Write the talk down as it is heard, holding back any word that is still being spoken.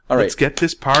All right. Let's get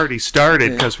this party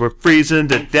started because we're freezing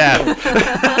to death.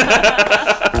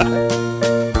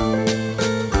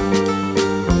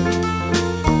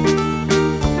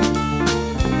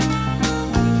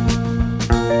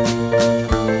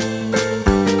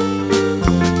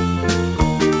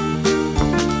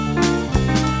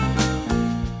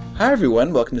 Hi,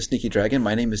 everyone. Welcome to Sneaky Dragon.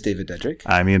 My name is David Dedrick.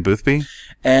 I'm Ian Boothby.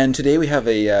 And today we have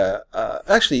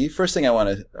actually, first thing I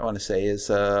want to say is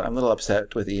I'm a little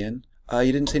upset with Ian.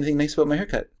 You didn't say anything nice about my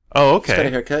haircut. Oh, okay. Just got a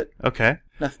haircut. Okay.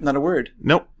 Not a word.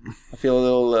 Nope. I feel a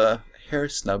little hair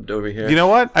snubbed over here. You know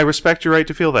what? I respect your right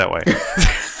to feel that way.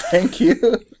 Thank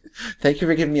you. Thank you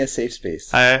for giving me a safe space.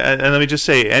 And let me just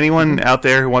say, anyone out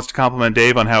there who wants to compliment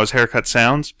Dave on how his haircut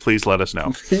sounds, please let us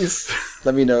know. Please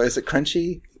let me know. Is it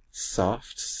crunchy,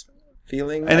 soft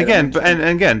feeling? And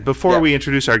again, before we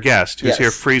introduce our guest, who's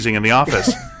here freezing in the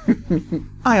office,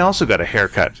 I also got a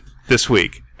haircut this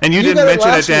week. And you didn't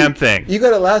mention a damn thing. You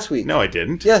got it last week. No, I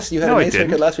didn't. Yes, you had a nice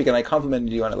haircut last week, and I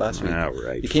complimented you on it last week. All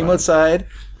right. You came outside.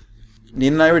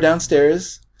 Nina and I were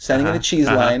downstairs, standing in a cheese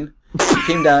line. You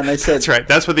came down, and I said... That's right.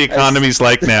 That's what the economy's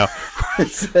like now. I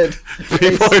said...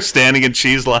 People are standing in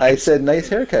cheese lines. I said, nice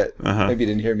haircut. Maybe you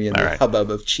didn't hear me in the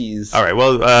hubbub of cheese. All right.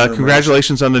 Well,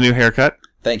 congratulations on the new haircut.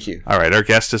 Thank you. All right. Our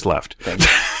guest has left. Thank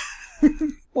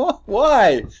you.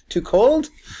 Why? Too cold?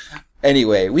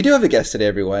 Anyway, we do have a guest today,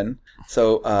 everyone.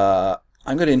 So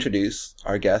I'm going to introduce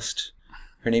our guest.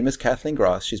 Her name is Kathleen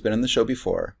Gross. She's been on the show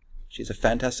before. She's a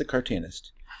fantastic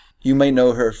cartoonist. You may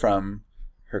know her from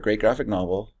her great graphic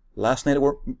novel, Last Night at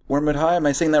Wormwood High. Am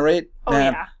I saying that right?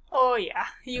 Oh, yeah.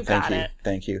 You got it.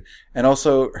 Thank you. And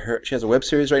also, she has a web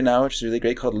series right now, which is really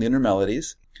great, called Lunar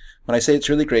Melodies. When I say it's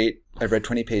really great, I've read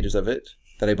 20 pages of it.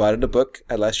 That I bought at a book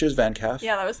at last year's VanCaf.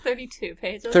 Yeah, that was 32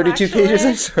 pages. 32 pages,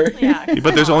 I'm sorry. Yeah,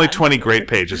 but there's only 20 great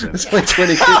pages in it. There's only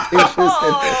 20 great pages in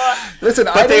it. Listen,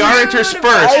 but they are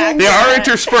interspersed. They are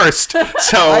interspersed.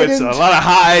 So it's a lot of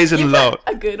highs and lows.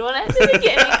 A good one at the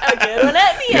beginning, a good one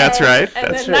at the end. That's right.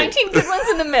 And then 19 good ones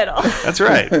in the middle. That's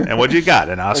right. And what you got?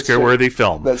 An Oscar-worthy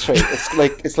film. That's right.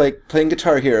 It's like playing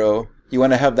Guitar Hero. You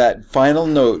want to have that final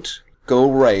note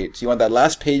go right. You want that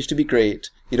last page to be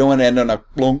great. You don't want to end on a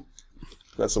plonk.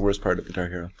 That's the worst part of Guitar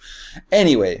Hero.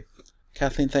 Anyway,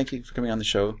 Kathleen, thank you for coming on the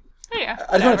show. Yeah,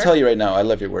 I just want to tell you right now, I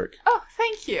love your work. Oh,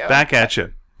 thank you. Back at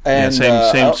you. And, same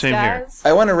here.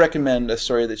 I want to recommend a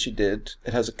story that she did.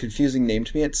 It has a confusing name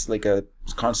to me. It's like a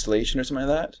constellation or something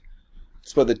like that.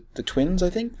 It's about the twins,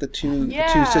 I think, the two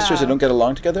sisters that don't get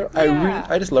along together. Yeah.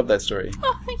 I just love that story.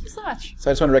 Oh, thank you so much. So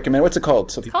I just want to recommend. What's it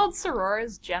called? It's called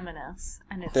Sororitas Geminis,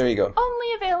 and it's there you go. Only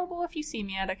available if you see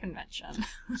me at a convention.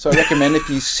 So I recommend if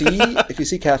you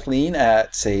see Kathleen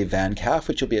at, say, VanCaf,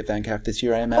 which you'll be at VanCaf this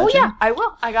year, I imagine. Oh yeah, I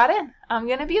will. I got in. I'm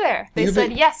gonna be there. They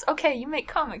said yes. Okay, you make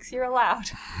comics. You're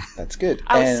allowed. That's good.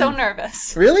 I was so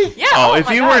nervous. Really? Yeah. Oh, if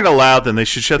you weren't allowed, then they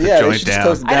should shut the joint down.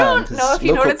 I don't know if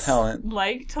you know what it's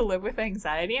like to live with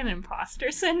anxiety and imposter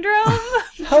syndrome.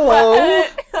 Hello.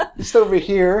 Just over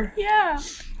here. Yeah.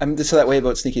 I'm just that way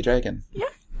about Sneaky Dragon. Yeah.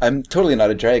 I'm totally not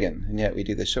a dragon, and yet we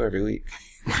do this show every week.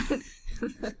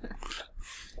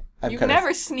 You've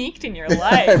never sneaked in your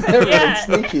life. I've never been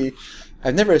sneaky.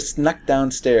 I've never snuck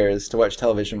downstairs to watch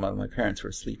television while my parents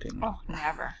were sleeping. Oh,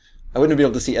 never. I wouldn't be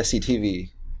able to see SCTV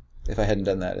if I hadn't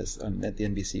done that at the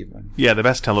NBC one. Yeah, the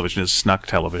best television is snuck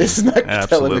television. It's snuck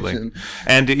Absolutely. television.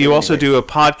 And you also do a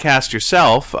podcast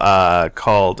yourself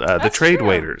called The Trade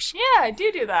Waiters. Yeah, I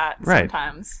do that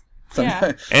sometimes.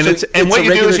 Yeah. And what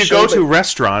you do is you go to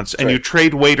restaurants and you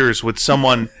trade waiters with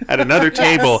someone at another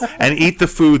table and eat the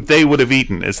food they would have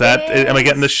eaten. Is that? Am I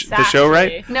getting the show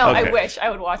right? No, okay. I wish I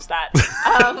would watch that.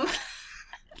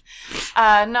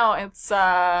 No, it's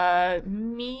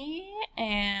me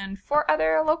and 4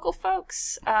 other local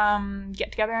folks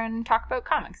get together and talk about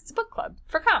comics. It's a book club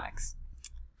for comics.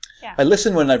 Yeah. I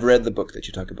listen when I've read the book that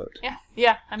you talk about.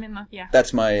 Yeah. I'm in the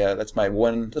That's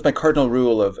my cardinal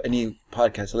rule of any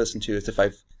podcast I listen to is if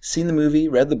I've seen the movie,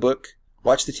 read the book,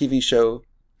 watched the TV show,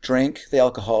 drank the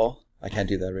alcohol. I can't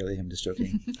do that really. I'm just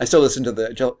joking. I still listen to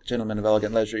the Gentlemen of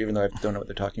Elegant Leisure, even though I don't know what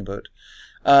they're talking about.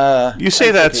 You say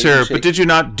that, sir, but did you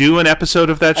not do an episode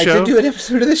of that show? I did do an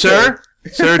episode of the show.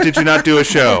 Sir, did you not do a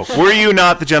show? Were you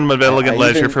not the Gentleman of Elegant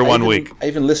Leisure for 1 week? I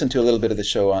even listened to a little bit of the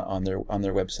show on their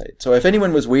website. So if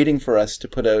anyone was waiting for us to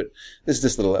put out, this is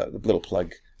just a little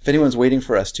plug. If anyone's waiting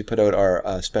for us to put out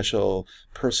our special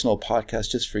personal podcast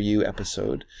just for you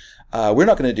episode, we're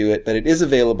not going to do it, but it is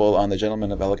available on the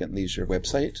Gentlemen of Elegant Leisure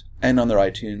website and on their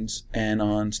iTunes and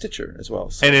on Stitcher as well.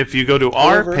 So and if you go to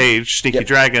our page,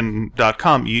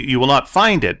 sneakydragon.com, you will not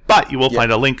find it, but you will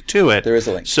find a link to it. There is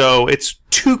a link. So it's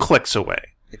 2 clicks away.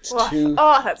 It's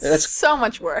that's so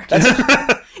much work.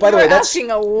 By the way, that's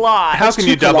asking a lot. How can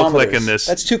you double click in this?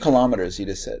 That's 2 kilometers. You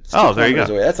just said. There you go.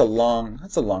 Away. That's a long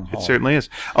haul. It certainly is.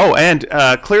 Oh, and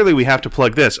clearly we have to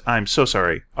plug this. I'm so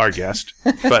sorry, our guest,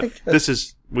 but this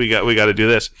is we got to do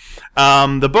this.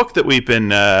 The book that we've been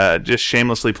just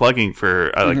shamelessly plugging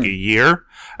for like a year,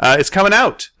 it's coming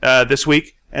out this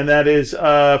week, and that is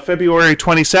February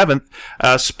 27th.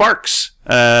 Sparks.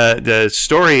 The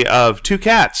story of 2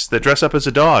 cats that dress up as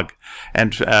a dog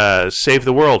and save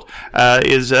the world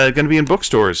is going to be in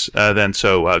bookstores then.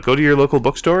 So go to your local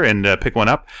bookstore and pick one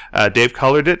up. Dave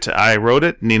colored it. I wrote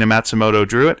it. Nina Matsumoto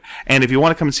drew it. And if you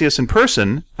want to come and see us in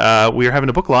person, we are having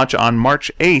a book launch on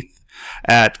March 8th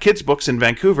at Kids Books in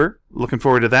Vancouver. Looking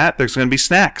forward to that. There's going to be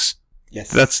snacks. Yes.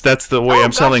 That's the way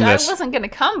I'm selling this. I wasn't going to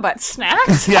come, but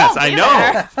snacks? Yes, I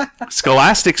know.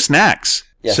 Scholastic Snacks.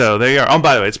 Yes. So there you are. Oh,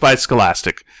 by the way, it's by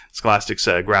Scholastic. Scholastic's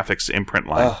graphics imprint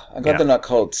line. Oh, I'm glad they're not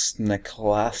called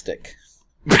Snecklastic.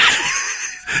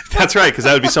 That's right, because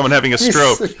that would be someone having a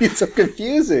stroke. It's so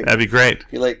confusing. That'd be great.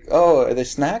 You're like, oh, are they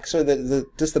snacks or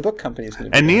just the book company is going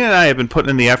to be? And Nina and I have been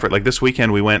putting in the effort. Like this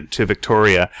weekend, we went to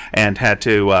Victoria and had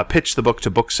to pitch the book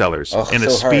to booksellers in a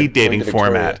speed dating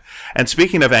format. And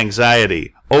speaking of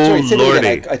anxiety,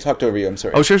 lordy. I talked over you, I'm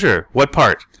sorry. Oh, sure. What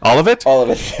part? All of it? All of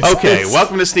it. Yes. Okay,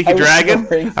 welcome to Sneaky Dragon,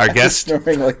 our guest. I was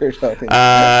snoring while you were talking.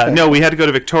 No, we had to go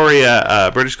to Victoria,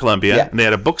 British Columbia, and they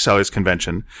had a booksellers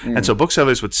convention. And so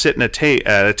booksellers would sit in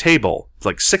at a table,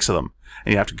 like 6 of them,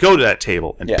 and you have to go to that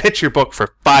table and pitch your book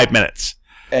for 5 minutes.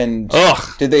 And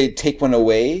did they take one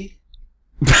away?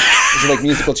 Is it like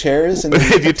musical chairs? And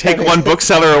did you take one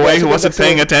bookseller away who wasn't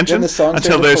paying attention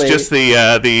until there's just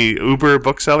the Uber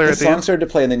bookseller at the end? The song started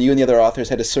to play, and then you and the other authors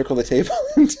had to circle the table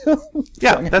until...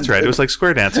 Yeah, that's right. It was like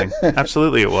square dancing.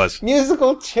 Absolutely it was.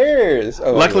 Musical chairs.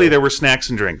 Oh, luckily, there were snacks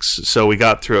and drinks, so we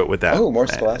got through it with that. Oh, more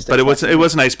Scholastic. But it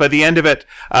was nice. By the end of it,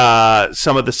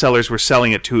 some of the sellers were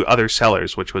selling it to other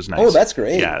sellers, which was nice. Oh, that's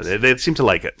great. Yeah, they seemed to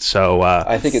like it. So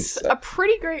I think it's a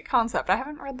pretty great concept. I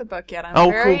haven't read the book yet.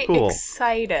 I'm very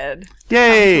excited.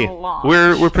 Yay!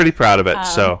 We're pretty proud of it.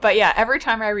 But yeah, every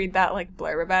time I read that like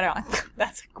blurb about it, I'm like,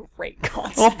 that's a great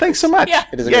concept. Well, thanks so much. Yeah.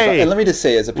 It is a great and let me just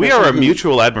say, as a person we are a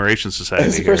mutual admiration society.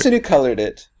 As a person who colored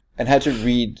it and had to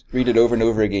read it over and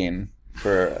over again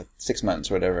for 6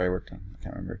 months or whatever I worked on, I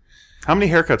can't remember. How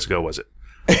many haircuts ago was it?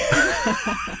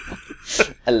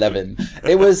 11.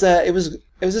 It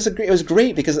was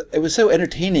great because it was so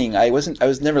entertaining. I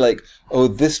was never like, oh,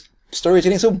 this story is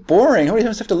getting so boring. How many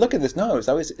times do I have to look at this? No, it was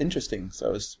always interesting. So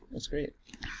it was great.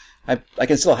 I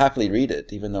can still happily read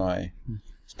it, even though I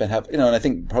spent and I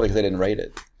think probably because I didn't write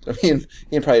it. I mean,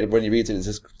 Ian probably when he reads it, it's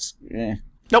just.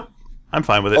 Nope. I'm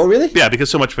fine with it. Oh, really? Yeah,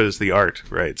 because so much of it is the art,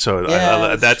 right? So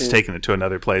that's true. taken it to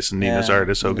another place, and Nina's art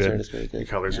is so good. Good. The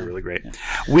colors are really great.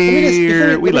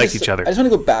 Yeah. We like each other. I just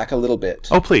want to go back a little bit.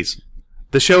 Oh, please.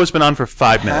 The show has been on for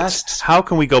 5 minutes. How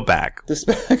can we go back? This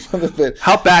back a little bit.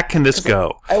 How back can this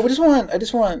go? I just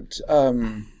want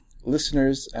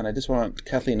listeners, and I just want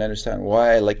Kathleen to understand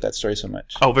why I like that story so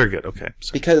much. Oh, very good. Okay.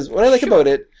 Because what I like about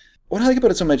it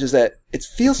so much is that it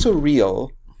feels so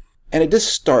real, and it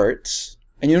just starts,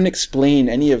 and you don't explain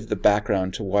any of the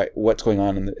background to what's going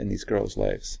on in these girls'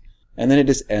 lives. And then it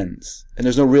just ends. And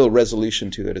there's no real resolution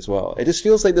to it as well. It just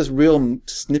feels like this real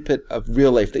snippet of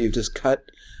real life that you've just cut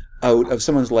out of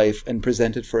someone's life and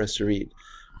presented for us to read.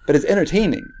 But it's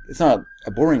entertaining. It's not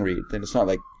a boring read. And it's not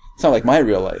like my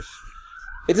real life.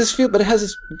 It just feels, but it has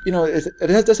this,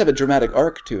 does have a dramatic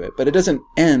arc to it, but it doesn't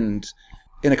end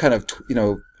in a kind of,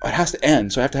 it has to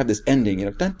end. So I have to have this ending,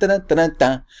 dun, dun, dun, dun,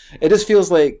 dun. It just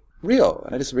feels like real.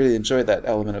 And I just really enjoyed that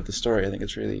element of the story. I think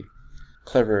it's really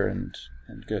clever and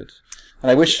good.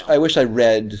 And I wish I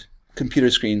read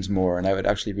Computer Screens more, and I would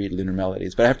actually read Lunar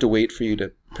Melodies, but I have to wait for you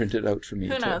to print it out for me.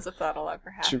 Who knows if that'll ever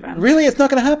happen? Really? It's not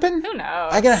going to happen? Who knows?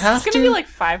 I'm going to have to? It's going to be like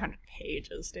 500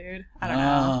 pages, dude. I don't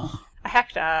know. I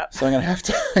hacked up. So I'm going to have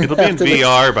to... It'll be in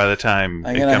VR by the time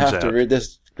it comes out. I'm going to have to read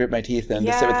this, grit my teeth, and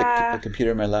just sit with the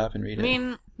computer in my lap and read it. I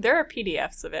mean, there are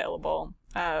PDFs available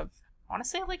of, I want to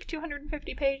say like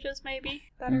 250 pages maybe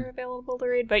that are available to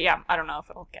read. But yeah, I don't know if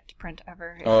it'll get to print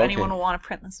ever. If anyone will want to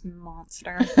print this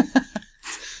monster.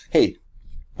 Hey,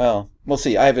 well, we'll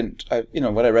see.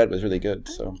 What I read was really good.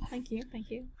 So thank you.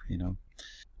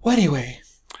 Well, anyway.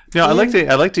 I like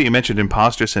that you mentioned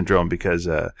imposter syndrome because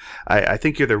I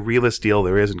think you're the realest deal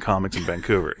there is in comics in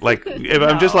Vancouver. Like, if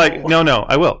I'm just like, no,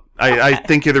 I will. I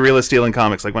think you're the realest deal in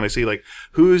comics. Like when I see like,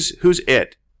 who's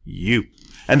it? You.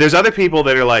 And there's other people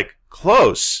that are like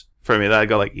close for me that I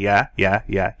go like, yeah.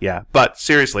 But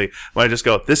seriously, when I just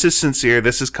go, this is sincere,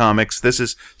 this is comics, this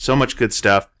is so much good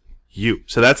stuff. You.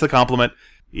 So that's the compliment.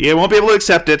 You won't be able to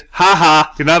accept it. Ha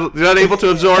ha. You're not able to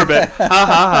absorb it. Ha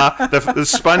ha ha. The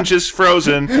sponge is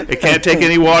frozen. It can't take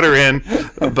any water in.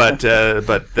 But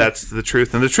that's the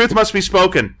truth, and the truth must be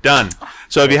spoken. Done.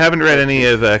 So if you haven't read any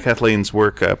of Kathleen's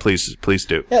work, please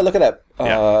do. Yeah, look it up.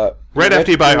 Right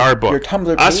after you buy our book. Your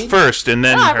Tumblr page? Us first, and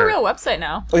then I have her. a real website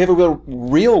now. Oh, you have a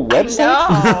real website?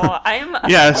 No, I'm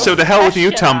Yeah, so to hell with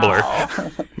you, professional.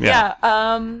 Tumblr. Yeah,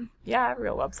 I have a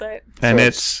real website. And So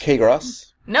it's K Gross.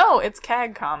 No, it's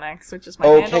CAG Comics, which is my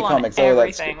Oh, handle K on Comics. Oh,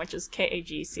 that's everything, good. which is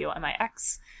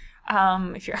KAGCOMIX.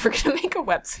 If you're ever going to make a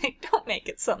website, don't make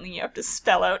it something you have to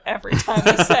spell out every time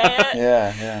you say it.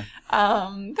 Yeah.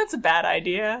 That's a bad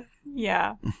idea.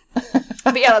 Yeah.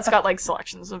 But yeah, that's got like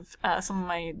selections of some of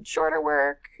my shorter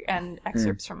work and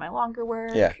excerpts from my longer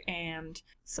work Yeah. and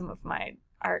some of my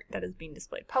art that is being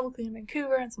displayed publicly in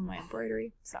Vancouver and some of my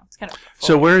embroidery. So it's kind of a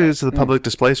so full where website. is the public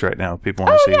displays right now? If people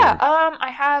want to see. Yeah, your- I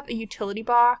have a utility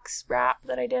box wrap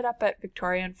that I did up at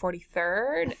Victoria and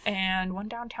 43rd, and one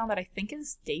downtown that I think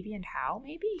is Davy and Howe,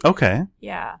 maybe? Okay.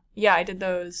 Yeah, I did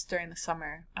those during the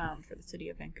summer for the city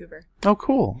of Vancouver. Oh,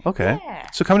 cool. Okay.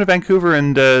 Yeah. So come to Vancouver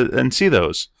and see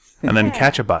those, and then Yeah.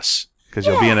 catch a bus because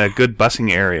you'll be in a good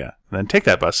busing area. And then take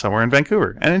that bus somewhere in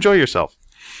Vancouver and enjoy yourself.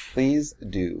 Please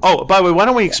do. Oh, by the way, why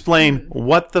don't we explain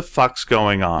what the fuck's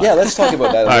going on? Yeah, let's talk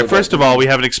about that. All right. First of all, we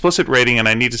have an explicit rating, and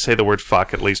I need to say the word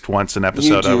 "fuck" at least once an you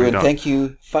episode. do, we and don't- thank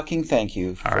you for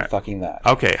right. fucking that.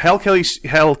 Okay, Hell Kitty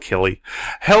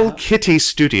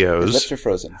Studios. Lips are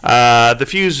frozen.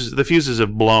 The fuses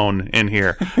have blown in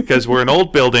here because we're an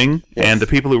old building, and the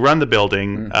people who run the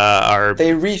building are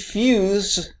They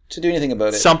refuse to do anything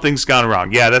about it. something's gone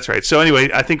wrong. Yeah, that's right. So anyway,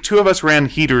 I think two of us ran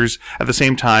heaters at the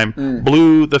same time,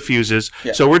 blew the fuses.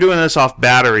 Yeah. So we're doing this off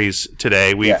batteries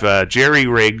today. We've jerry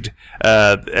rigged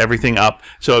everything up.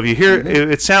 So if you hear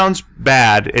it sounds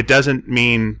bad, it doesn't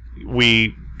mean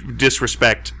we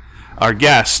disrespect our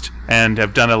guest and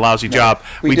have done a lousy job.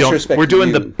 We don't. disrespect We're doing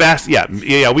you. the best.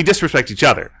 Yeah. We disrespect each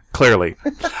other. Clearly,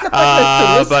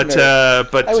 The listener.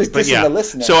 but I was but dissing yeah. the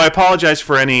listener. So I apologize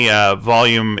for any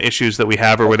volume issues that we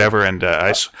have or whatever, and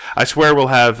I swear we'll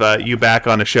have you back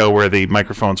on a show where the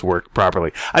microphones work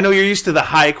properly. I know you're used to the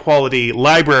high quality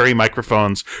library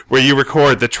microphones where you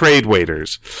record the trade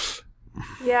waiters.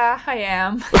 Yeah, I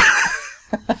am.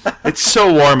 It's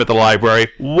so warm at the library.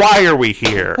 Why are we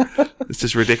here? This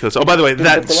is ridiculous. Oh, by the way,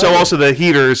 also the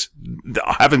heaters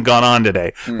haven't gone on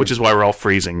today, which is why we're all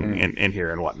freezing in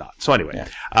here and whatnot. So anyway,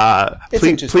 It's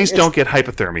please interesting. don't get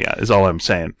hypothermia. Is all I'm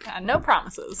saying. No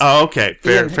promises. Oh, okay,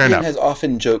 fair Ian enough. has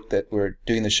often joked that we're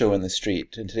doing the show in the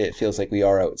street, and today it feels like we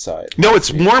are outside. No,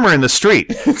 it's warmer in the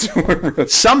street.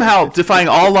 Somehow defying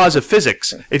all laws of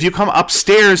physics. If you come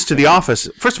upstairs to the office,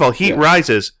 first of all, heat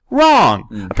rises.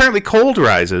 Wrong. Apparently cold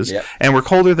rises, Yep. and we're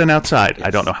colder than outside. I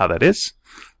don't know how that is.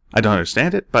 I don't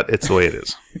understand it, but it's the way it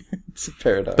is. It's a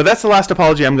paradox. But that's the last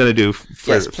apology I'm going to do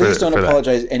for Yes, please don't for that.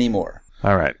 apologize anymore.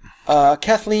 All right.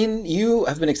 Kathleen, you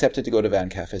have been accepted to go to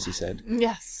VanCaf, as you said.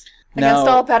 Yes. Now- Against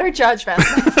all better judgment.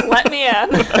 Let me in.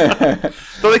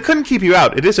 Though they couldn't keep you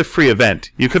out. It is a free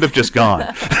event. You could have just gone.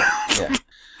 Yeah.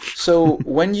 So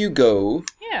when you go,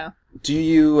 Yeah. do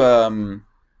you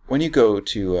when you go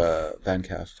to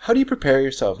VanCaf, how do you prepare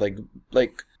yourself? Like,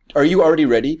 are you already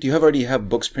ready? Do you already have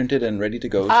books printed and ready to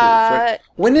go? For it?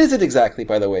 When is it exactly?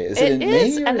 By the way, is it in May? It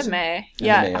is or end is of it- May. End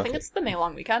Yeah, of May, I okay. think it's the May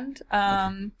long weekend.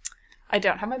 I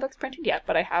don't have my books printed yet,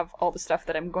 but I have all the stuff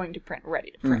that I'm going to print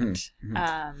ready to print.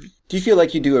 Do you feel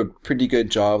like you do a pretty good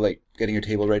job, like getting your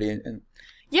table ready? And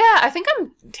Yeah, I think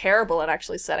I'm terrible at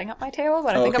actually setting up my table,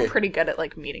 but I think okay. I'm pretty good at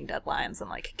like meeting deadlines and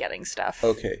like getting stuff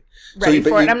okay, ready but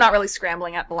for it. you- I'm not really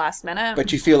scrambling at the last minute.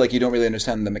 But you feel like you don't really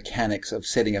understand the mechanics of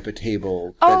setting up a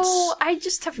table. Oh, I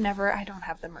just have never. I don't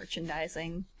have the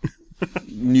merchandising. That's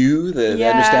new, the Yeah.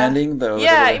 understanding,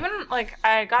 Yeah, the- even like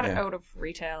I got it Yeah. out of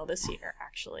retail this year,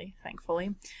 actually,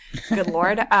 thankfully. Good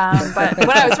lord. But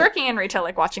when I was working in retail,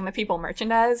 like watching the people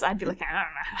merchandise, I'd be like, I don't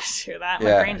know how to do that. My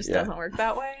Yeah, brain just yeah. doesn't work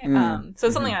that way. So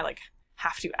it's something I like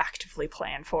have to actively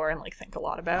plan for and like think a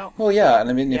lot about. Well, yeah, and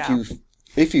I mean, Yeah.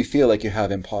 if you feel like you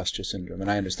have imposter syndrome, and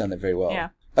I understand that very well, Yeah.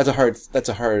 it's a hard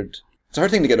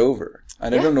thing to get over,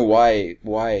 and I don't know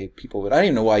why people would. I don't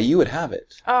even know why you would have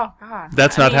it. Oh god,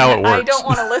 That's not how it I works. don't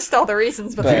want to list all the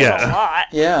reasons, but there's Yeah. a lot.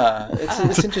 Yeah,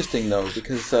 it's interesting though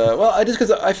because because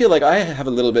I feel like I have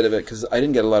a little bit of it because I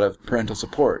didn't get a lot of parental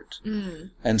support,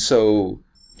 and so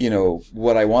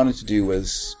what I wanted to do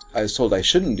was I was told I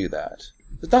shouldn't do that.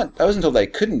 I wasn't told I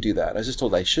couldn't do that. I was just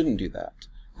told I shouldn't do that.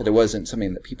 That it wasn't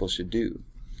something that people should do,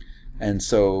 and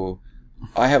so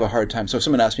I have a hard time. So if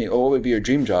someone asks me, "Oh, what would be your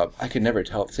dream job?" I could never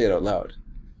say it out loud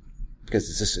because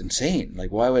it's just insane.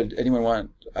 Like, why would anyone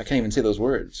want? I can't even say those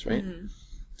words, right?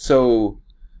 So,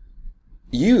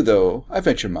 you, though, I've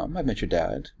met your mom, I've met your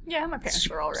dad. Yeah, my parents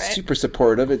were all right. Super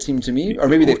supportive, it seemed to me. Or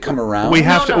maybe they've come around. We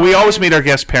have No, to. no. We always meet our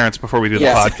guest parents before we do the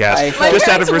Yes, podcast, My just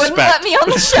out parents of wouldn't respect. let me on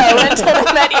the show until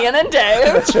I met Ian and Dave.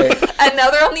 That's right. And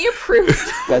now they're on the approved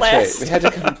That's right. list. We had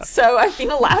to come. So I've been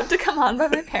allowed to come on by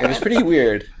my It parents. was pretty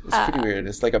weird.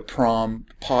 It's like a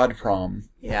pod prom.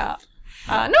 Yeah.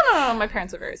 No. My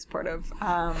parents are very supportive.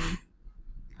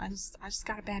 I just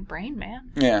got a bad brain,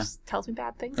 man. Yeah. It just tells me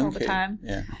bad things all the Okay, time.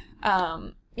 Yeah.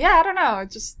 Yeah, I don't know. It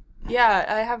just, yeah,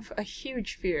 I have a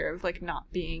huge fear of, like,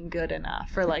 not being good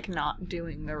enough or, like, not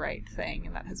doing the right thing.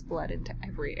 And that has bled into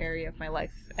every area of my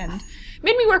life and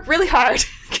made me work really hard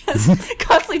because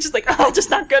constantly just like, oh, just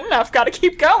not good enough. Got to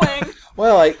keep going.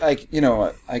 Well,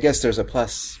 I guess there's a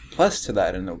plus to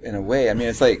that in a way. I mean,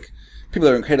 it's like people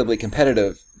are incredibly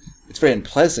competitive. It's very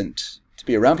unpleasant to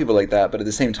be around people like that, but at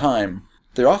the same time,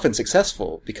 they're often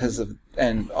successful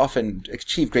and often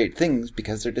achieve great things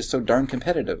because they're just so darn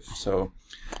competitive. So,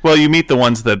 Well, you meet the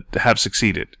ones that have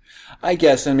succeeded. I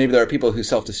guess, and maybe there are people who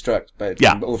self-destruct by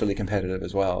being overly competitive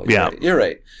as well. You're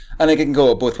right. And it can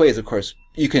go both ways, of course.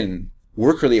 You can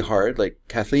work really hard, like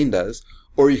Kathleen does,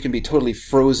 or you can be totally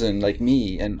frozen, like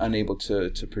me, and unable to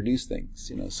produce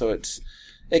things. So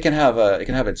it can have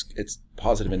its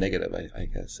positive and negative, I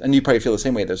guess. And you probably feel the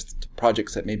same way. There's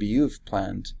projects that maybe you've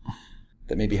planned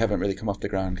that maybe haven't really come off the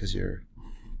ground because you're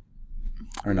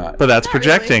or not. But that's Not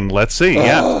projecting. really. Let's see. Oh.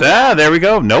 Yeah. Ah, there we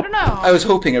go. I Nope. don't know. I was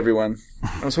hoping, everyone.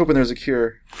 I was hoping there was a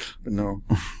cure, but no.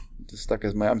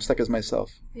 I'm stuck as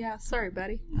myself. Yeah, sorry,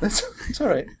 buddy. It's all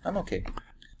right. I'm okay.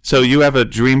 So you have a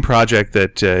dream project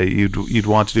that you'd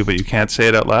want to do, but you can't say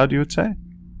it out loud. You would say?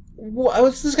 Well,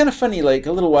 this is kind of funny. Like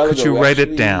a little while ago, Could you write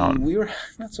it down? We were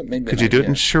that's what maybe. Could you do it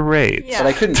in charades? Yeah. But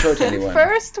I couldn't show it to anyone.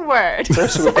 First word.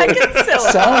 First word. Second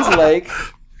syllable.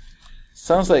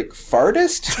 Sounds like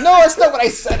fartist. No, that's not what I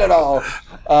said at all.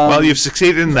 Well, you've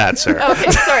succeeded in that, sir.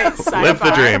 Okay, sorry. Side Live the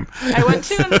bar. dream. I went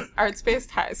to an arts-based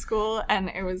high school, and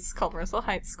it was called Russell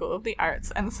Heights School of the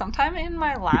Arts. And sometime in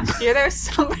my last year, there was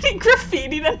somebody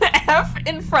graffitied an F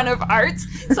in front of arts.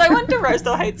 So I went to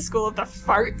Russell Heights School of the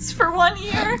Farts for 1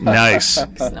 year. Nice.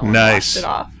 'Cause no one Nice. washed it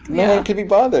off. No one can be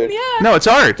bothered. Yeah. No, it's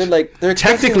art. They're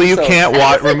Technically, you expressing can't themselves. It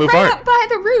was, like, remove right art. up by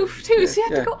the roof too, so you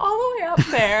have Yeah. to go all the way up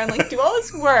there and like do all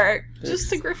this work just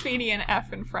to graffiti an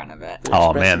F in front of it.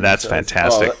 Oh expressing man, that's themselves.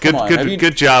 fantastic. Oh, come on. Have you-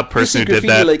 Good job, You person see who did graffiti,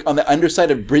 that. like on the underside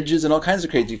of bridges and all kinds of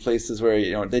crazy places where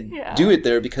they Yeah. do it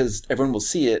there because everyone will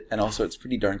see it, and also it's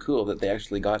pretty darn cool that they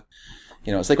actually got.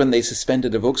 It's like when they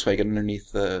suspended a Volkswagen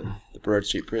underneath the Burrard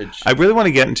Street Bridge. I really want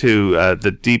to get into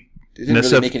the deep. It didn't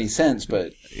really make any sense,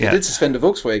 but Yeah. they did suspend a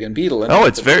Volkswagen Beetle. And Oh,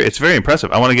 it's very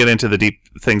impressive. I want to get into the deep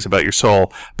things about your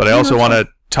soul, but I also want to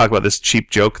talk about this cheap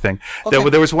joke thing. Okay.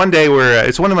 There was one day where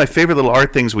it's one of my favorite little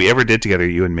art things we ever did together,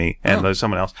 you and me, and there's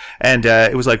someone else. And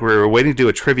it was like we were waiting to do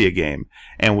a trivia game,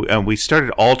 and we started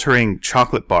altering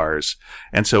chocolate bars.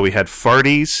 And so we had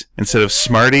farties instead of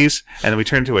smarties, and then we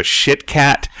turned into a shit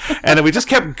cat, and then we just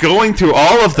kept going through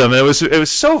all of them. And it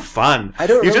was so fun. I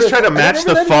don't You just remember try to that. I match remember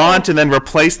the that at all. font and then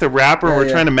replace the wrapper. Yeah, We're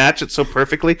yeah. trying to match it so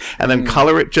perfectly, and then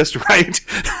color it just right.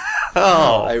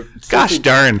 Oh, I gosh think-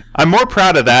 darn. I'm more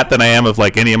proud of that than I am of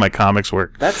like any of my comics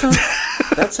work. That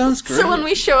sounds great. So when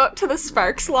we show up to the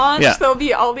Sparks launch, Yeah. there'll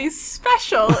be all these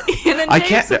special Ian and I Dave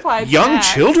can't. supplied Young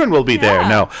snacks. children will be there. Yeah.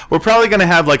 No, we're probably going to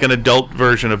have like an adult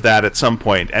version of that at some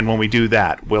point, and when we do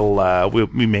that,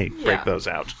 we may break Yeah. those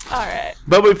out. All right.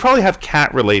 But we probably have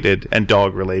cat-related and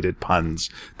dog-related puns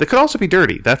that could also be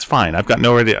dirty. That's fine. I've got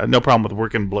no problem with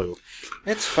working blue.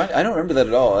 It's funny. I don't remember that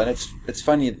at all, and it's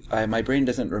funny. My brain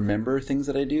doesn't remember things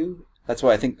that I do. That's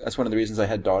why I think that's one of the reasons I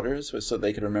had daughters, was so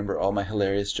they could remember all my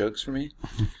hilarious jokes for me.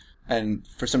 And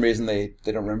for some reason they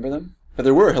don't remember them. But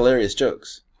there were hilarious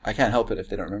jokes. I can't help it if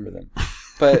they don't remember them.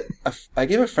 But I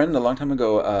gave a friend a long time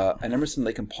ago an Emerson,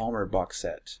 Lake and Palmer box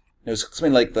set. It was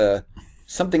something like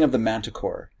something of the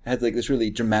Manticore. It had like this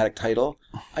really dramatic title.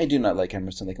 I do not like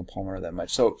Emerson, Lake and Palmer that much.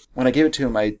 So when I gave it to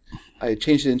him, I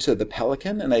changed it into the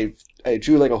Pelican, and I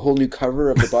drew like a whole new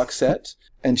cover of the box set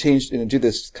and changed and drew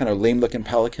this kind of lame looking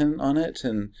pelican on it,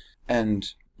 and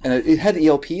it had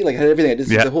ELP, like it had everything. I just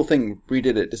the whole thing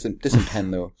redid it, just in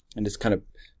pen though, and just kind of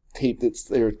taped it.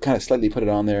 They were kind of slightly put it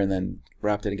on there and then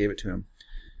wrapped it and gave it to him.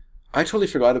 I totally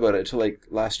forgot about it until like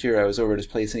last year. I was over at his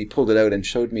place and he pulled it out and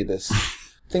showed me this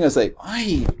thing. I was like,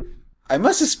 I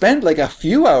must have spent like a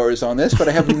few hours on this, but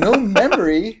I have no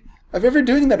memory of ever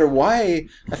doing that or why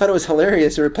I thought it was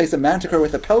hilarious to replace a manticore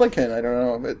with a pelican. I don't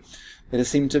know, but it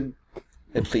just seemed to.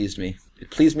 It pleased me. It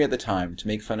pleased me at the time to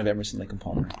make fun of Emerson, Lake and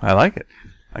Palmer. I like it.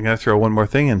 I'm going to throw one more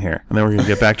thing in here, and then we're going to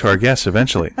get back to our guests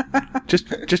eventually.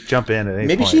 Just jump in at any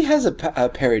Maybe point. she has a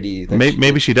parody. That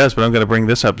Maybe she does, but I'm going to bring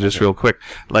this up just real quick.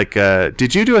 Like,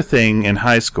 did you do a thing in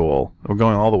high school? We're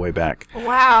going all the way back.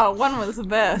 Wow, when was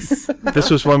this? This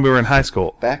was when we were in high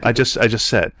school. Back I just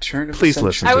said. turn of the Please century.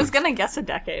 listen. I to was it. gonna guess a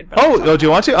decade. But Oh, do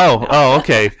you want to? Oh,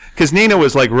 okay. Because Nina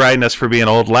was like riding us for being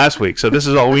old last week, so this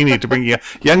is all we need to bring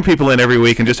young people in every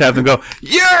week and just have them go,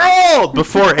 "You're old!"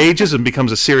 before ageism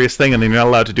becomes a serious thing, and then you're not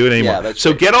allowed to do it anymore. Yeah, that's so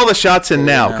right. get all the shots in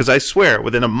now, now. because I swear,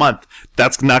 within a month,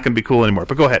 that's not going to be cool anymore.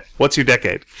 But go ahead. What's your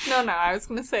decade? no, I was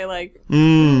gonna say like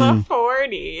the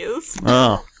 40s,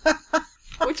 Oh,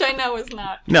 which I know is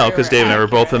not. no, true because or Dave and I were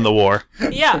both in the war,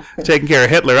 accurate. Yeah, taking care of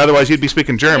Hitler. Otherwise, you'd be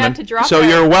speaking German. to drop So that,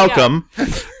 you're yeah. welcome.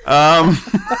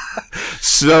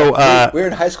 So we were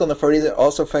in high school in the 40s,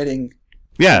 also fighting.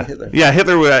 yeah, Hitler. yeah,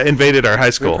 Hitler invaded our high We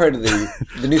were school. part of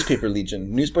the newspaper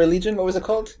legion, Newsboy Legion. What was it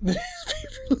called? The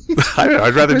newspaper legion. I don't know.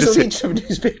 I'd rather There's just a say, legion of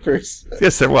newspapers.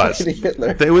 yes, there was. Fighting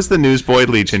Hitler. It was the Newsboy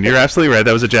Legion. You're absolutely right.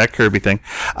 That was a Jack Kirby thing.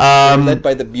 Led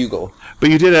by the Bugle. But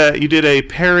you did a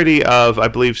parody of, I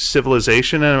believe,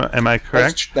 Civilization. Am I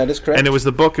correct? That is correct. And it was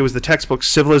the textbook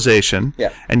Civilization.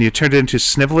 Yeah. And you turned it into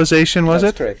Snivelization, was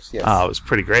That's it? correct. Yes. Oh, it was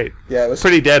pretty great. Yeah, it was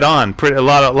Pretty dead on. A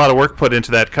lot of work put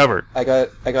into that cover. I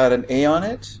got an A on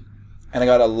it, and I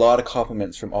got a lot of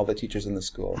compliments from all the teachers in the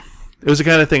school. It was the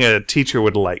kind of thing a teacher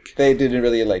would like. They didn't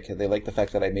really like it. They liked the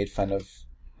fact that I made fun of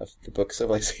the book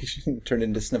Civilization turned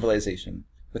into Snivelization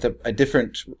with a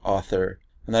different author.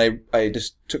 And then I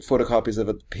just took photocopies of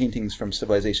the paintings from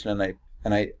Civilization,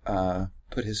 and I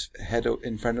put his head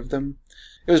in front of them.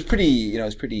 It was pretty,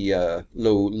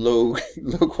 low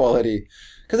quality,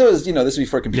 because it was, this was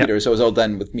before computers, so it was all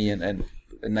done with me and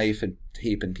a knife and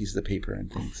tape and pieces of paper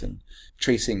and things, and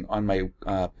tracing on my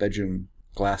bedroom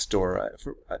glass door.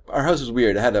 Our house was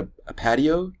weird. It had a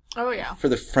patio Oh yeah. for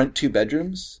the front two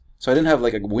bedrooms. So I didn't have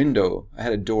like a window. I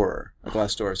had a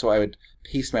glass door. So I would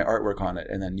paste my artwork on it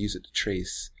and then use it to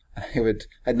trace.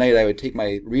 At night I would take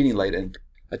my reading light and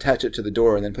attach it to the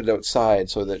door and then put it outside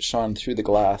so that it shone through the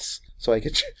glass so I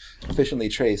could efficiently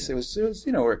trace. It was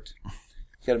worked.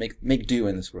 You got to make do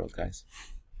in this world, guys.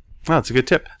 Well, that's a good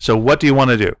tip. So what do you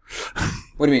want to do?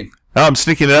 What do you mean? Oh, I'm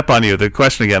sneaking it up on you. The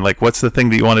question again, like, what's the thing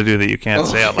that you want to do that you can't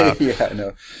say out loud? Yeah,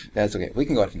 no. That's okay. We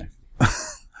can go out from there.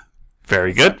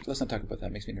 Very good. Let's not talk about that.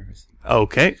 It makes me nervous.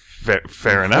 Okay,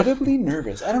 fair enough. Incredibly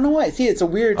nervous. I don't know why. See, it's a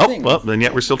weird Oh, thing. well, then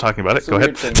yet we're still talking about it. It's a Go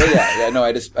weird ahead. thing. But yeah, no,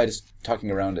 I just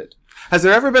talking around it. Has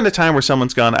there ever been a time where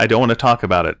someone's gone, I don't want to talk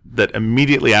about it, that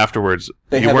immediately afterwards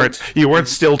They you weren't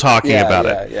still talking about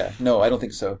it? Yeah. No, I don't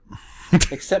think so.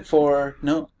 Except for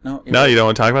no. No, you don't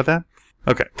want to talk about that?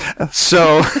 Okay.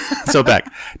 So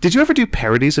back. Did you ever do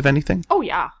parodies of anything? Oh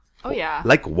yeah.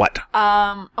 Like what?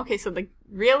 Okay, so the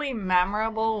really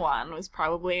memorable one was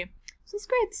probably this was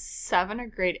grade 7 or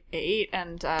grade 8,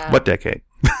 and What decade?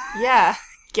 yeah,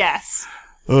 guess.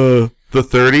 The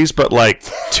 30s, but like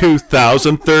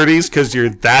 2030s because you're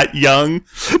that young.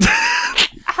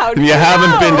 How do You you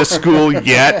haven't know? been to school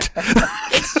yet.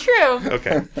 It's true.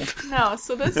 Okay. No,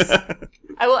 so this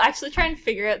I will actually try and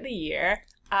figure out the year.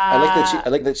 I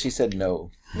like that she said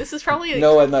no. This is probably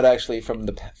No, I'm not actually from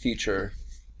the future.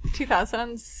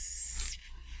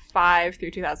 2005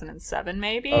 through 2007,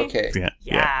 maybe. Okay.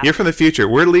 Yeah. You're from the future.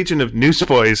 We're Legion of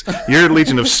Newsboys. You're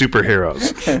Legion of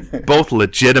Superheroes. Both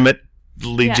legitimate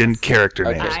Legion Yes. character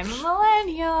Okay. names. I'm a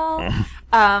millennial.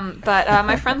 But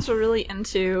my friends were really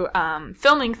into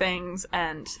filming things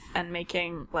and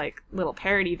making like little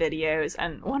parody videos.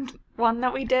 And one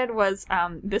that we did was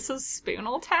this is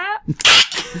Spoonal Tap.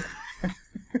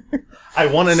 I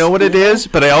want to know what it is,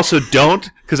 but I also don't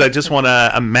because I just want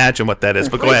to imagine what that is.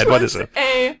 But go ahead. What is it?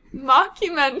 A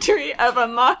mockumentary of a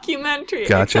mockumentary.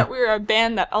 Gotcha. Except we were a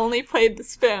band that only played the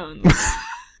spoons.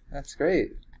 That's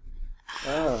great.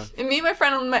 Oh. And me, my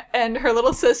friend, and her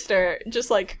little sister just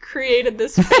like created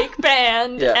this fake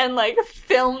band Yeah. and like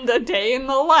filmed a day in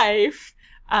the life.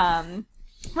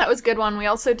 That was a good one. We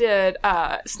also did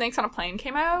Snakes on a Plane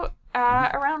came out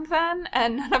around then,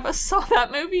 and none of us saw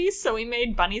that movie, so we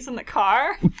made bunnies in the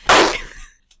car.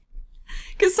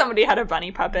 Because somebody had a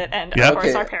bunny puppet, and Yep. of course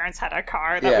Okay. our parents had a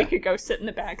car that Yeah. we could go sit in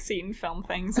the back seat and film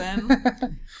things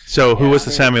in. So, who was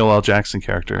the Samuel L. Jackson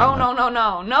character? in Oh,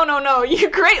 that? no. You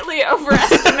greatly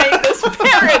overestimate this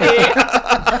parody.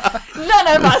 None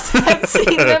of us had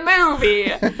seen the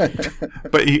movie.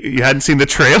 But you hadn't seen the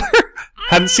trailer?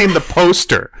 Hadn't seen the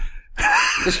poster.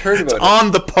 Just heard about it.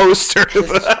 On the poster.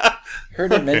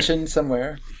 Heard it mentioned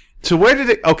somewhere. So where did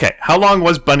it... Okay, how long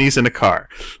was Bunnies in a Car?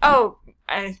 Oh,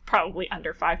 probably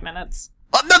under 5 minutes.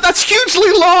 Oh, no, that's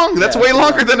hugely long. That's way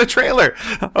longer than a trailer.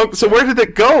 Oh, so where did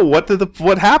it go?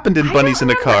 What happened in Bunnies in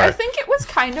a Car? I think it was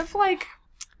kind of like...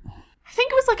 I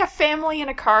think it was like a family in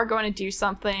a car going to do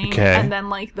something, and then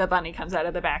like the bunny comes out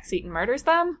of the backseat and murders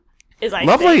them.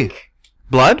 Lovely. Think.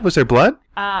 Blood? Was there blood?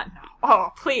 No. Oh,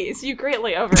 please! You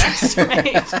greatly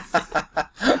overestimate.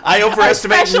 I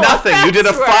overestimate nothing. You did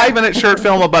a 5-minute short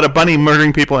film about a bunny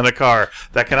murdering people in a car.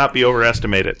 That cannot be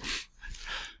overestimated.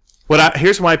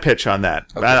 Here's my pitch on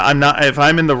that. Okay. I'm not. If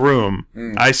I'm in the room,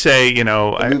 I say,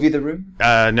 the movie The Room.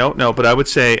 No. But I would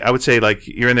say like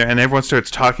you're in there, and everyone starts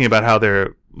talking about how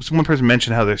one person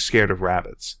mentioned how they're scared of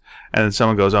rabbits. And then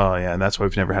someone goes, oh, yeah, and that's why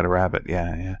we've never had a rabbit.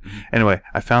 Yeah. Mm-hmm. Anyway,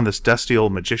 I found this dusty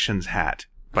old magician's hat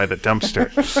by the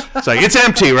dumpster. It's like, it's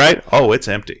empty, right? Oh, it's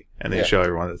empty. And they show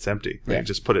everyone that it's empty. They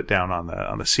just put it down on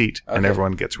the seat, and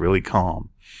everyone gets really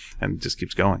calm and just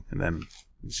keeps going. And then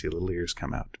you see little ears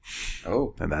come out.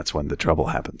 Oh. And that's when the trouble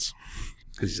happens.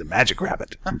 Because he's a magic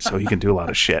rabbit, and so he can do a lot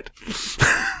of shit.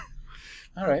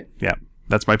 All right. Yeah,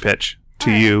 that's my pitch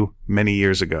to you many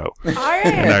years ago in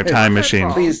our time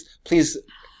machine. Please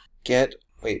got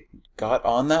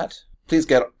on that? Please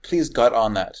got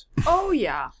on that. Oh,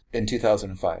 yeah. In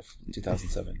 2005,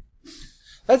 2007.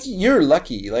 You're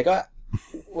lucky.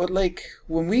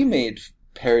 When we made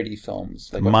parody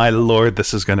films. My lord,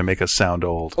 this is going to make us sound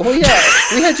old. Oh, yeah.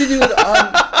 We had to do it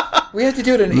on... We had to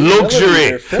do it in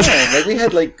luxury film. We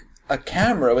had a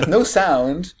camera with no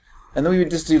sound, and then we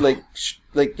would just do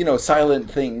silent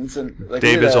things. And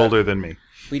Dave is older than me.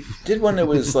 We did one that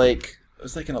was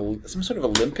some sort of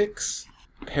Olympics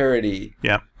parody.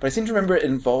 Yeah. But I seem to remember it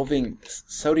involving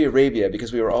Saudi Arabia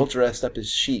because we were all dressed up as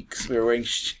sheiks. We were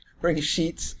wearing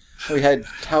sheets, and we had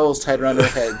towels tied around our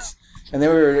heads. And they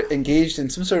were engaged in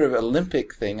some sort of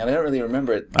Olympic thing, and I don't really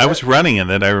remember it. I was running in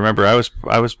it. I remember I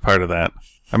was part of that.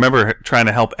 I remember trying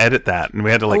to help edit that, and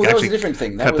we had to that was a different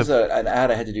thing. That was an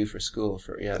ad I had to do for school.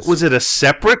 Was it a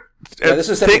separate? Yeah, this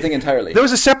was a separate thing entirely. There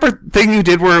was a separate thing you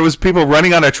did where it was people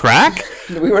running on a track.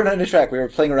 We weren't on a track. We were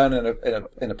playing around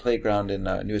in a playground in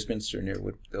New Westminster near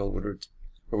the old Woodward,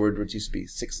 where Woodward used to be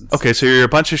 6 and 6. Okay, so you're a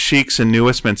bunch of sheiks in New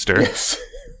Westminster. Yes.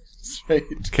 Right.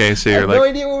 Okay, so you're I have no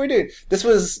idea what we're doing. This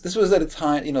was at a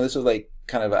time, this was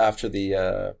kind of after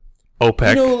the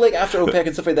OPEC. After OPEC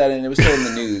and stuff like that, and it was still in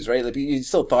the news, right? You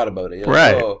still thought about it,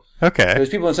 right? Okay. There's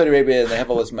people in Saudi Arabia, and they have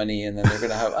all this money, and then they're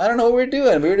gonna have. I don't know what we're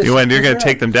doing. We were just. You're going to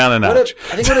take them down a notch.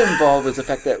 I think what it involved was the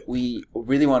fact that we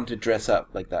really wanted to dress up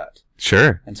like that.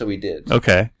 Sure. And so we did.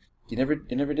 Okay. You never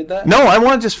did that? No, I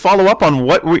want to just follow up on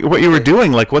what you were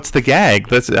doing. What's the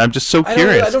gag? I'm just so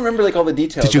curious. I don't remember all the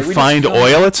details. Did you find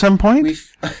oil at some point?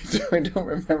 I don't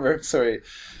remember. Sorry.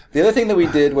 The other thing that we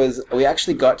did was we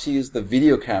actually got to use the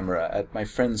video camera at my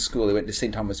friend's school. They went to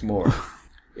St. Thomas More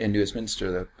in New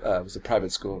Westminster. It was a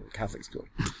private school, Catholic school.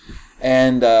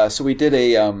 And so we did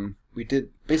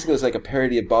basically it was like a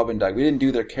parody of Bob and Doug. We didn't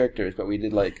do their characters, but we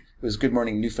did it was Good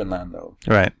Morning Newfoundland though.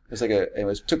 Right. It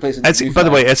took place in Newfoundland. By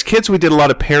the way, as kids we did a lot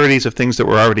of parodies of things that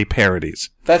were already parodies.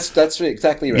 That's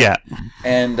exactly right. Yeah.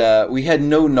 And we had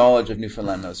no knowledge of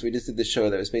Newfoundland though, so we just did this show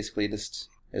that was basically just...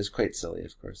 It was quite silly,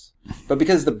 of course. But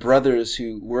because the brothers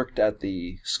who worked at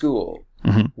the school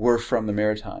were from the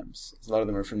Maritimes, a lot of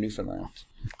them are from Newfoundland.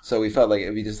 So we felt like it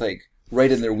would be just right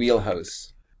in their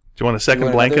wheelhouse. Do you want a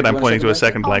second blanket? I'm pointing to a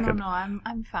second blanket. No,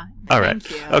 I'm fine. All right.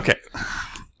 Thank you. Okay.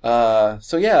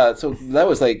 So that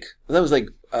was like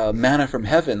manna from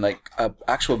heaven, like a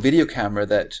actual video camera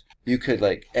that you could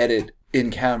edit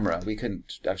in camera. We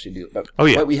couldn't actually do it, but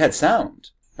we had sound.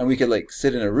 And we could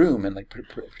sit in a room and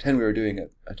pretend we were doing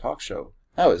a talk show.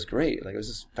 That was great. It was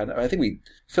just fun. I think we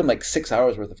filmed 6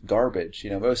 hours worth of garbage,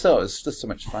 but it was just so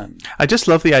much fun. I just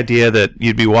love the idea that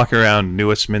you'd be walking around New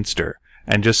Westminster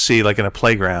and just see in a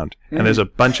playground and there's a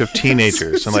bunch of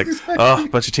teenagers and a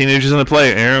bunch of teenagers in the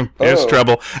play. Here's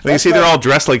trouble. And you see they're all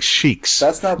dressed like sheiks.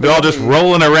 They're all just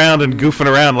rolling around and goofing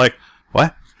around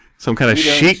what? Some kind of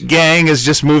sheik gang has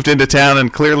just moved into town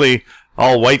and clearly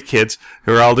all white kids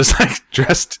who are all just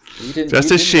dressed as sheiks. You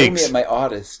know me at my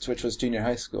oddest, which was junior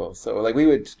high school. So we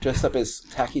would dress up as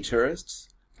tacky tourists,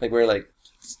 wear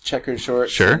checkered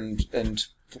shorts and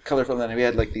colorful. And then we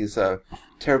had like these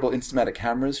terrible Instamatic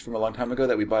cameras from a long time ago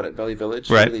that we bought at Valley Village,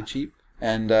 really cheap.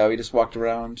 And we just walked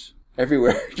around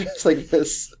everywhere just like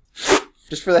this,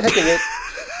 just for the heck of it.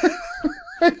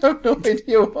 I have no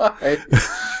idea why.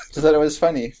 Just thought it was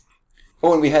funny.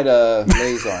 Oh, and we had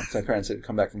leis on. So my parents had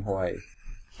come back from Hawaii.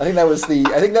 I think that was the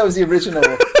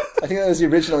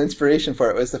original inspiration for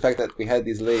it, was the fact that we had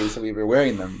these leis, so we were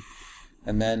wearing them.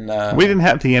 And then we didn't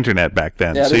have the internet back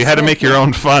then, so you had to make your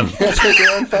own fun. You had to make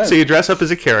your own fun. So you dress up as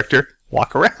a character,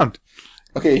 walk around.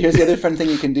 Okay, here's the other fun thing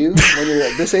you can do when you're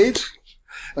at this age.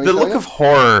 Let me The tell look you. of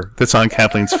horror that's on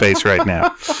Kathleen's face right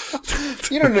now.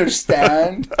 You don't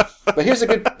understand. But here's a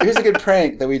good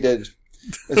prank that we did.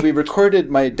 Is we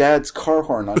recorded my dad's car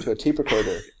horn onto a tape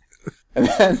recorder, and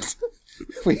then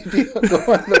we'd go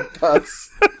on the bus.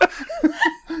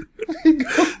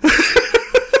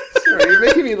 Sorry, you're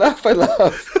making me laugh. I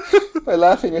laugh by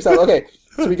laughing yourself. Okay,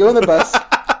 so we go on the bus,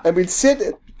 and we'd sit,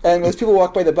 and as people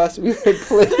walk by the bus, we would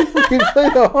play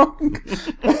the honk,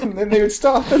 and then they would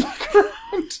stop and look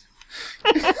around.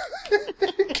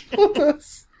 They killed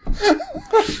us.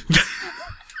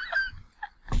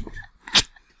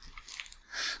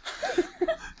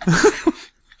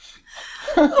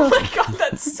 Oh my god,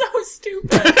 that's so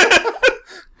stupid.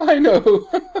 I know.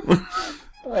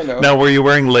 I know. Now, were you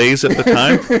wearing lays at the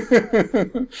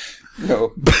time?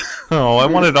 No. Oh, I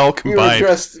want it all We were combined.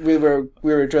 dressed. We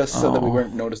were dressed so that we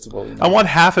weren't noticeable. You know? I want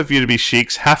half of you to be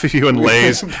sheiks, half of you in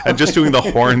lays, and just doing the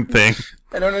horn thing.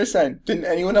 I don't understand. Didn't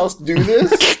anyone else do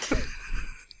this?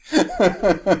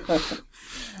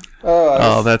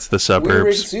 Oh, that's the we were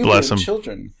suburbs. exuberant Bless them.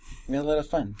 children. We had a lot of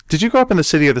fun. Did you grow up in the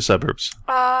city or the suburbs?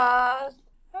 I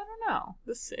don't know.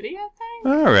 The city, I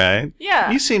think? All right.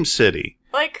 Yeah. You seem city.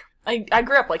 Like, I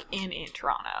grew up, like, in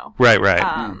Toronto. Right,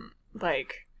 right.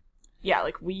 Like, yeah,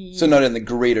 like, we... So not in the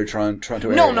greater Toronto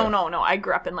area. No. I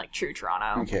grew up in, like, true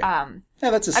Toronto. Okay. Yeah,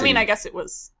 that's a city. I mean, I guess it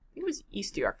was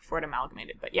East York before it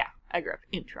amalgamated, but yeah, I grew up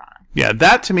in Toronto. Yeah,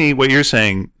 that to me, what you're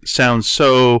saying, sounds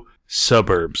so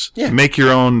suburbs. Yeah. Make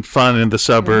your own fun in the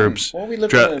suburbs. Well, we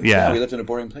lived Yeah. we lived in a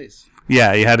boring place.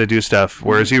 Yeah, you had to do stuff.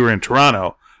 Whereas you were in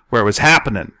Toronto, where it was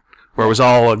happening, where it was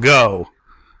all a go.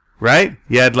 Right?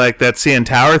 You had like that CN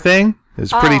Tower thing. It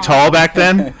was pretty tall back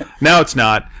then. Now it's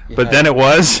not, but then it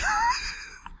was.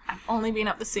 I've only been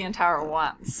up the CN Tower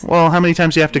once. Well, how many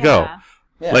times do you have to go?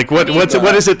 Yeah. Like what?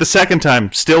 What is it? The second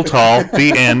time, still tall.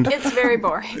 The end. It's very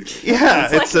boring. Yeah,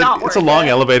 It's, like, not it's a worth long it.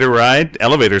 elevator ride.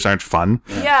 Elevators aren't fun.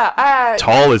 Yeah.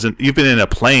 Tall isn't. You've been in a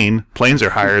plane. Planes are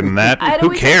higher than that. I'd Who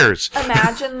always cares?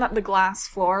 imagine that the glass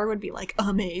floor would be like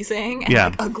amazing, and Yeah.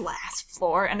 like a glass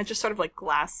floor, and it just sort of like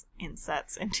glass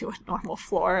insets into a normal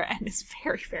floor, and is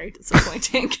very, very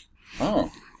disappointing.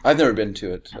 Oh, I've never been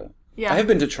to it. Yeah. I have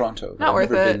been to Toronto. But Not I've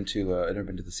worth never it. been to. I've never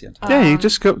been to the CN Tower. Yeah, you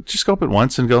just go up it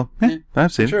once and go.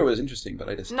 I've seen I'm sure it. it was interesting, but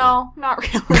I just No, not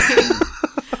really.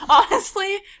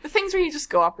 Honestly, the things where you just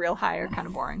go up real high are kind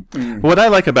of boring. What I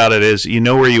like about it is you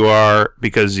know where you are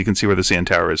because you can see where the CN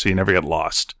Tower is, so you never get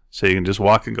lost. So you can just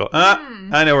walk and go.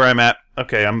 I know where I'm at.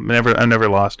 Okay, I'm never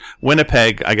lost.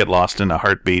 Winnipeg, I get lost in a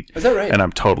heartbeat. Is that right? And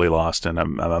I'm totally lost, and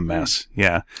I'm a mess.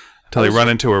 Yeah, until I run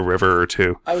into a river or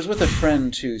two. I was with a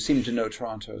friend who seemed to know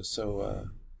Toronto, so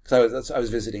because I was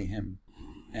visiting him,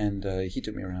 and he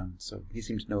took me around. So he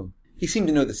seemed to know. He seemed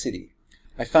to know the city.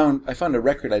 I found a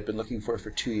record I'd been looking for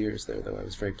 2 years there, though. I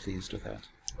was very pleased with that.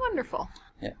 Wonderful.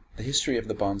 Yeah, the history of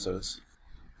the Bonzos,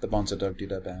 the Bonzo Dog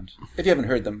Doodah Band. If you haven't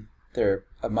heard them, they're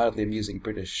a mildly amusing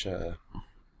British. I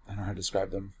don't know how to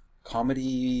describe them.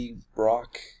 Comedy,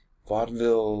 rock,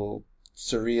 vaudeville,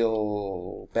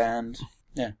 surreal band.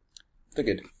 Yeah, they're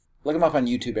good. Look them up on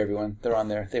YouTube, everyone. They're on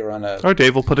there. They were on a. Or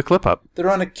Dave will put a clip up.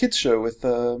 They're on a kids show with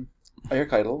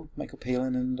Eric Idle, Michael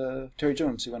Palin, and Terry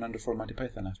Jones, who went on to form Monty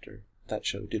Python after that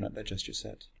show. Do not digest your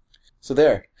set. So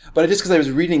there. But just because I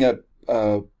was reading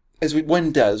as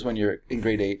one does when you're in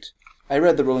grade 8, I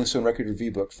read the Rolling Stone Record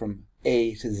Review book from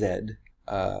A to Z.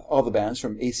 All the bands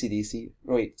from AC/DC,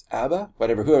 ABBA,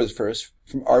 whatever, whoever was first,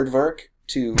 from Aardvark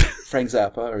to Frank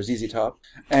Zappa or ZZ Top.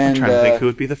 And, I'm trying to think who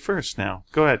would be the first now.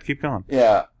 Go ahead, keep going.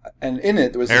 Yeah, and in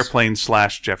it there was Airplane /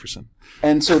 Jefferson.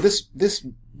 And so this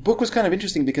book was kind of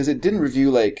interesting because it didn't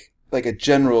review like a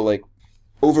general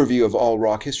overview of all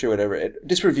rock history or whatever. It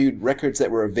just reviewed records that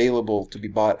were available to be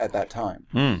bought at that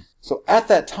time. So at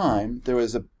that time, there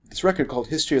was this record called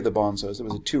History of the Bonzos. It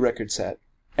was a 2-record set.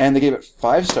 And they gave it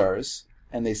 5 stars.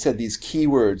 And they said these key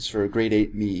words for grade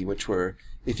 8 me, which were,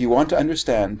 if you want to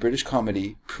understand British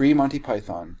comedy pre-Monty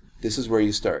Python, this is where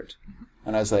you start.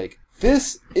 And I was like,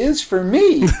 this is for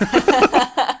me!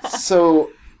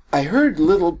 So I heard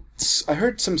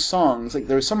some songs. Like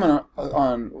there was someone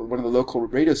on one of the local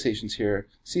radio stations here,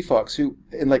 CFOX, who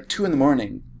in 2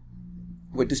 a.m.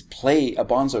 would just play a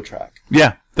Bonzo track.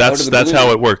 Yeah, that's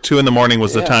how it worked. 2 a.m.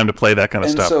 was the Yeah. time to play that kind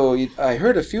of stuff. And so I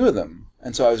heard a few of them,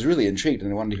 and so I was really intrigued, and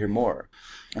I wanted to hear more.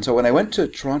 And so when I went to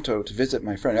Toronto to visit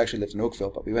my friend, who actually lived in Oakville,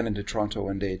 but we went into Toronto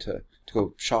one day to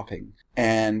go shopping,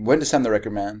 and went to Sam the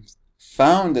Record Man,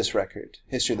 found this record,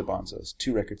 History of the Bonzos,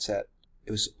 2-record set.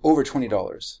 It was over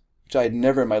 $20, which I had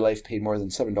never in my life paid more than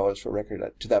 $7 for a record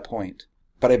to that point.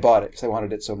 But I bought it because I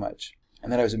wanted it so much.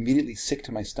 and then I was immediately sick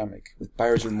to my stomach with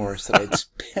buyer's remorse that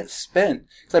I'd spent,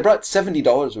 because I brought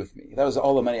 $70 with me. That was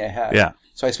all the money I had. Yeah.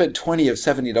 So I spent 20 of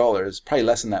 $70, probably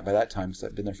less than that by that time, because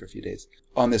I'd been there for a few days,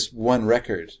 on this one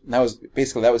record. And that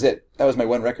was it. That was my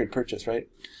one record purchase, right?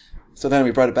 So then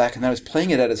we brought it back, and I was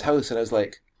playing it at his house, and I was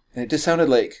like, and it just sounded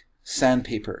like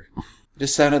sandpaper. It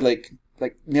just sounded like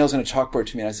nails on a chalkboard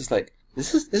to me. And I was just like,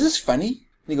 is this funny?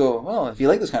 And you go, well, if you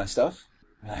like this kind of stuff.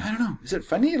 I'm like, I don't know. Is it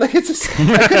funny? Like, it's just,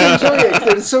 I couldn't enjoy it because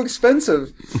it was so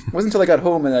expensive. It wasn't until I got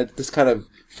home and I just kind of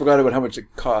forgot about how much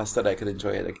it cost that I could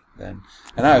enjoy it then.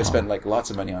 And now I've spent like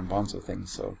lots of money on Bonzo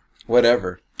things, so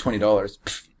whatever. $20,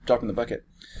 drop in the bucket.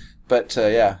 But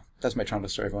yeah, that's my Toronto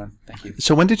story, everyone. Thank you.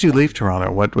 So when did you leave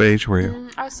Toronto? What age were you?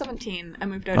 I was 17. I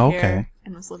moved out here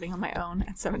and was living on my own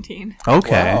at 17.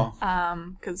 Okay.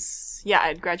 Wow. Because, yeah,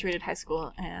 I'd graduated high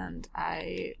school and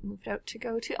I moved out to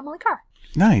go to Emily Carr.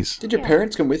 Nice. Did your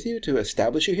parents come with you to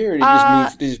establish you here, or did you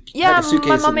just move? Did you have a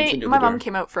suitcase my mom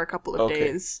came out for a couple of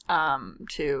days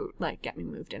to like get me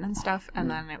moved in and stuff, and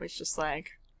then it was just like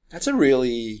that's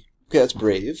that's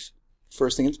brave.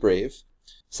 First thing, it's brave.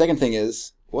 Second thing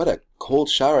is, what a cold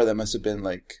shower that must have been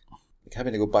like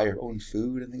having to go buy your own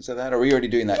food and things like that. Or were you already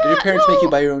doing that? Yeah, did your parents make you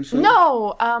buy your own food?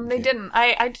 No, they didn't.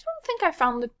 I don't think I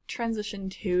found the transition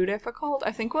too difficult.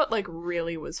 I think what like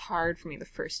really was hard for me the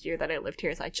first year that I lived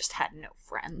here is I just had no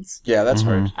friends. Yeah, that's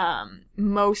hard.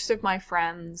 Most of my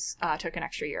friends took an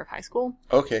extra year of high school.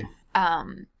 Okay.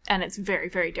 And it's very,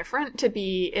 very different to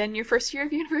be in your first year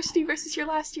of university versus your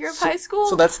last year of high school.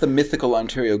 So that's the mythical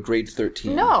Ontario grade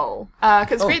 13. No,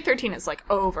 because grade 13 is like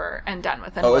over and done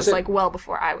with, and it was like well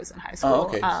before I was in high school. Oh,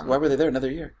 okay. Why were they there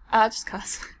another year? Just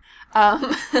cause.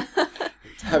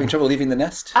 Having trouble leaving the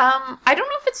nest? I don't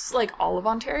know if it's like all of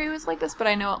Ontario is like this, but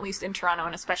I know at least in Toronto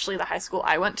and especially the high school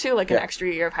I went to, like an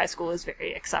extra year of high school is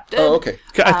very accepted. Oh, okay.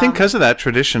 I think because of that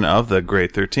tradition of the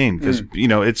grade 13, because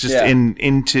it's just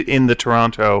in the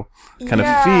Toronto kind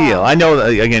of feel. I know that,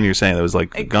 again, you're saying it was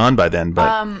like gone by then,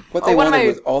 but what they wanted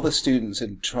was all the students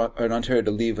in Ontario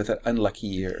to leave with an unlucky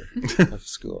year of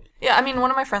school. Yeah, I mean,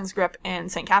 one of my friends grew up in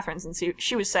St. Catharines, and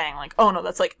she was saying like, oh no,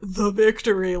 that's like the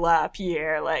victory lap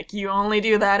year. Like you only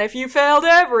do that if you failed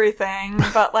everything.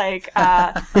 But like,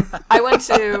 I went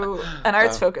to an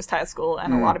arts-focused high school,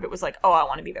 and a lot of it was like, oh, I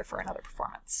want to be there for another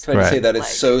performance. Can I just say that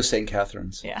it's so St.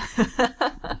 Catharines? Yeah.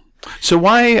 So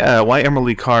why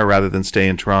Emily Carr rather than stay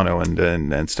in Toronto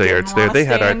and study arts there? They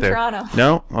had art there. Toronto.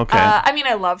 No, okay. I mean,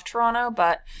 I love Toronto,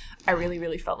 but I really,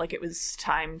 really felt like it was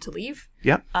time to leave.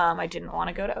 Yep. I didn't want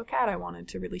to go to OCAD. I wanted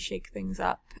to really shake things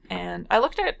up, and I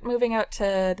looked at moving out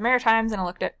to the Maritimes, and I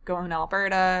looked at going to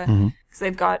Alberta because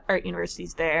they've got art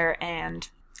universities there, and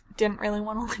didn't really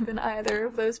want to live in either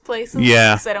of those places.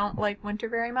 Yeah. Because I don't like winter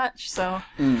very much, so.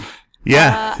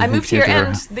 Yeah. I moved here,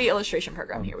 and the illustration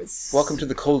program here was... Welcome to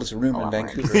the coldest room in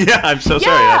Vancouver. Yeah, I'm so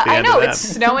sorry. Yeah, at the I end know. of that. It's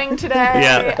snowing today.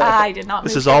 Yeah. I did not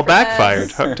This move is here all for backfired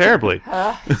this. terribly.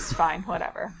 It's fine,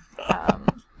 whatever.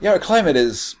 Yeah, our climate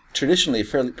is traditionally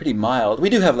pretty mild. We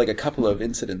do have like a couple of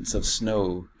incidents of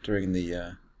snow during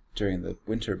the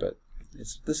winter, but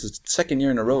this is the second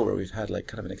year in a row where we've had like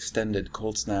kind of an extended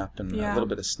cold snap and a little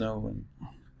bit of snow. And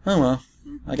oh well,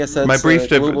 I guess that's my brief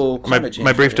global climate change.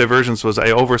 my brief divergence was I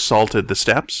oversalted the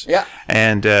steps. Yeah.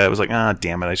 And it was like,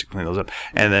 damn it, I should clean those up.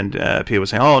 And then Pia was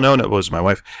saying, oh, no, it was my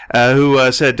wife,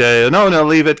 who said, no,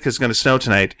 leave it because it's going to snow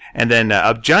tonight. And then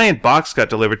a giant box got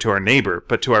delivered to our neighbor,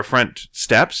 but to our front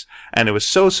steps, and it was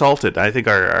so salted. I think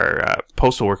our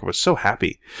postal worker was so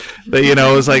happy that,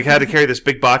 it was like, had to carry this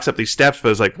big box up these steps, but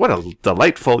it was like, what a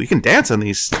delightful, you can dance on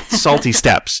these salty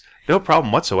steps. No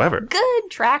problem whatsoever.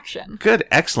 Good traction. Good,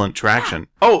 excellent traction.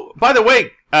 Oh, by the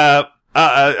way,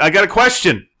 I got a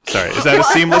question. Sorry, is that a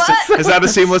seamless? Is that a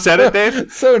seamless edit,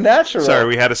 Dave? So natural. Sorry,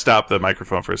 we had to stop the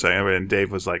microphone for a second, and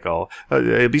Dave was like, "Oh,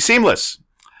 it'd be seamless."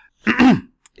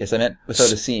 Yes, I meant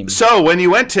without a seam. So, when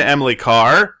you went to Emily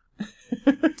Carr,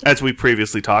 as we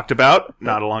previously talked about,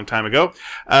 not a long time ago,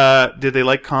 did they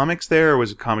like comics there, or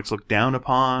was it comics looked down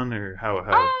upon, or how?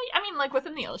 I mean, like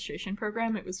within the illustration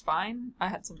program, it was fine. I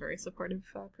had some very supportive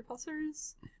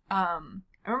professors. I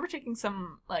remember taking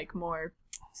some like more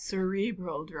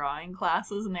cerebral drawing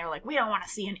classes, and they were like, we don't want to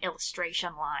see an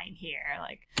illustration line here,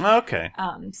 like Okay.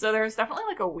 So there was definitely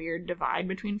like a weird divide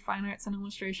between fine arts and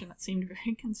illustration that seemed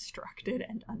very constructed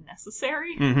and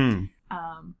unnecessary.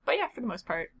 But yeah, for the most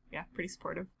part, yeah, pretty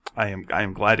supportive. I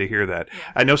am glad to hear that.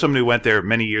 Yeah. I know somebody who went there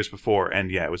many years before,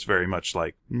 and yeah, it was very much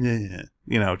like,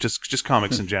 just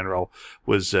comics in general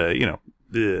was,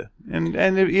 ugh. And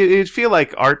it'd feel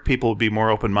like art people would be more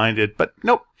open-minded, but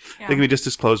nope. Yeah. They can be just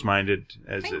as closed-minded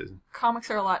I as... think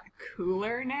comics are a lot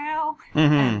cooler now,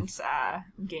 Mhm. and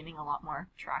gaining a lot more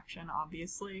traction,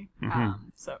 obviously.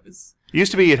 Mhm. So it was... Used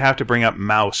to be you'd have to bring up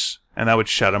Mouse, and that would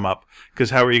shut them up.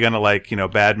 Because how are you going to,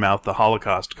 badmouth the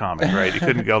Holocaust comic, right? You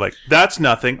couldn't go like, that's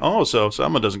nothing. Oh, so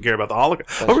someone doesn't care about the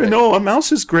Holocaust. That's right. No, a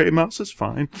mouse is great. Mouse is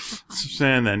fine.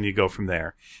 And then you go from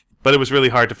there. But it was really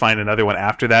hard to find another one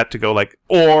after that to go like,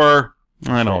 or...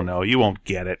 I don't know. You won't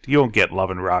get it. You won't get Love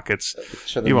and Rockets.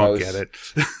 Show the You won't mouse. get it.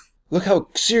 Look how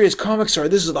serious comics are.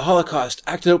 This is the Holocaust,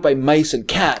 acted out by mice and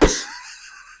cats.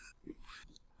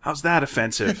 How's that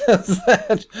offensive?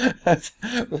 that's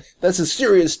some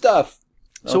serious stuff.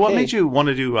 So what Okay. made you want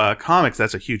to do comics?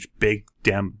 That's a huge, big,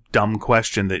 damn, dumb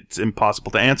question that's impossible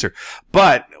to answer.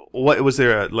 But what was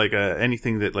there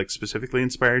anything that specifically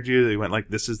inspired you? That you went like,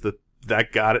 this is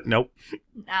that got it? Nope.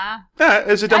 Nah.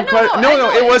 It's a dumb I know, question. I No,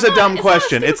 know, it was it's a dumb not a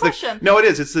question. stupid question. No, it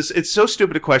is. It's so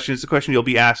stupid a question. It's a question you'll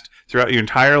be asked throughout your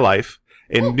entire life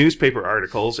in newspaper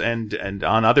articles and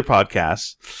on other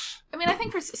podcasts. I mean, I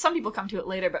think for some people come to it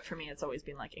later, but for me, it's always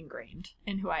been ingrained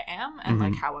in who I am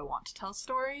and how I want to tell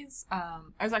stories. I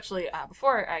was actually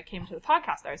before I came to the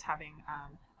podcast, I was having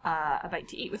a bite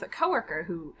to eat with a coworker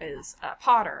who is a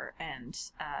potter and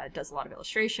does a lot of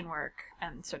illustration work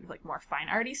and sort of more fine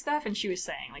arty stuff. And she was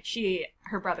saying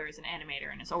her brother is an animator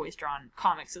and has always drawn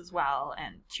comics as well.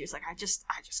 And she was like, I just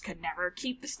could never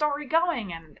keep the story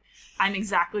going. And I'm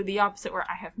exactly the opposite, where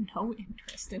I have no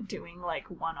interest in doing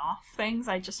one-off things.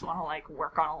 I just want to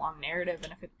work on a long narrative.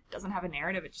 And if it doesn't have a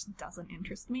narrative, it just doesn't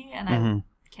interest me. And I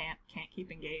can't keep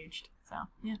engaged. So,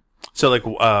 yeah. So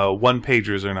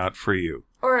one-pagers are not for you.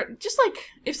 Or just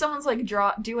if someone's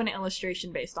do an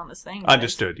illustration based on this thing.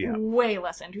 Understood, yeah. Way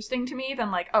less interesting to me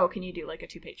than can you do a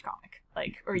 2-page comic?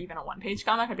 Or even a 1-page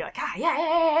comic? I'd be like,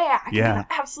 yeah. I can do that.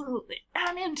 Absolutely.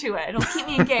 I'm into it. It'll keep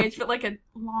me engaged. But a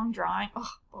long drawing, oh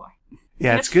boy.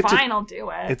 Yeah, And it's good fine, I'll do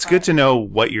it. It's good to know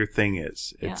what your thing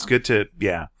is. It's Yeah. good to,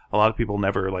 a lot of people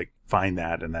never find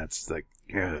that, and that's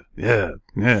yeah.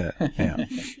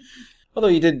 Although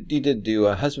you did do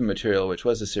Husband Material, which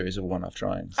was a series of one-off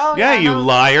drawings. Oh, Yeah, you no.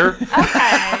 liar.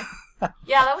 Okay.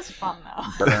 Yeah, that was fun,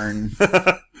 though. Burn.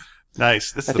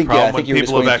 Nice. This is I the think problem I think when you were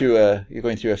just people going have through you're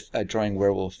going through a drawing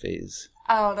werewolf phase.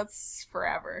 Oh, that's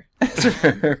forever. Okay,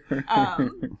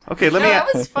 let me that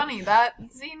was funny. That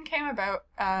zine came about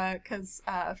because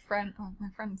my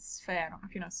friend's Faye. I don't know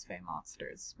if you know Faye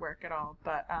Monsters' work at all,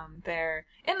 but they're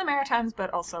in the Maritimes,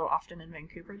 but also often in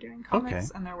Vancouver doing comics,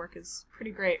 and their work is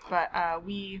pretty great. But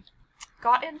we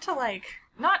got into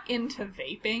not into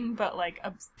vaping, but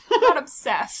not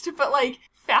obsessed, but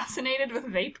fascinated with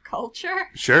vape culture.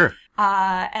 Sure.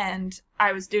 And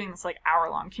I was doing this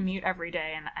hour-long commute every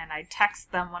day, and I'd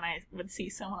text them when I would see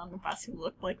someone on the bus who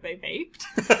looked like they vaped.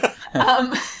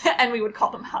 And we would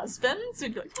call them husbands.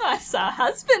 We'd be like, I saw a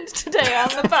husband today on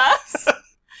the bus.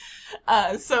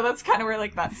 So that's kind of where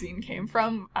that scene came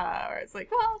from, where it's well,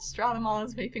 let's draw them all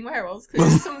as vaping werewolves, because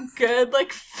there's some good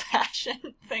fashion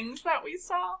things that we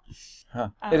saw. Huh.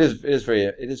 It is very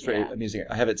yeah. amusing.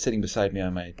 I have it sitting beside me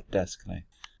on my desk, and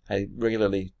I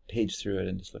regularly page through it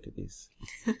and just look at these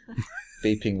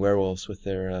vaping werewolves with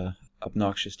their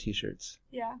obnoxious T-shirts.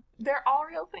 Yeah, they're all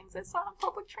real things I saw on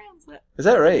public transit. Is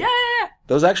that right? Yeah.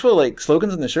 Those actual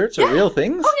slogans in the shirts are Yeah. real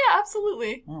things? Oh yeah,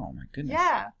 absolutely. Oh my goodness.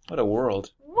 Yeah. What a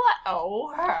world. What a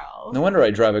world. No wonder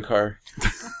I drive a car.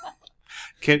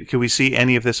 Can we see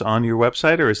any of this on your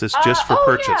website, or is this just for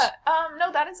purchase? Yeah.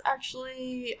 No, that is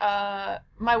actually my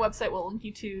website will link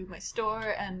you to my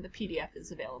store, and the PDF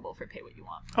is available for pay what you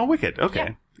want. Oh, wicked. Okay.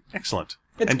 Yeah. Excellent.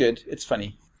 It's good. It's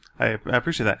funny. I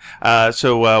appreciate that.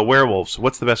 So, werewolves.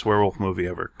 What's the best werewolf movie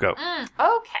ever? Go.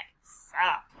 Okay. So.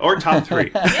 Or top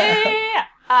 3. So.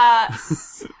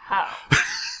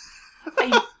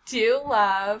 I do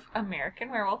love American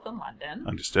Werewolf in London.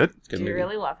 Understood. Good Do movie.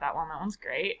 really love that one. That one's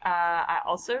great. I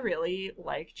also really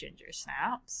like Ginger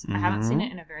Snaps. I haven't seen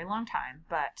it in a very long time,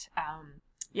 but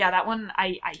yeah, that one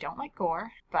I don't like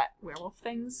gore, but werewolf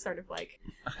things sort of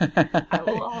I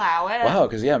will allow it. Wow,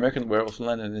 because American Werewolf in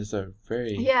London is a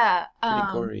very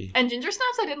pretty gory. And Ginger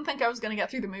Snaps, I didn't think I was going to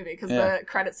get through the movie because the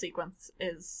credit sequence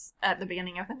is at the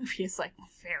beginning of the movie is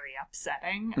very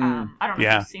upsetting. I don't know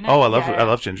if you've seen it. Oh, I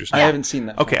love Ginger I Snaps. haven't seen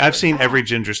that. Okay, film. I've seen every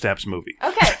Ginger Snaps movie.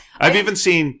 Okay. I've even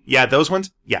seen, those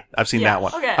ones? Yeah, I've seen Yeah, that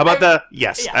one. okay. How about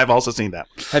Yes, yeah. I've also seen that.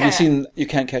 Have you Okay. seen You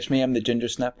Can't Catch Me? I'm the Ginger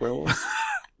Snap Werewolf.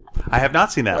 I have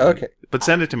not seen that one. Okay. But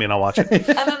send it to me and I'll watch it. And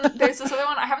then there's this other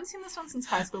one. I haven't seen this one since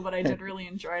high school, but I did really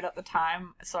enjoy it at the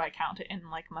time, so I count it in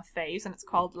like my faves. And it's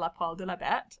called La Poêle de la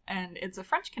Bête, and it's a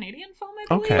French-Canadian film, I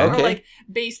believe, Okay. or Okay. like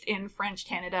based in French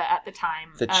Canada at the time.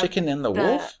 The Chicken and the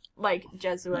Wolf? like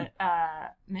Jesuit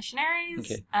missionaries.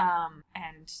 Okay.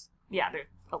 And yeah, they're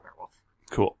a werewolf.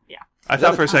 Cool. Yeah. I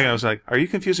thought for a second, I was like, are you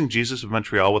confusing Jesus of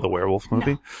Montreal with a werewolf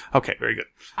movie? Okay, very good.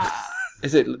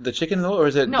 Is it the chicken though, or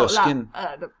is it No, the skin?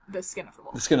 the skin of the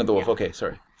wolf. The skin of the wolf. Yeah. Okay,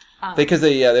 sorry. Because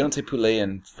they don't say poulet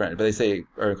in French, but they say,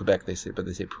 or in Quebec they say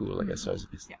poule. I guess so I was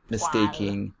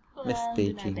mistaking.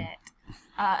 Mistaking.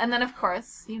 And then of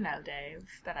course, you know, Dave,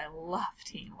 that I love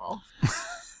Teen Wolf.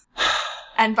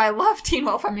 And by love Teen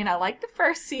Wolf, I mean I like the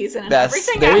first season, and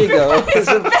everything there you after go. that is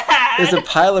bad. There's a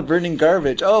pile of burning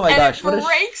garbage. Oh my and gosh! it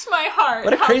breaks my heart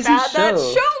what a how crazy bad that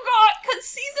show. show got, because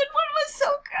season 1 was so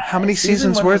good. How many Season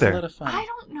seasons one were was a there? lot of fun. I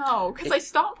don't know, because I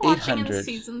stopped watching in 800.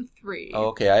 season 3. Oh,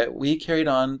 okay. We carried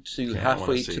on to I halfway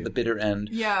wanna see to it. the bitter end.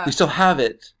 Yeah. We still have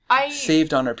it I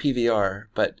saved on our PVR,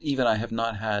 but even I have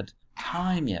not had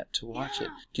time yet to watch it.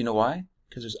 Do you know why?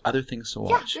 Because there's other things to Yeah,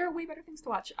 watch. there are way better things to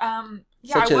watch. Such I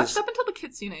watched as- up until the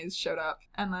Kitsunes showed up,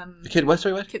 and then The kid, what?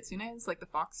 Sorry, what? Kitsunes, like the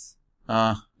fox.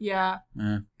 Ah, Yeah,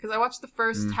 because I watched the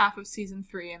first Mm. half of season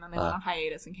 3, and then they went on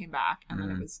hiatus and came back, and then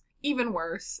it was even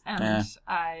worse, and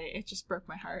it just broke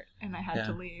my heart, and I had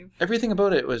to leave. everything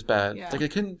about it was bad. Yeah. Like I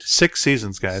couldn't. 6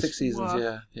 seasons, guys. 6 seasons,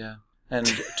 Woof. yeah. And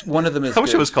one of them is I wish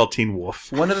good. it was called Teen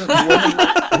Wolf. One of them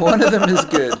is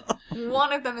good.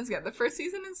 One of them is good. The first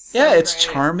season is so Yeah, it's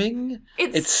great. charming.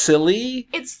 It's silly.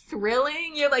 It's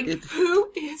thrilling. You're like, It-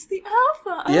 who is the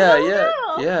alpha? I Yeah, don't yeah,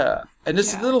 know. yeah. And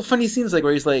just Yeah. little funny scenes like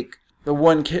where he's like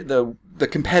the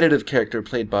competitive character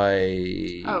played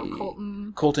by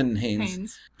Colton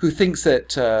Haynes, who thinks that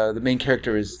the main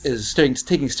character is taking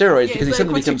steroids because he he's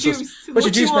suddenly like, becomes "What's so. your juice? What's your What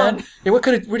you juice, man? want?" Yeah, where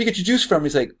do you get your juice from?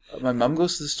 He's like, my mom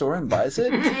goes to the store and buys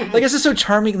it. Like it's just so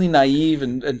charmingly naive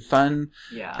and fun.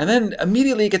 Yeah. And then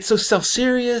immediately it gets so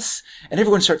self-serious, and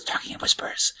everyone starts talking in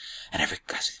whispers. And every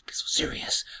guy's so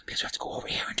serious because we have to go over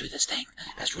here and do this thing.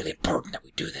 It's really important that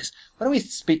we do this. Why don't we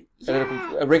speak at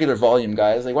a regular volume,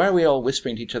 guys? Like, why are we all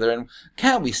whispering to each other? And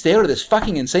can't we stay out of this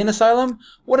fucking insane asylum?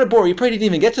 What a bore! You probably didn't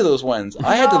even get to those ones.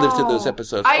 I had to live through those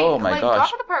episodes. Oh my got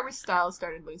gosh! to the part where Styles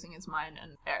started losing his mind,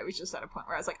 and I was just at a point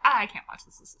where I was like, I can't watch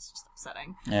this. This is just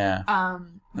upsetting. Yeah.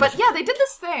 But yeah, they did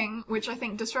this thing which I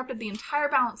think disrupted the entire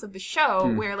balance of the show.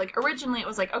 Where like originally it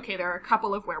was like, okay, there are a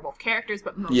couple of werewolf characters,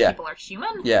 but most people are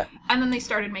human. Yeah. And then they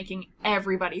started making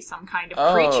everybody some kind of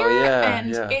Oh, creature, yeah,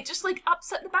 and yeah. it just like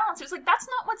upset the balance. It was like, that's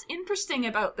not what's interesting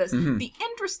about this. Mm-hmm. The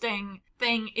interesting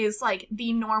thing is like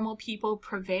the normal people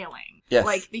prevailing, Yes.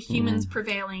 like the humans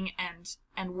prevailing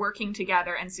and working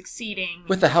together and succeeding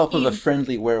With the help of a in-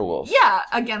 friendly werewolf. yeah,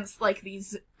 against like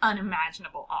these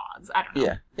unimaginable odds. I don't know.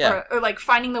 Yeah, yeah. Or like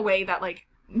finding the way that like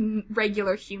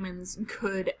regular humans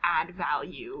could add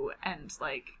value and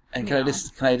like. And you can know.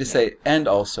 I just say, and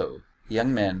also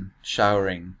young men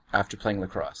showering after playing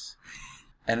lacrosse,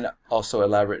 and also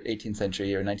elaborate 18th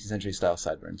century or 19th century style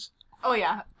sideburns. Oh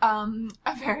yeah, a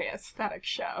very aesthetic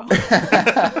show.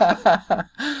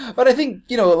 But I think,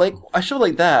 like a show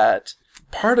like that,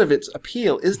 part of its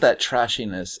appeal is that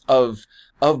trashiness of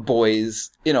boys.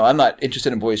 I'm not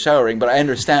interested in boys showering, but I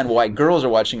understand why girls are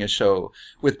watching a show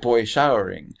with boys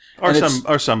showering. Or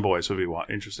And some boys would be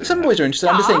interested. some in that. boys are interested.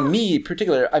 I'm just saying, me in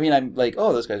particular. I mean, I'm like,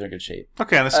 oh, those guys are in good shape.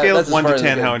 Okay, on a scale that's of as 1 far to as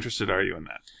 10, I how go. interested are you in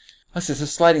that? This is a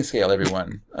sliding scale,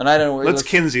 everyone, and I don't. Let's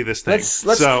Kinsey this thing.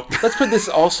 Let's put this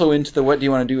also into the "What do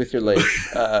you want to do with your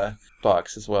life"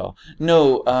 box as well.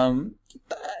 No,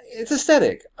 it's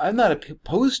aesthetic. I'm not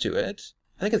opposed to it.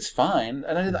 I think it's fine,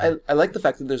 and I like the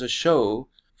fact that there's a show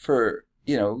for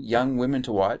young women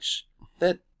to watch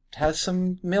that has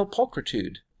some male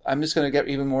pulchritude. I'm just going to get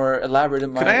even more elaborate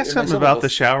in my. Could I ask in my something about the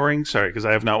syllables. showering? Sorry, because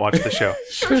I have not watched the show.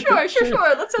 Sure.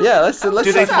 Let's. Yeah, let's. Do talk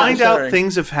they about find out showering.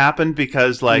 things have happened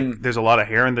because there's a lot of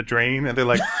hair in the drain, and they're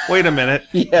like, "Wait a minute,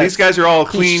 Yes. these guys are all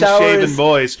He clean showers- shaven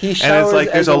boys," he and it's showers like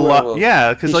there's as a a lot. werewolf.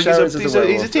 Yeah, because He like showers as he's a a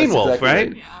werewolf. teen That's wolf, exactly right?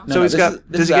 right. Yeah. So he's got. this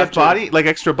Does is he have after- body like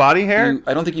extra body hair?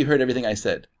 I don't think you heard everything I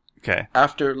said. Okay.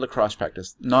 After lacrosse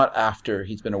practice, not after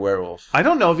he's been a werewolf. I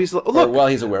don't know if he's look. while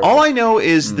he's a werewolf. All I know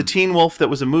is the Teen Wolf that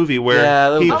was a movie where Yeah,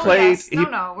 a little he different. played. Yes. He,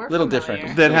 No, we're little familiar.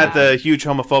 different. that had the huge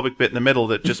homophobic bit in the middle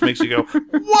that just makes you go,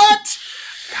 "What?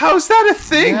 How's that a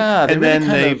thing?" Yeah, they and really then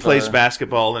kind they of, plays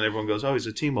basketball, and everyone goes, "Oh, he's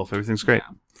a Teen Wolf. Everything's great."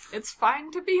 It's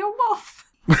fine to be a wolf.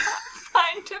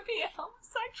 Fine to be a homosexual.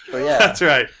 Oh, yeah. That's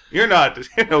right. You're not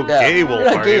Yeah. gay wolf, You're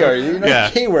not are gay, you? are you? You're not Yeah.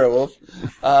 a gay werewolf.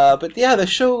 But yeah, the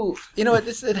show,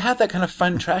 it had that kind of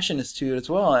fun trashiness to it as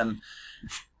well. And,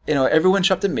 everyone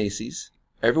shopped at Macy's.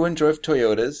 Everyone drove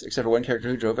Toyotas except for one character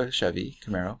who drove a Chevy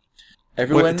Camaro.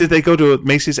 Everyone What, did they go to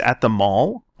Macy's at the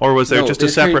mall, or was there just a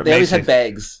separate They always Macy's? had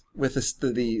bags with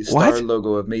the star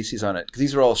logo of Macy's on it because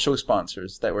these were all show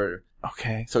sponsors that were.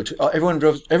 Okay. So everyone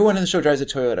in the show drives a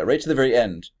Toyota right to the very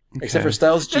end, except for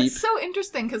Styles' Jeep. That's so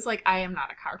interesting because, like, I am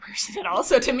not a car person at all.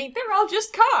 So to me, they're all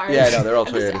just cars. Yeah, no, they're all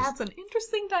and this Toyotas. adds an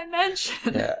interesting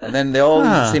dimension. Yeah, and then they all use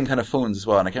Huh. the same kind of phones as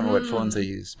well, and I can't remember what phones they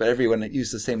used, but everyone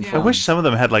used the same Yeah. I phone. wish some of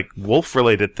them had like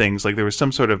wolf-related things. Like there was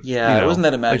some sort of Yeah, it wasn't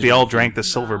that like they all imaginative. drank the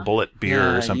Silver Bullet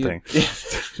beer or something.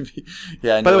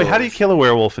 Yeah. By the way, no. how do you kill a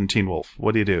werewolf in Teen Wolf?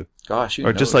 What do you do? Gosh, who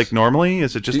Or just knows? like normally?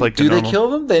 Is it just like the do they normal? kill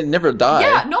them? They never die.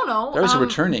 Yeah, no. That was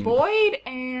returning. Boyd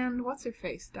and what's her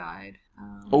face died.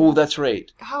 Oh, that's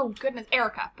right. Oh goodness,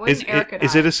 Erica. Boyd Is and Erica died.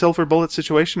 is it a Silver Bullet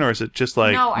situation, or is it just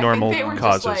like no, normal I think they were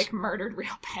causes? just like murdered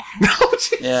real bad.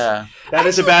 Yeah. That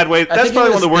is a bad way. That's think probably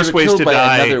it one of the was- worst they were ways killed to by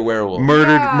die. another werewolf.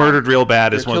 Murdered real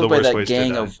bad is They're one of the killed by worst that ways gang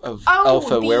to die. of Oh,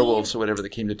 alpha the- werewolves or whatever that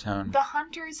came to town. The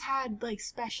hunters had like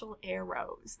special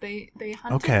arrows. They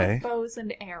hunted Okay. with bows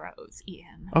and arrows,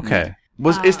 Ian. Okay.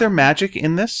 Is there magic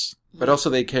in this? But also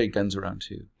they carried guns around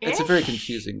too. It's a very Ish?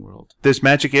 confusing world. There's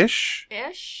magic-ish?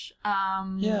 Ish.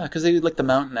 Yeah, because they like the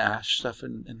mountain ash stuff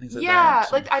and things like Yeah, that.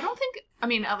 so- like I don't think. I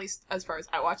mean, at least as far as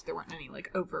I watched, there weren't any like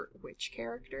overt witch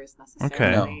characters Okay.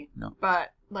 necessarily. No. But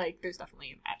like, there's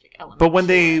definitely a magic element. But when to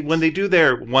they it. do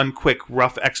their one quick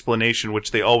rough explanation, which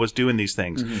they always do in these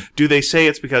things, Mm-hmm. do they say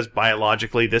it's because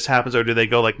biologically this happens, or do they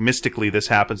go like mystically this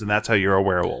happens and that's how you're a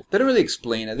werewolf? They don't really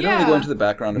explain it. They don't really Yeah. go into the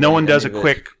background. Of No any- one does any a of it.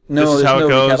 quick. No, this is there's how no it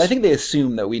goes. recap. I think they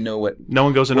assume that we know what. No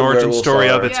one goes an what origin werewolves story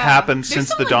of are. it's happened There's since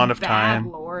some, the like, dawn of bad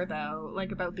time. lore though,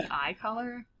 like about the eye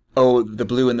color. Oh, the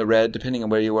blue and the red, depending on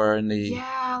where you are in the.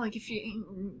 Yeah, like if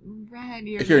you red,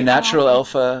 If you're a the natural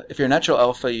alpha.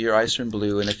 alpha, your eyes turn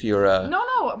blue, and if you're a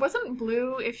No, it wasn't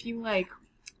blue. If you like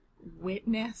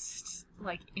witnessed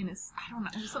like innocent, I don't know.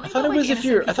 It was I something thought about, it was like, if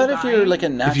you're. I thought if you're like a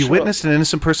natural. If you witnessed an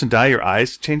innocent person die, your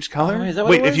eyes change color. Oh, is that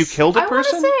what Wait, it if you was? killed a I want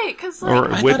to person, say because like Or- I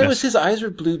thought it witness. was his eyes were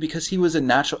blue because he was a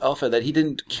natural alpha. That he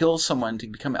didn't kill someone to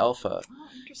become alpha.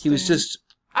 He was just.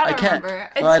 I can't. remember.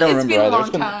 Well, I don't It's remember been a either. long It's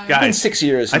been, time. it's been Guys, 6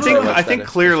 years. I since think watched I think that.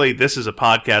 clearly this is a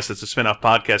podcast. It's a spin-off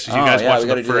podcast. You Oh, guys yeah, watched we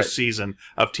gotta the do first that. season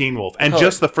of Teen Wolf, and Call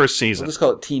just it- the first We'll season. just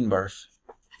call it Teen Barf.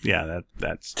 Yeah,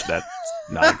 that's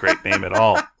not a great name at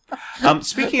all.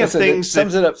 Speaking of Listen, it things,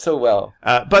 sums it up so well.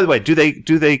 by the way, do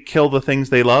they kill the things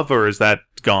they love, or is that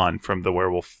gone from the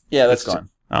werewolf? Yeah, that's gone.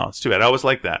 Oh, it's too bad. I always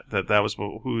liked that was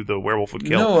who the werewolf would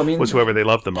kill. No, I mean- was whoever they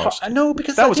loved the most. No,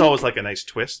 because That I was think- always like a nice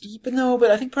twist.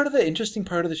 But I think part of the interesting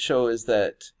part of the show is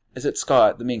that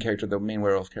Scott, the main character, the main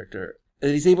werewolf character,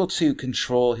 that he's able to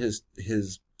control his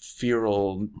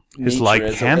feral His nature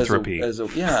lycanthropy.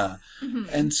 Yeah,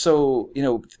 and so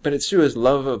but it's through his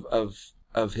love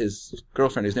of his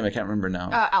girlfriend, whose name I can't remember now.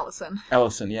 Allison.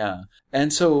 Allison, yeah.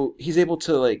 And so he's able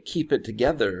to like keep it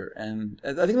together, and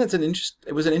I think that's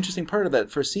it was an interesting part of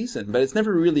that first season, but it's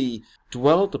never really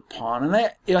dwelled upon. And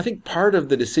I think part of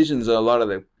the decisions of a lot of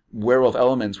the werewolf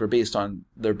elements were based on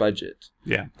their budget.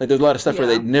 Yeah. Like there's a lot of stuff where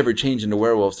Yeah. they never change into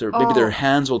werewolves. Maybe their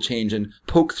hands will change and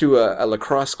poke through a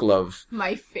lacrosse glove.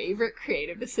 My favorite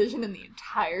creative decision in the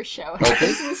entire show Okay.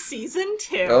 was in season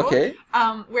 2. Okay.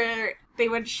 Where they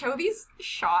would show these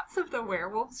shots of the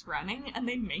werewolves running, and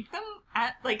they'd make them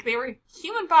like they were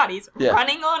human bodies Yeah.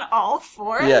 running on all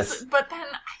fours. Yes. But then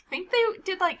I think they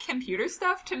did like computer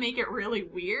stuff to make it really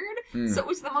weird. So it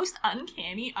was the most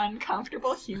uncanny,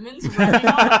 uncomfortable humans running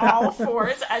on all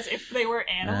fours as if they were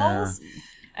animals.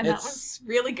 And that It's- was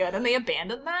really good. And they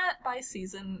abandoned that by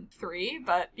season 3.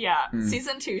 But yeah,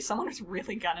 season 2, someone was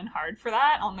really gunning hard for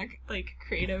that on the like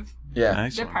creative Yeah.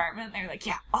 Nice one. department. They were like,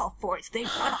 yeah, all fours. They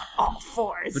run on all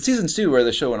fours. But season 2 where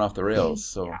the show went off the rails,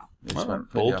 so Yeah. it just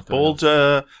went Bold, off the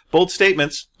rails. bold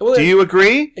statements. Well, Do you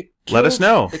agree? It Let us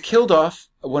know. It killed off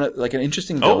an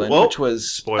interesting villain, well, which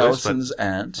was spoilers, Allison's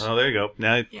aunt. Oh, there you go.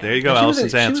 Now, Yeah. there you go. And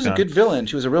Allison's she aunt's was a gone. good villain.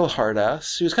 She was a real hard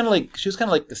ass. She was kind of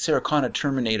like the Sarah Connor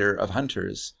Terminator of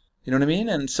hunters. You know what I mean?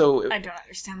 And so I don't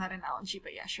understand that analogy,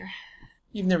 but yeah, sure.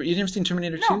 you've never seen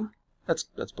Terminator No. 2? That's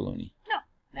baloney. No,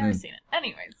 never seen it.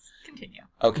 Anyways, continue.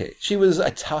 Okay, she was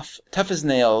a tough as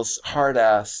nails, hard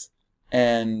ass,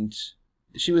 and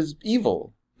she was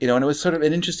evil. And it was sort of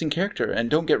an interesting character. And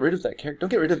don't get rid of that character. Don't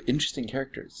get rid of interesting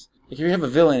characters. Like if you have a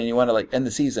villain and you want to like end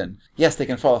the season, yes, they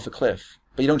can fall off a cliff,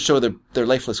 but you don't show their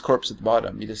lifeless corpse at the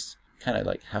bottom. You just kind of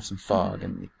like have some fog,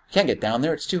 and you can't get down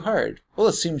there. It's too hard. We'll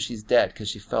assume she's dead because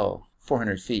she fell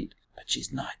 400 feet, but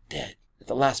she's not dead. At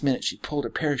the last minute, she pulled her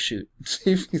parachute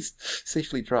and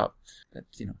safely dropped. That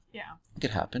Yeah.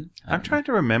 could happen. I'm trying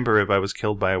to remember if I was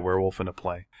killed by a werewolf in a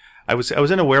play. I was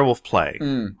in a werewolf play.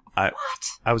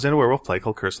 I was in a werewolf play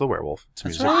called Curse of the Werewolf.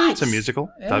 It's a right. It's a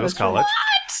musical, Yeah, Douglas that's College.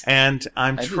 What? And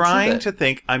I'm I did see trying that. to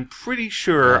think. I'm pretty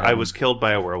sure I was killed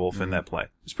by a werewolf in that play.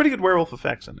 There's pretty good werewolf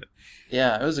effects in it.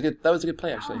 Yeah, that was a good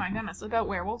play Oh actually. my goodness, about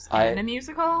werewolves I- and a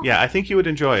musical? Yeah, I think you would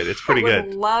enjoy it. It's pretty I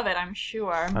would good. love it, I'm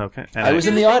sure. Okay. And I was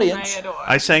in the Two things audience. I adore.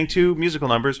 I sang 2 musical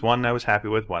numbers. One I was happy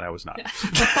with. One I was not.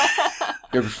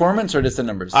 Your performance or just the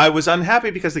numbers? I was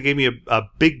unhappy because they gave me a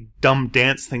big dumb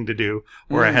dance thing to do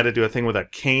where I had to do a thing with a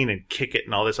cane and kick it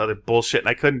and all this other bullshit, and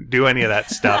I couldn't do any of that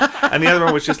stuff. And the other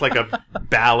one was just like a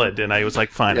ballad, and I was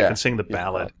like, fine, I Yeah. can sing the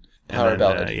ballad. Power and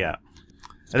then, ballad. yeah.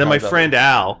 And then my Power friend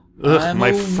Al, I'm my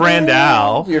a friend wolf.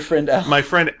 Al, Your friend Al. my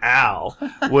friend Al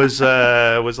was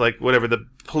like whatever, the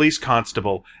police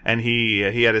constable, and he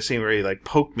had a scene where he like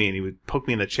poked me, and he would poke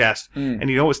me in the chest, and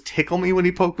he'd always tickle me when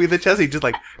he poked me in the chest. He'd just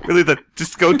like really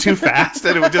just go too fast,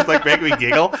 and it would just like make me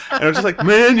giggle. And I was just like,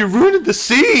 man, you're ruining the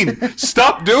scene.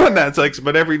 Stop doing that. It's like,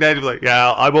 but every night he'd be like, yeah,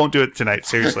 I won't do it tonight.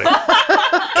 Seriously.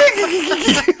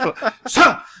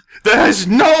 So, there's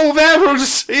no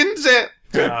werewolves in there.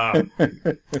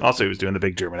 Also, he was doing the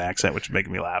big German accent, which was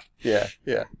making me laugh. Yeah.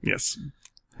 Yes.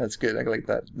 That's good. I like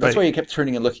that. That's why you kept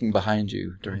turning and looking behind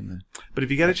you during the... But if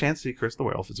you get a chance to see Curse the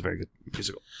Werewolf, it's a very good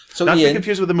musical. So Not to be Ian,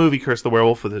 confused with the movie Curse the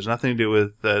Werewolf, but there's nothing to do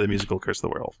with the musical Curse the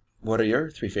Werewolf. what are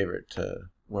your 3 favorite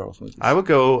werewolf movies? I would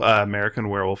go American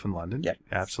Werewolf in London. Yeah.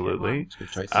 Absolutely.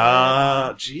 That's a good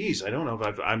choice. Geez, I don't know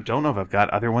if I've got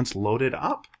other ones loaded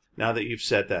up. Now that you've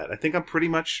said that, I think I'm pretty.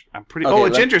 Okay,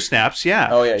 Ginger Snaps, yeah.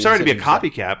 Oh, yeah, you Sorry to said be a Ginger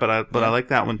Snaps. copycat, but I like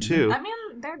that one too. I mean,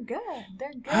 they're good.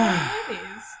 They're good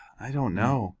movies. I don't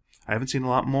know. I haven't seen a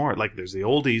lot more. Like, there's the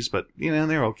oldies, but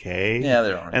they're okay. Yeah,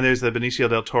 they're all right. And there's the Benicio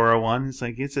del Toro one. It's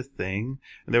like, it's a thing.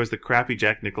 And there was the crappy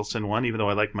Jack Nicholson one, even though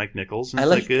I like Mike Nichols. And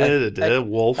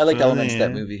Wolf. I like elements of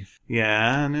that movie.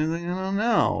 Yeah, and I was like, I don't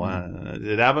know.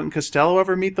 Did Abbott and Costello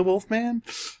ever meet the Wolfman?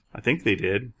 I think they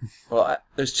did. Well,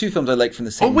 there's 2 films I like from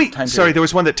the same time period. Sorry, there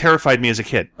was one that terrified me as a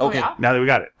kid. Okay. Oh, yeah? Now that we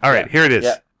got it. All right, here it is.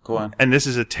 Yeah, go on. And this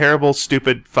is a terrible,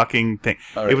 stupid fucking thing.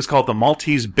 All right. It was called The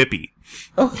Maltese Bippy.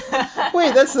 Oh,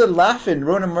 wait, that's the Laughing,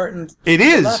 Rona Martin. It the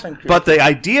is, Laughing Crew. but the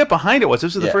idea behind it was,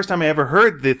 this was the Yeah. first time I ever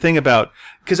heard the thing about,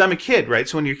 because I'm a kid, right?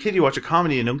 So when you're a kid, you watch a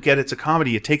comedy and don't get it's a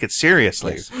comedy, you take it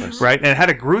seriously, Yes, of course. right? And it had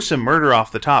a gruesome murder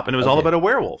off the top, and it was all Okay. about a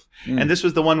werewolf. And this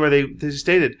was the one where they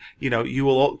stated, you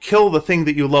will kill the thing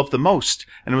that you love the most.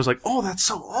 And it was like, oh, that's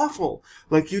so awful.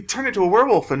 Like, you turn into a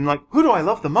werewolf, and like, who do I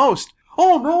love the most?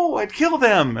 Oh no, I'd kill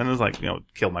them. And it was like,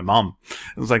 kill my mom.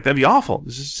 It was like, that'd be awful.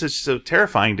 This is just so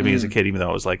terrifying to me as a kid, even though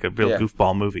it was like a real Yeah.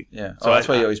 goofball movie. Yeah. So That's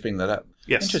why you always bring that up.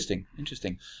 Yes. Interesting.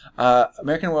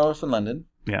 American Werewolf in London.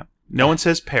 Yeah. No one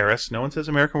says Paris. No one says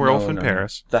American Werewolf in No.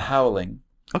 Paris. The Howling.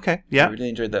 Okay. I Yeah. really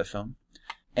enjoyed that film.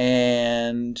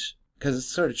 And because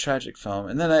it's sort of a tragic film.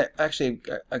 And then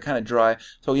I kind of dry.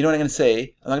 So you know what I'm going to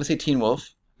say? I'm not going to say Teen Wolf.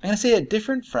 I'm going to say a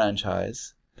different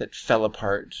franchise that fell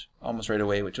apart almost right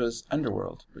away, which was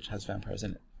Underworld, which has vampires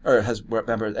in it. Or has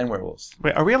vampires and werewolves.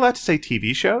 Wait, are we allowed to say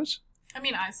TV shows? I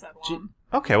mean, I said one.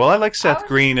 Okay. Well, I like Seth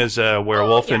Green as a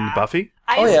werewolf in yeah. Buffy.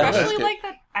 I Oh, yeah, that's especially good. like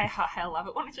that. I love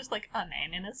it when it's just like a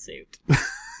man in a suit.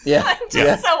 Yeah. Just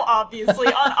yeah. so obviously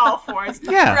on all fours,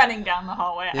 Yeah. running down the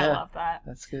hallway. I Yeah. love that.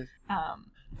 That's good. Um,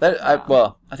 I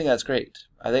think that's great.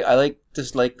 I like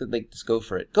just go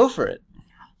for it. Go for it.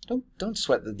 Don't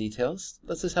sweat the details.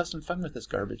 Let's just have some fun with this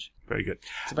garbage. Very good.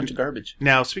 It's a bunch of garbage.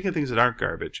 Now, speaking of things that aren't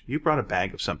garbage, you brought a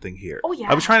bag of something here. Oh, yeah.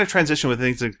 I was trying to transition with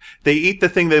things that they eat the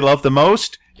thing they love the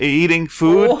most, eating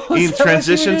food, Oh, is eating that what you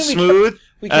transition were doing? smooth,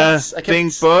 I kept- thing,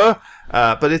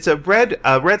 but it's a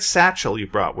red satchel you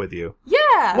brought with you. yeah.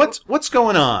 What's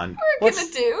going on? We're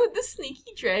gonna do the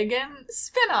Sneaky Dragon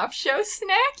spin-off show,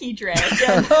 Snacky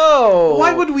Dragon. Oh!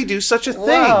 Why would we do such a thing?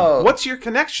 Wow. What's your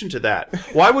connection to that?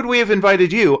 Why would we have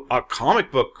invited you, a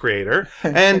comic book creator,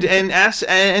 and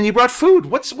you brought food?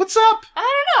 What's up? I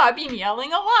don't know. I've been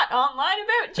yelling a lot online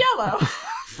about Jello.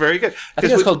 Very good. I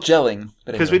think it's called gelling.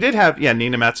 Because we did have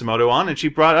Nina Matsumoto on, and she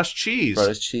brought us cheese. Brought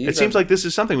us cheese. It seems like this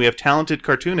is something. We have talented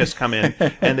cartoonists come in,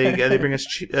 and they bring us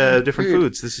different Food.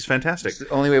 foods. This is fantastic. It's the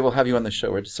only way we'll have you on the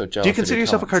show. We're just so jealous. Do you consider of your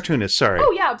yourself a talents. cartoonist? Sorry.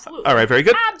 Oh yeah, absolutely. All right, very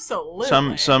good. Absolutely.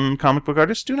 Some comic book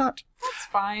artists do not. That's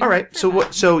fine. All right. So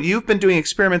what? So you've been doing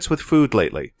experiments with food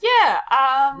lately. Yeah.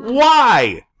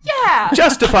 Why? Yeah.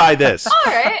 Justify this. All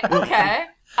right. Okay.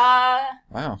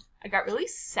 Wow. I got really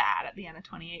sad at the end of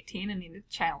 2018 and needed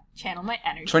to channel my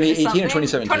energy. 2018 or into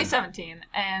something. 2017? 2017,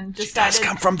 and Does decided.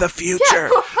 come from the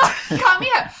future. Yeah. Call me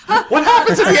out. What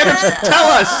happens at the end of? Tell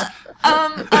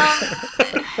us.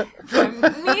 For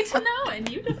me to know and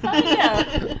you to find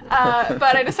out.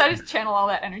 But I decided to channel all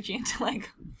that energy into like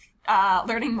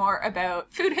learning more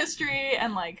about food history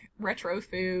and like retro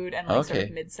food and like sort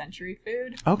of mid-century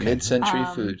food. Okay. Mid-century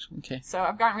food. Okay. So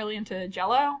I've gotten really into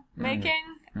Jell-O making.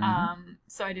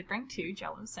 So I did bring 2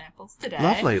 Jell-O samples today.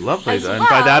 Lovely. As And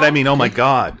by that I mean, oh my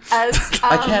God. As,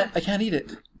 I can't eat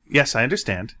it. Yes, I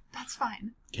understand. That's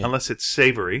fine. Okay. Unless it's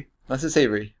savory. Unless it's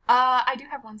savory. I do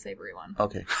have one savory one.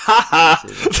 Okay.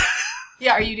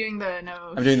 Yeah, are you doing the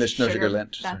no? I'm doing the no sugar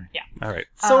Lent. Sorry. Yeah. All right.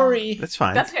 Sorry. That's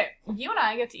fine. That's okay. You and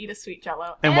I get to eat a sweet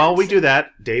Jell-O. And while we do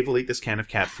that, Dave will eat this can of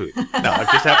cat food. No, I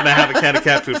just happen to have a can of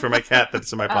cat food for my cat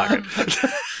that's in my pocket.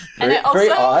 And it also,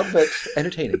 very odd, but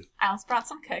entertaining. I also brought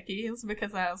some cookies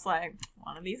because I was like,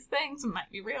 one of these things might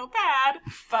be real bad,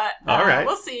 but all right.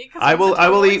 We'll see. I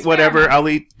will eat whatever. I'll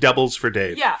eat doubles for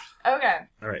Dave. Yeah. Okay.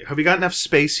 All right. Have we got enough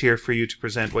space here for you to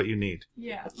present what you need?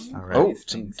 Yeah. All right. Oh,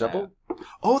 some double?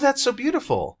 Oh, that's so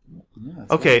beautiful. Yeah,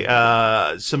 that's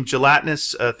Okay, some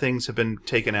gelatinous things have been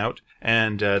taken out,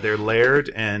 and they're layered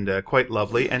and quite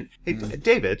lovely. And hey,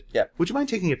 David, Yeah. would you mind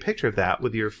taking a picture of that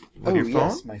with your phone?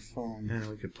 Yes, my phone. And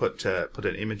we could put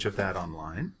an image of that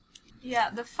online.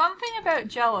 Yeah, the fun thing about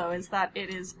Jell-O is that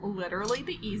it is literally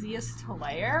the easiest to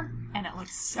layer, and it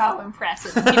looks so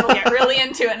impressive. And people get really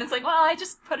into it, and it's like, well, I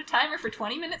just put a timer for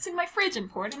 20 minutes in my fridge and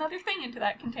poured another thing into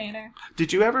that container.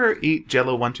 Did you ever eat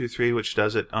Jell-O 1-2-3, which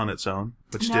does it on its own?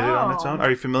 Which did it on its No. own?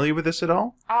 Are you familiar with this at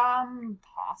all?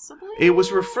 Possibly? It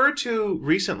was referred to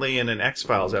recently in an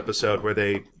X-Files episode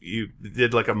where you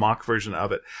did like a mock version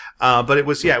of it. But it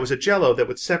was a Jell-O that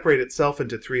would separate itself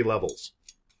into 3 levels.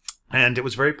 And it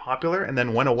was very popular and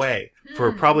then went away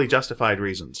for probably justified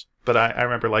reasons. But I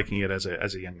remember liking it as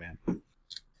a young man.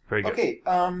 Very good. Okay,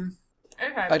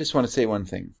 Okay. I just want to say one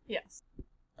thing. Yes.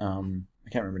 I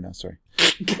can't remember now, sorry.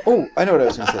 Oh, I know what I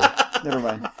was going to say. Never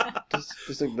mind.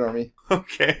 Just ignore me.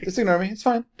 Okay. Just ignore me. It's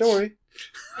fine. Don't worry.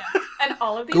 Yeah. And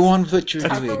all of these Go on with what you're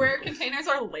doing. Tupperware containers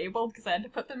are labeled because I had to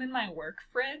put them in my work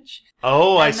fridge.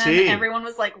 Oh, I And then see. everyone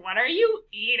was like, what are you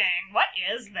eating? What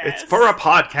is this? It's for a It's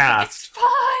podcast.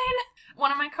 fine.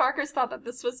 One of my coworkers thought that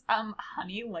this was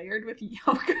honey layered with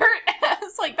yogurt. And I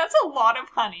was like, that's a lot of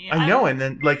honey. I know, and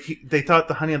then they thought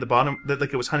the honey on the bottom, that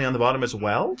like it was honey on the bottom as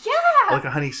well, Yeah. like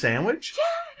a honey sandwich.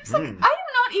 Yeah. It's like, I'm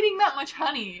not eating that much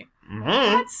honey. Mm.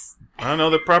 That's... I don't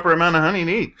know the proper amount of honey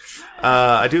to eat.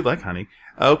 I do like honey.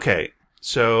 Okay,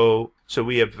 so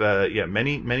we have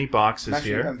many boxes Actually,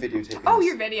 here. I'm videotaping. Oh, this.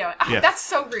 your video. Yeah. That's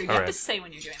so rude. You All have to right. say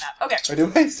when you're doing that. Okay. Oh,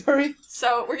 do I? Sorry.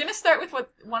 So we're gonna start with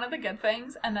one of the good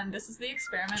things, and then this is the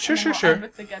experiment. Sure, and then sure, we'll sure. End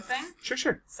with the good thing.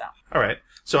 Sure. So. All right.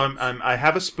 So I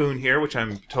have a spoon here, which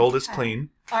I'm told is Okay. clean.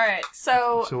 All right.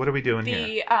 So So what are we doing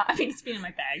here? I mean, it's been in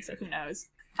my bag, so who knows?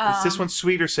 Is this one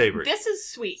sweet or savory? This is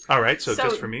sweet. All right. So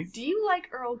just for me. Do you like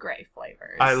Earl Grey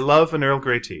flavors? I love an Earl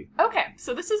Grey tea, Okay,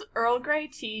 so this is Earl Grey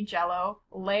tea Jell-O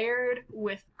layered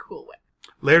with Cool Whip.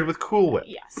 layered with Cool Whip.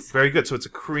 Yes. Very good. So it's a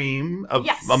cream,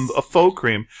 Yes. a faux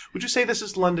cream. Would you say this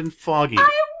is London Foggy? I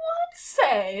would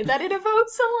say that it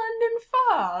evokes a London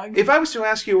fog. If I was to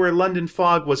ask you where London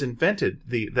Fog was invented,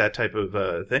 that type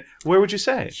of thing, where would you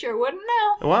say? Sure wouldn't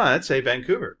know. Well, I'd say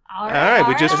Vancouver. All right,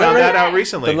 we just all found that out right.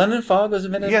 recently. The London Fog was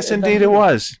invented. Yes, in indeed it Vancouver.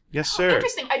 was. Yes, sir.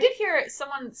 Interesting. I did hear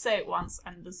someone say it once,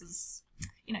 and this is,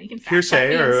 you can fact Hearsay check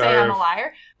me and or- say I'm or- a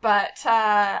liar. But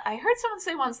I heard someone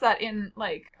say once that in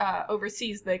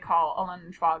overseas they call a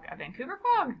London fog a Vancouver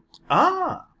fog.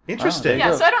 Ah, interesting. There you Yeah,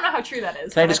 go. so I don't know how true that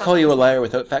is. Can I but just thought call that you a was- liar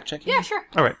without fact checking? Yeah, sure.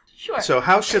 All right. Sure. So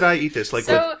how should I eat this? Like,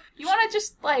 So you want to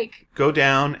just go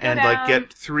down and like down.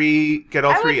 get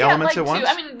all I would three get, elements like, at once?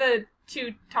 I mean, the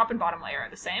two top and bottom layer are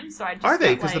the same, so I just Are they?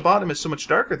 get, Because the like- bottom is so much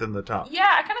darker than the top.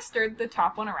 Yeah, I kind of stirred the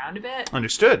top one around a bit.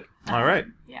 Understood. All right.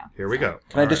 Yeah. Here we go.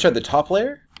 Can I All just try the top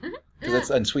layer? Mm-hmm. Because that's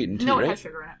unsweetened tea, No, it right? has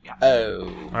sugar in it. Yeah. Oh,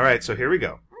 right. All right. So here we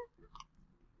go.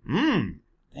 Mmm.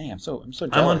 damn! I'm so jealous.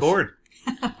 I'm on board.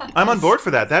 I'm on board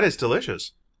for that. That is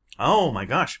delicious. Oh my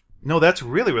gosh. No, that's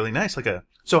really, really nice.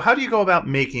 So how do you go about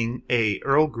making a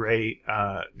Earl Grey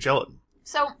gelatin?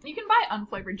 So you can buy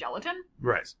unflavored gelatin.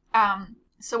 Right.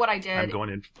 So what I did. I'm going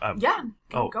in. Yeah.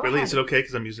 Oh, go really? ahead. Is it okay?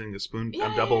 Because I'm using a spoon. Yeah,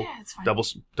 I'm yeah, it's fine.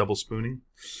 double spooning.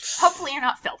 Hopefully you're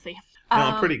not filthy. No,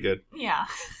 I'm pretty good. Yeah.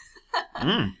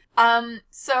 Mm.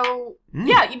 So Mm.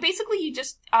 yeah, you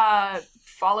just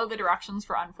follow the directions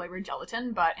for unflavored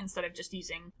gelatin, but instead of just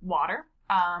using water,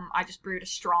 I just brewed a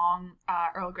strong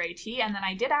Earl Grey tea, and then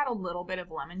I did add a little bit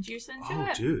of lemon juice into Oh,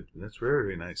 it. dude, that's very,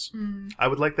 very nice. Mm. I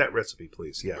would like that recipe,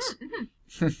 please. Yes.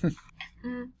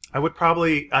 Mm. I would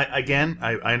probably. I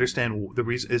understand the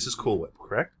reason. This is Cool Whip,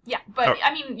 correct? Yeah, but Oh.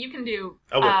 I mean, you can do.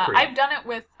 Whipped cream. I've done it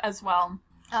with as well.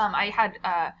 I had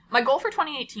my goal for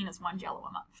 2018 is one Jell-O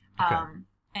a month. Okay.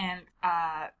 And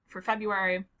for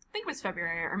February, think it was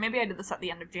February, or maybe I did this at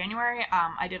the end of January.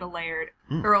 I did a layered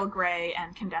Earl Grey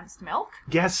and condensed milk.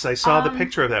 Yes, I saw the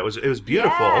picture of that. It was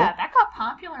beautiful. Yeah, that got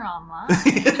popular online.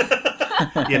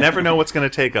 You never know what's going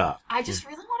to take off. I just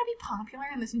really want to be popular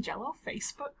in this Jell-O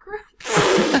Facebook group.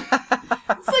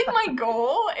 It's like my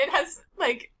goal. It has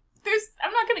like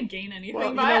I'm not going to gain anything Well,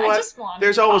 you by know it. what? I just want.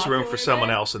 There's to be always room for popular someone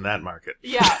there. else in that market.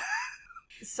 Yeah.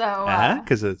 So.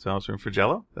 Because there's always room for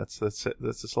Jell-O. That's the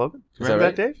slogan. Is Remember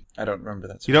that that, right? Dave? I don't remember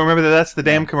that. You don't remember that that's the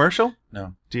damn commercial?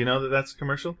 No. Do you know that that's the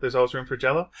commercial? There's always room for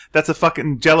Jell-O? That's a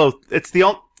fucking Jell-O. It's the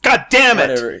only... God damn it!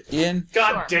 Whatever. Ian,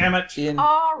 God Sure. damn it! Ian,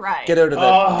 All right. get out of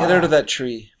that. Get out of that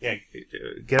tree. Yeah,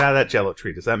 get out of that Jell-O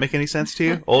tree. Does that make any sense to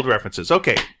you? Old references.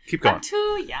 Okay, keep going. I'm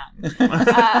too young.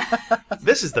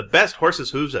 This is the best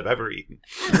horse's hooves I've ever eaten.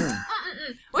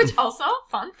 Which also,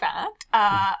 fun fact,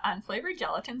 unflavored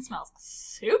gelatin smells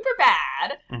super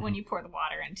bad when you pour the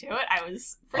water into it. I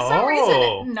was, for some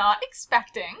reason, not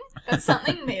expecting that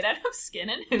something made out of skin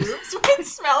and hooves would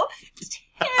smell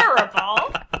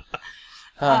terrible.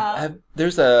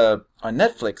 There's on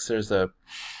Netflix. There's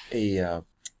a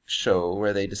show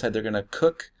where they decide they're going to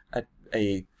cook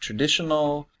a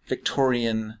traditional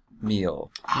Victorian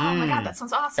meal, Oh my god, that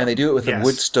sounds awesome. and they do it with Yes. a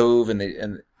wood stove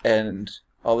and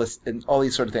all this and all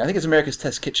these sort of things. I think it's America's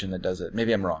Test Kitchen that does it.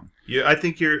 Maybe I'm wrong. I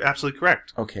think you're absolutely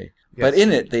correct. Okay, Yes. but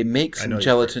in it they make I know some you're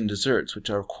gelatin desserts, which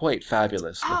are quite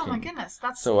fabulous Oh looking. my goodness,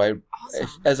 that's So awesome.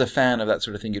 as a fan of that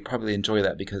sort of thing, you'd probably enjoy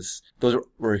that because those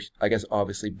were, I guess,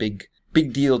 obviously big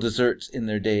deal desserts in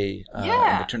their day.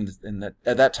 Yeah.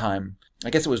 At that time, I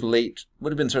guess it was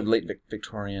would have been sort of late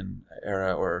Victorian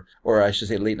era, or I should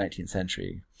say late 19th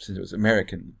century, since it was an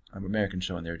American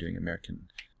show and they were doing American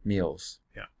meals.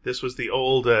 Yeah, this was the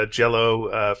old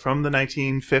Jell-O from the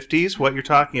 1950s. What you're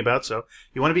talking about, so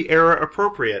you want to be era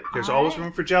appropriate. There's All always right.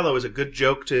 room for Jell-O is a good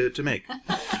joke to make.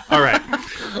 All right.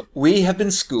 We have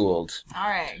been schooled All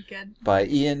right, good. by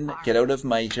Ian. Get out of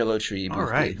my Jell-O tree. All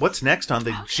briefly. right. What's next on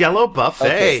the Jell-O buffet?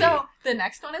 Okay. So, the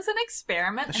next one is an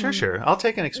experiment. and Sure. I'll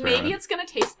take an experiment. Maybe it's going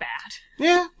to taste bad.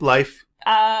 Yeah, life.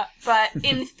 But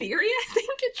in theory, I think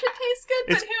it should taste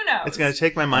good, but who knows? It's going to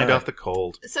take my mind All right. off the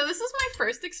cold. So this is my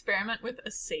first experiment with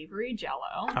a savory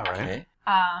Jell-O, All right. Okay.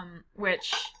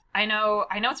 which I know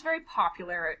it's very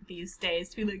popular these days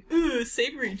to be like, ooh,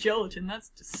 savory gelatin, that's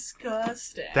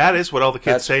disgusting. That is what all the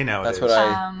kids say nowadays.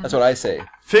 That's what I say.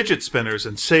 Fidget spinners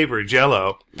and savory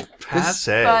Jell-O.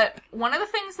 Passe. But one of the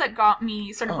things that got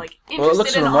me sort of like interested Well, it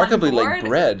looks and remarkably on board, like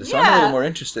bread, so I'm a little more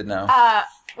interested now.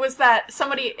 was that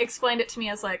somebody explained it to me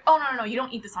as like, oh no, you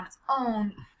don't eat this on its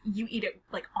own. You eat it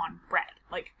like on bread,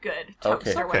 like good toast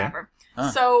Okay. or Okay. whatever.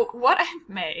 Huh. So what I've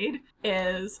made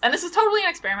is, and this is totally an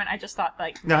experiment. I just thought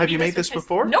like, Now, have maybe you made this would taste-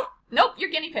 before? Nope. You're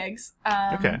guinea pigs.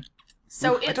 Okay.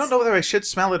 So it's, I don't know whether I should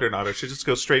smell it or not, or should just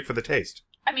go straight for the taste.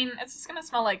 I mean, it's just gonna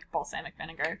smell like balsamic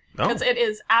vinegar Oh. because it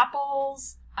is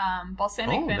apples,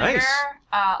 balsamic Oh, vinegar, nice.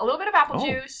 a little bit of apple Oh.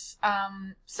 juice,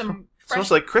 some fresh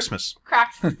Smells like Christmas.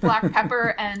 cracked black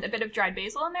pepper, and a bit of dried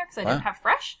basil in there because I didn't Wow. have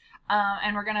fresh.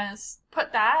 And we're gonna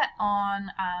put that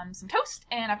on some toast,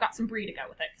 and I've got some brie to go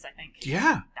with it because I think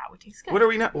Yeah. that would taste good. What are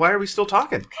we not? Why are we still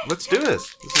talking? Let's do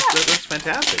this. That's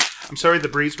fantastic. I'm sorry the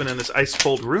bree's been in this ice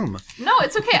cold room. No,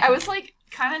 it's okay. I was like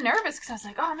kind of nervous because I was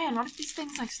like, oh man, what if these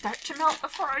things like start to melt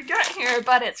before I get here?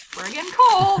 But it's friggin'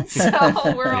 cold,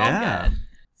 so we're Yeah. all good.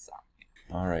 So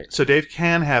All right. So Dave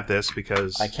can have this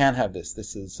because I can't have this.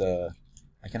 This is,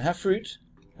 I can have fruit.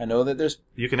 I know that there's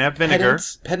you can have vinegar.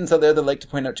 pedants out there that like to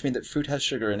point out to me that fruit has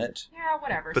sugar in it. yeah,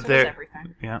 whatever. But so there- does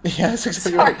everything. Yeah. Yeah, that's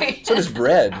exactly Sorry. right. So does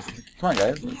bread. Come on,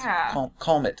 guys. Let's Yeah.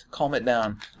 calm it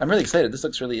down. I'm really excited. This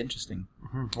looks really interesting.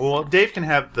 Well, Dave can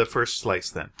have the first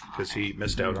slice then because he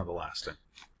missed out on the last one.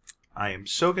 I am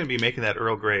so going to be making that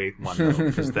Earl Grey one though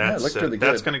because Yeah, it that's looked really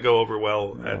that's good. going to go over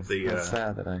well at the It's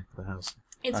sad that I. house.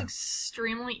 It's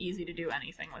extremely easy to do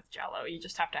anything with Jell-O. You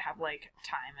just have to have like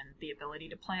time and the ability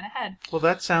to plan ahead. Well,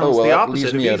 that sounds Oh well, the that opposite leaves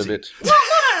of me easy. out of it.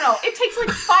 No. It takes like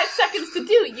 5 seconds to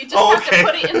do. You just have to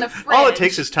put it in the fridge. All it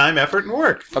takes is time, effort, and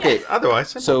work. Okay. Otherwise,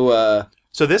 simple.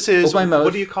 So, this is Open my mouth.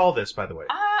 what do you call this, by the way?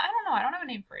 I don't know. I don't have a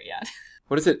name for it yet.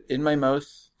 what is it? In my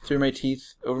mouth, through my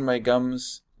teeth, over my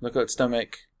gums, look out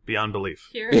stomach. Beyond belief.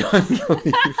 Here. Beyond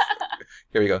belief.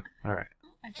 Here we go. All right.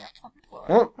 I dropped on the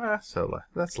floor. Oh, So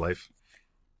that's life.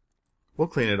 We'll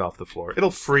clean it off the floor.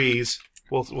 It'll freeze.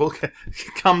 We'll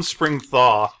come spring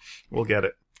thaw, we'll get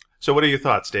it. So, what are your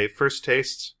thoughts, Dave? First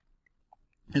tastes.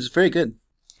 it's very good.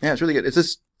 Yeah, it's really good. It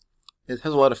has a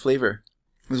lot of flavor.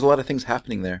 There's a lot of things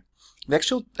happening there.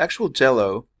 The actual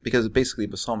Jell-O, because it's basically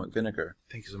balsamic vinegar,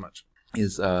 Thank you so much.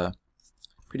 is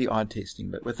pretty odd tasting.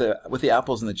 But with the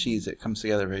apples and the cheese, it comes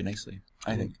together very nicely,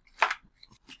 I think.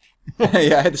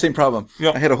 Yeah, I had the same problem.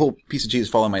 Yep. I had a whole piece of cheese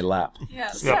fall on my lap.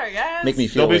 Yeah, sorry guys. Make me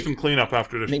feel There'll be like some cleanup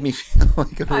after this. make me feel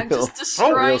like a I'm real. just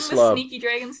destroying real the slob. Sneaky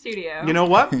Dragon studio. You know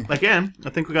what? Again, I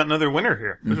think we got another winner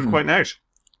here. This is quite nice.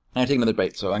 I take another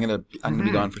bite, so I'm gonna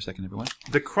be gone for a second, everyone.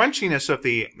 The crunchiness of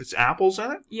it's apples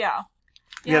in it. Yeah.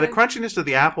 Yeah, the crunchiness of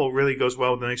the apple really goes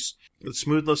well with the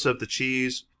smoothness of the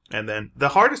cheese. And then the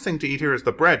hardest thing to eat here is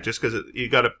the bread, just because you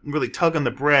got to really tug on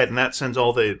the bread, and that sends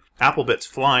all the apple bits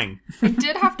flying. I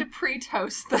did have to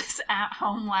pre-toast this at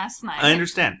home last night. I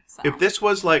understand. So. If this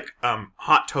was like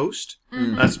hot toast,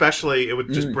 especially, it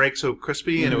would just break so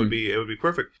crispy, and it would be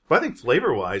perfect. But I think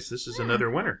flavor-wise, this is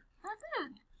another winner.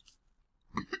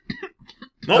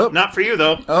 Nope, not for you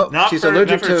though. Oh, not she's for,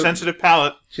 allergic not for to- a sensitive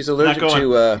palate. She's allergic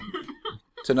Not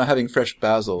to not having fresh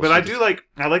basil. But so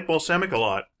I like balsamic a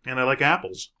lot, and I like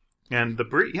apples. And the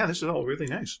brie, yeah, this is all really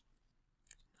nice.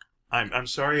 I'm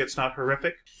sorry it's not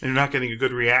horrific. And you're not getting a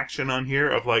good reaction on here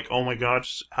of like, oh my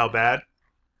gosh, how bad.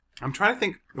 I'm trying to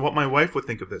think what my wife would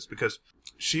think of this, because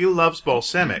she loves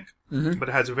balsamic, but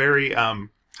has a very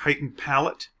heightened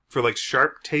palate for like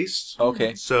sharp tastes.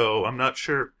 Okay. So I'm not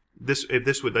sure if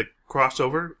this would like cross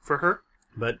over for her.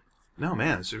 But no,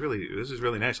 man, this is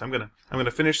really nice. I'm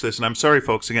gonna finish this, and I'm sorry,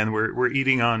 folks. Again, we're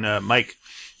eating on Mike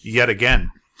yet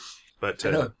again. But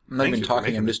I know. I'm not even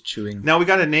talking. I'm just chewing. Now we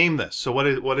got to name this. So what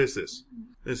is this?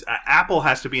 This apple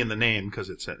has to be in the name because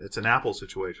it's an apple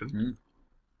situation.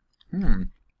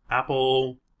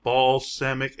 Apple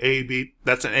balsamic AB.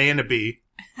 That's an A and a B.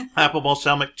 Apple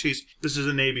balsamic cheese. This is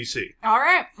an ABC. All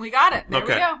right, we got it. There we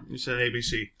go. It's an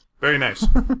ABC. Very nice.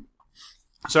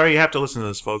 Sorry you have to listen to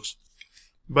this, folks.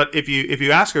 But if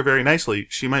you ask her very nicely,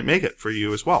 she might make it for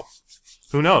you as well.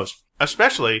 Who knows?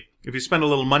 Especially if you spend a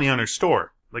little money on her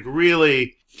store. Like,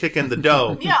 really kick in the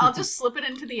dough. Yeah, I'll just slip it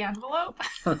into the envelope.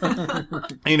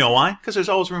 And you know why? Because there's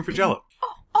always room for Jell-O.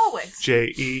 Oh, always.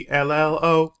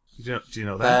 Jello. Do you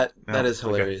know that? That is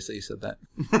hilarious that you said that.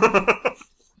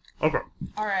 Okay.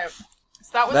 All right. So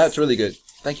that was That's really good.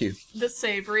 Thank you. the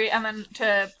savory. And then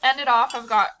to end it off, I've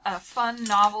got a fun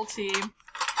novelty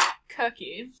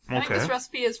cookie. I think this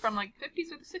recipe is from like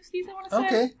 50s or the 60s, I want to say.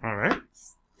 Okay. All right.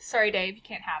 Sorry, Dave, you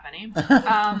can't have any.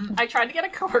 I tried to get a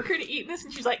coworker to eat this,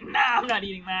 and she's like, nah, I'm not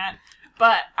eating that.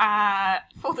 But,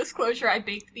 full disclosure, I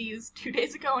baked these 2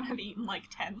 days ago and have eaten like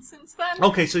 10 since then.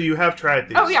 Okay, so you have tried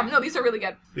these. Oh, yeah, no, these are really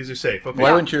good. These are safe. Okay.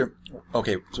 Why wouldn't you...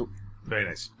 Okay, so... Very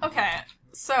nice. Okay,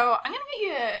 so I'm gonna get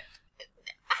you...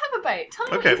 Have a bite. Tell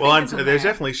me what Okay, you well, think is in there's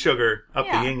there. definitely sugar up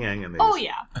Yeah. the yin-yang in these. Oh,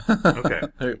 yeah. Okay.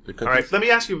 All right, let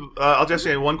me ask you, I'll just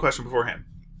say one question beforehand.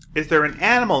 Is there an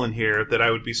animal in here that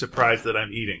I would be surprised that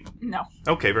I'm eating? No.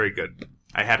 Okay, very good.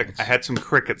 I had some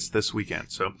crickets this weekend,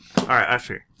 so... All right,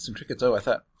 actually, Some crickets. Oh, I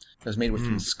thought it was made with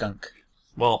from skunk.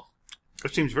 well,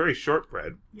 it seems very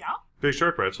shortbread. Yeah? Very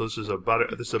shortbread, so this is a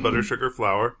butter sugar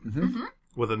flour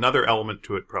with another element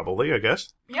to it, probably, I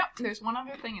guess. Yep, there's one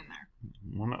other thing in there.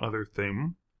 One other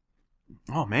thing.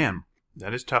 Oh, man,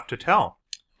 that is tough to tell.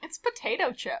 It's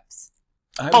potato chips.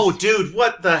 Oh, dude,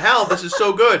 what the hell? This is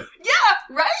so good.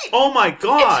 Yeah, right? Oh, my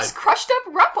God. It's just crushed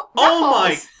up ruffles. Oh,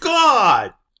 my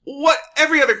God. What?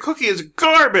 Every other cookie is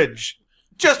garbage.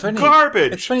 Just funny.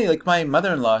 garbage. It's funny, like my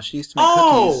mother-in-law, she used to make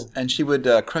cookies, and she would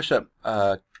crush up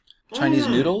Chinese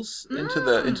noodles into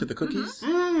the cookies.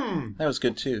 That was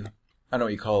good too. I don't know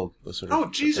what you call those sort of... Oh,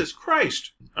 Jesus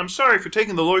Christ. I'm sorry for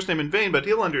taking the Lord's name in vain, but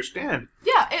he'll understand.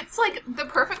 Yeah, it's like the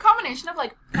perfect combination of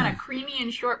like kind of creamy and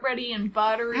shortbready and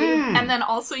buttery, and then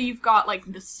also you've got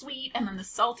like the sweet and then the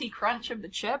salty crunch of the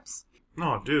chips.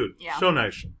 Oh, dude. Yeah. So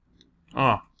nice.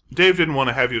 Oh, Dave didn't want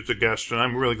to have you as a guest, and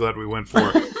I'm really glad we went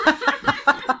for it.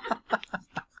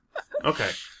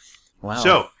 Okay. Wow.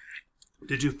 So,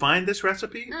 did you find this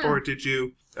recipe, or did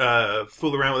you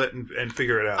fool around with it and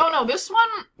figure it out? Oh no, this one,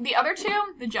 the other two,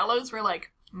 the Jellos were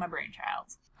like my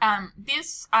brainchild. I'm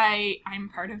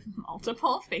part of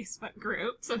multiple Facebook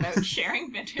groups about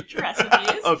sharing vintage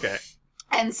recipes. Okay.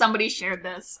 And somebody shared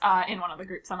this in one of the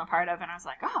groups I'm a part of, and I was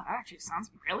like, oh, that actually sounds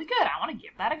really good. I want to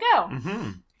give that a go.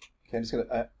 Mm-hmm.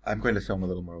 Okay, I'm going to film a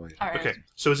little more later. All right. Okay.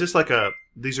 So is this like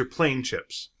these are plain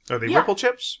chips? Are they Yeah. Ripple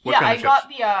chips? What Yeah, kind I of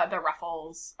chips? got the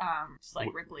Ruffles, just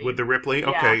like Ripley. With the Ripley? Yeah.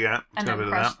 Okay, yeah. and Got a then bit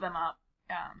of crushed that. them up.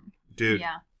 Dude.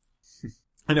 Yeah.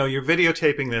 I know, you're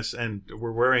videotaping this, and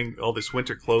we're wearing all this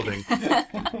winter clothing.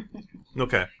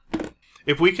 Okay.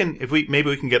 Maybe we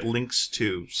can get links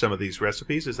to some of these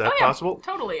recipes. Is that Oh, yeah, possible?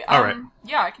 Totally. All right.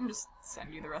 Yeah, I can just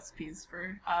send you the recipes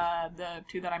for the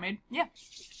two that I made. Yeah.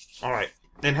 All right.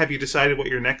 And have you decided what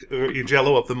your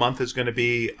Jello of the month is going to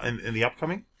be in the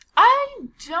upcoming? I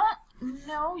don't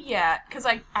know yet, because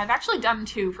I've actually done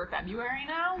 2 for February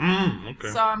now. Okay.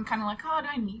 So I'm kind of like, oh, do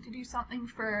I need to do something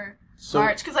for So-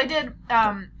 March? Because I did,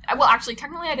 well, actually,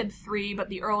 technically I did 3, but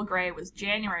the Earl Grey was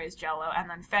January's Jello, and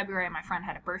then February my friend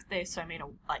had a birthday, so I made a,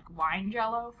 wine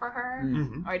Jello for her.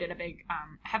 Mhm. Or I did a big, I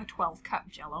have a 12-cup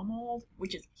Jello mold,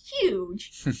 which is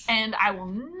huge, and I will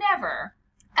never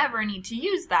ever need to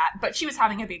use that, but she was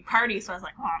having a big party, so I was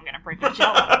like, well, I'm gonna bring the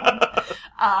Jello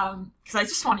because I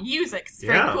just want to use it, because it's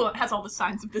very cool. It has all the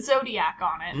signs of the Zodiac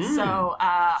on it. So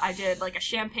I did like a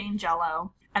champagne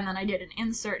Jello, and then I did an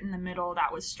insert in the middle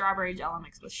that was strawberry Jello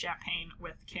mixed with champagne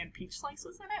with canned peach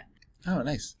slices in it. Oh,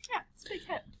 nice. Yeah, it's a big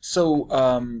hit. So,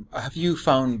 have you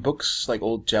found books, like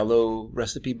old Jello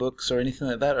recipe books or anything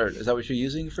like that? Or is that what you're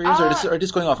using for yours? Or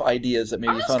just going off ideas that maybe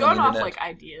I'm you just found going on the off internet?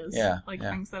 ideas, Yeah,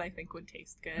 things that I think would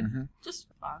taste good. Mhm. Just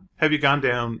fun. Have you gone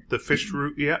down the fish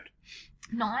route yet?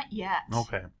 Not yet.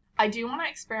 Okay. I do want to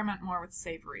experiment more with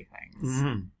savory things.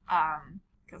 Mm-hmm.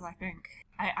 Because I think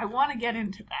I want to get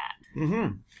into that.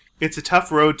 Mm-hmm. It's a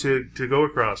tough road to go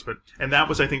across, and that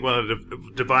was, I think, one of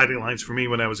the dividing lines for me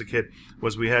when I was a kid,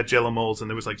 was we had Jello molds and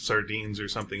there was like sardines or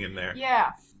something in there.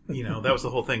 Yeah. You know, that was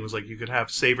the whole thing, was like you could have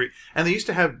savory, and they used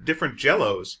to have different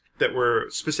Jellos that were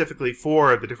specifically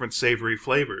for the different savory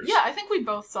flavors. Yeah, I think we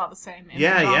both saw the same image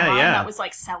Yeah. That was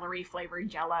like celery flavored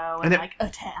Jello and like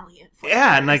Italian flavor.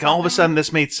 Yeah, and like all of a sudden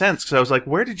this made sense, because I was like,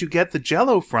 where did you get the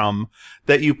Jello from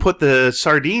that you put the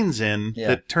sardines in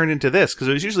that turned into this? Because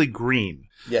it was usually green.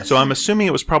 Yes. So I'm assuming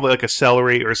it was probably like a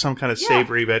celery or some kind of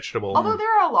savory vegetable. Although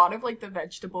there are a lot of like the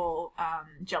vegetable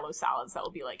Jello salads that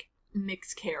will be like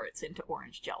mix carrots into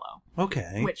orange Jello.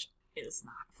 Okay. Which is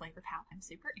not a flavor palette I'm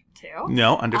super into.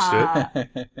 No,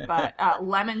 understood. But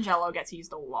lemon Jello gets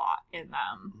used a lot in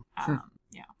them.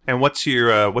 Yeah. And what's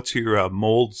your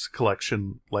molds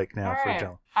collection like now for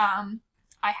Jello?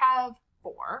 I have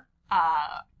 4.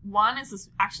 One is this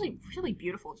actually really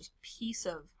beautiful just piece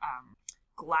of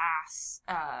glass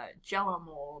Jello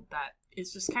mold that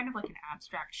is just kind of like an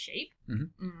abstract shape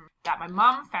that my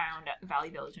mom found at the Valley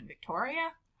Village in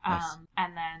Victoria. Nice.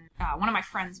 And then one of my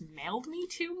friends mailed me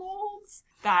 2 molds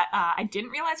that I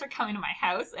didn't realize were coming to my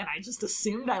house, and I just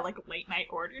assumed I like late night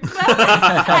ordered them. And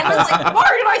I was like,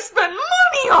 why did I spend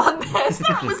money on this?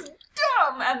 That was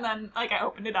dumb. And then like I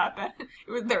opened it up,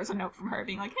 and there was a note from her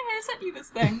being like, hey, I sent you this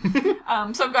thing.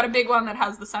 So I've got a big one that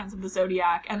has the signs of the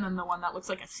Zodiac, and then the one that looks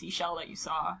like a seashell that you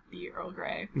saw the Earl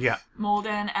Grey mold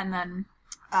in, and then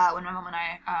when my mom and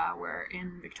I were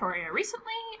in Victoria recently,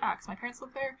 because my parents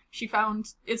live there, she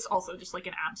found it's also just like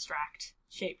an abstract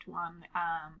shaped one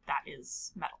that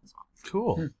is metal as well.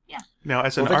 Cool. Yeah. Now,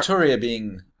 as Victoria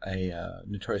being a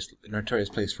notorious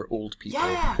place for old people.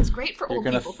 Yeah, it's great for old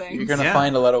people things. You're going to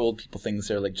find a lot of old people things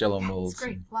there, like Jello molds. It's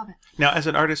great. Love it. Now, as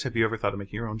an artist, have you ever thought of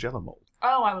making your own Jello mold?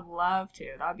 Oh, I would love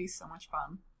to. That would be so much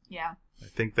fun. Yeah. I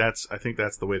think that's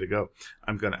the way to go.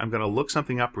 I'm gonna look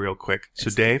something up real quick. So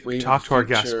Dave, talk to our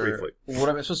guests briefly. What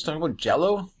am I supposed to talk about?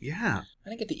 Jello? Yeah. I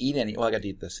didn't get to eat any. Well, I got to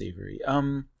eat the savory.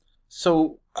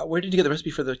 So where did you get the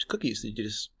recipe for the cookies? Did you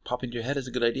just pop into your head as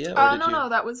a good idea? No,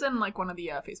 that was in like one of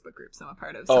the Facebook groups I'm a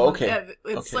part of. Okay. Yeah,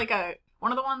 it's like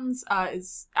one of the ones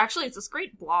is actually it's this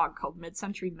great blog called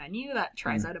Mid-Century Menu that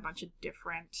tries out a bunch of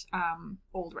different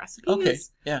old recipes. Okay.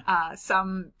 Yeah.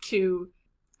 Some to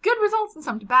good results and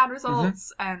some to bad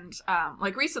results. And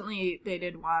like recently they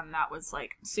did one that was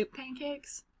like soup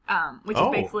pancakes. Which is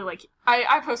basically like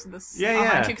I posted this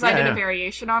online too, because I did a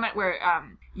variation on it where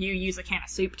you use a can of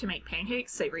soup to make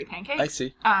pancakes, savory pancakes. I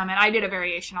see. And I did a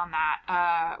variation on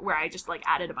that where I just like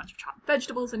added a bunch of chopped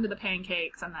vegetables into the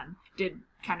pancakes and then did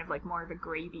kind of like more of a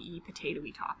gravy-y,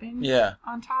 potatoey topping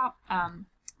on top.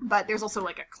 But there's also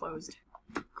like a closed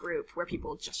group where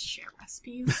people just share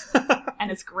recipes and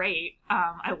it's great.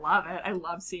 I love it. I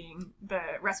love seeing the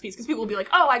recipes because people will be like,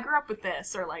 oh, I grew up with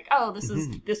this, or like, oh, this is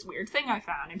this weird thing I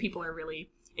found, and people are really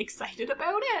excited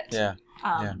about it.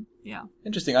 Yeah.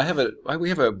 Interesting. We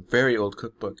have a very old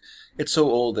cookbook. It's so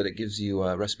old that it gives you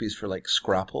recipes for like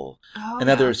scrapple and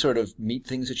other sort of meat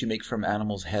things that you make from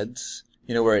animals' heads,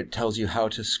 you know, where it tells you how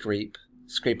to scrape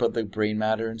out the brain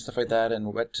matter and stuff like that,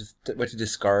 and what to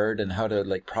discard, and how to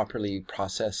like properly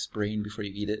process brain before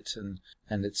you eat it,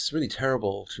 and it's really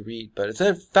terrible to read, but it's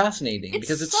fascinating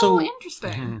because it's so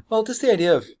interesting. Well, just the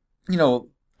idea of, you know,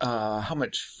 how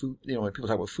much food, you know, when people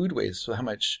talk about food waste, so how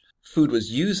much food was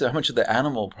used, how much of the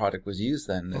animal product was used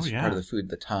then as part of the food,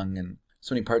 the tongue, and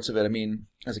so many parts of it. I mean,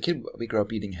 as a kid, we grew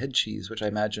up eating head cheese, which I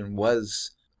imagine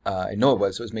was, it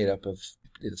was made up of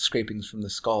scrapings from the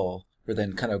skull, were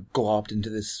then kind of globbed into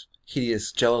this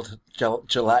hideous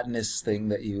gelatinous thing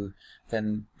that you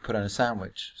then put on a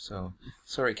sandwich. So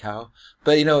sorry, cow.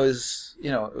 But it was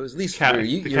at least The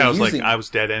you're cow's using, like, I was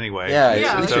dead anyway. Yeah,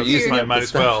 Yeah, at least so you're using might up the as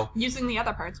stuff. well. Using the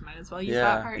other parts, might as well use Yeah.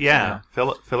 that part. Yeah,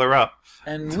 fill her up.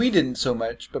 And we didn't so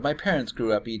much, but my parents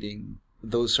grew up eating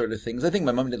those sort of things. I think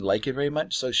my mom didn't like it very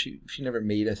much, so she never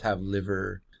made us have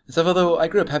liver and stuff. Although I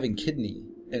grew up having kidney,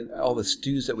 and all the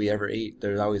stews that we ever ate,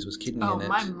 there always was kidney Oh, in it.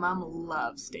 my mom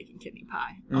loves steak and kidney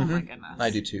pie. Oh my goodness. I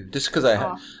do too. Just because I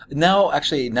have now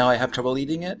I have trouble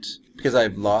eating it because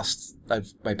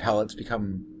my palate's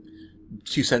become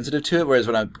too sensitive to it. Whereas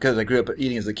because I grew up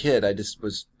eating as a kid, I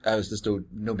was just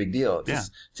no big deal. It's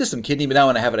just some kidney. But now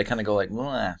when I have it, I kind of go like,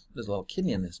 there's a little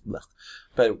kidney in this. Blah.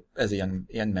 But as a young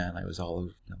man, I was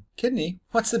all kidney.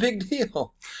 What's the big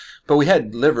deal? But we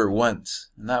had liver once,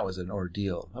 and that was an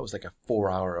ordeal. That was like a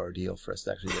 4-hour ordeal for us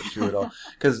to actually get through it all.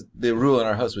 Because the rule in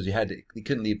our house was you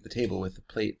couldn't leave the table with the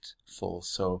plate full.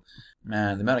 So,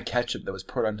 man, the amount of ketchup that was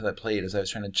poured onto that plate as I was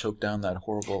trying to choke down that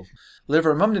horrible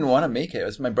liver. Mom didn't want to make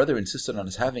it. My brother insisted on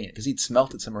us having it because he'd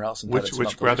smelt it somewhere else. And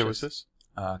Which brother was this?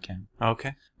 Ken.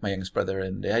 Okay. My youngest brother.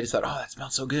 And I just thought, that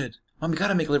smells so good. Mom, you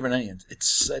gotta make liver and onions.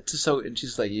 It's just so, and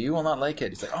she's like, you will not like it.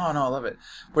 He's like, oh no, I love it.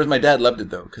 Whereas my dad loved it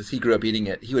though, because he grew up eating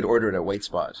it. He would order it at White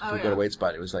Spot. If we go to White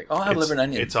Spot, it was like, I'll have liver and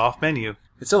onions. It's off menu.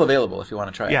 It's still available if you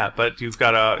want to try it. Yeah, but you've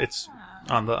got it's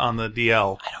on the DL.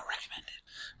 I don't recommend it.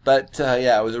 But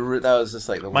that was just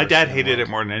like the worst. My dad thing in the hated it world.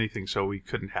 more than anything, so we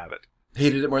couldn't have it.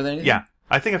 Hated it more than anything? Yeah.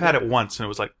 I think I've had it once, and it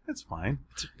was like, it's fine.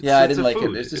 I it's didn't a like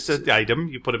food. it. It's just an item.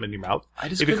 You put them in your mouth.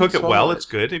 If you cook it well, it's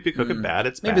good. If you cook it bad,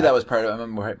 it's bad. Maybe that was part of it. I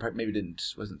remember maybe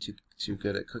wasn't too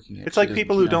good at cooking it. It's like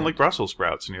people who don't like Brussels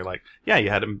sprouts, and you're like, yeah, you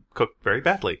had them cooked very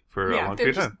badly for a long they're period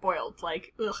of just time. boiled,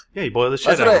 like, ugh. Yeah, you boil the shit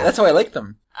out of them. That's how I like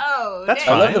them. Oh, That's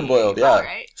dang. I love fine. them boiled, yeah. All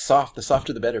right. Soft. The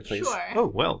softer the better, please. Sure. Oh,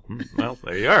 well,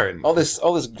 there you are. And All this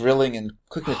grilling and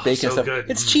cooking with bacon so and stuff. good.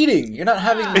 It's cheating. You're not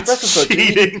having It's Brussels sprouts.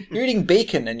 cheating. You're eating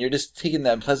bacon, and you're just taking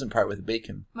the unpleasant part with the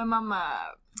bacon. My mom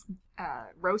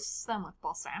roasts them with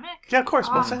balsamic. yeah, of course,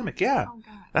 balsamic, yeah. Oh,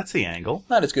 God. That's the angle.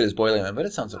 Not as good as boiling them, but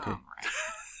it sounds okay. Oh, right.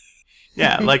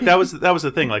 Yeah, like that was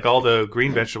the thing. Like all the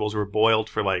green vegetables were boiled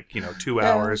for 2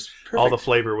 hours. it's All the perfect.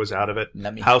 flavor was out of it.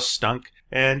 Nummy. House stunk,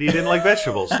 and you didn't like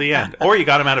vegetables. The end. Or you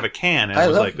got them out of a can, and it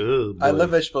was like, oh, I love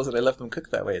vegetables, and I love them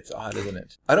cooked that way. It's odd, isn't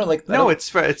it? I don't like. No,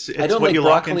 it's I don't what like you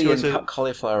lock broccoli into as and a.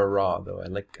 cauliflower raw though.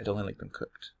 I don't like them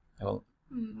cooked. I don't.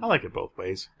 I like it both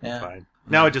ways. Yeah. It's fine.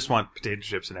 Now I just want potato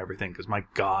chips and everything because my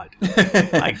God,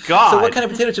 my God. So what kind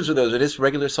of potato chips were those? Are these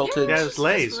regular salted? Yeah, it was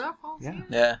Lay's. Just Ruffles,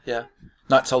 Yeah. Yeah.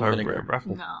 Not salt and Or vinegar.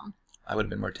 Ruffles. No. I would have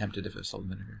been more tempted if it was salt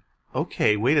and vinegar.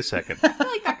 Okay, wait a second. I feel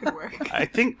like that could work. I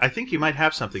think you might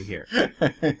have something here,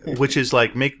 which is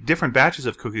like make different batches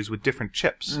of cookies with different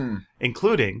chips,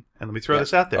 including, and let me throw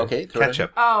this out there, Okay, throw it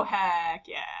ketchup. Oh, heck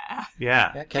yeah.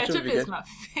 Yeah. Yeah, ketchup Ketchup would be is good. my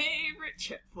favorite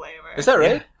chip flavor. Is that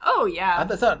right? Oh, yeah.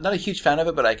 I'm not a huge fan of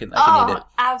it, but I can eat Oh, it.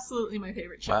 absolutely my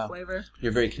favorite chip Wow. flavor.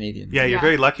 You're very Canadian. Yeah, you're Yeah.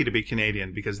 very lucky to be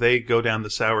Canadian because they go down the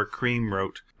sour cream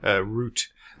route.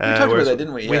 We talked about whereas that,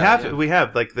 didn't we? We Yeah, have yeah. we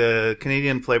have like the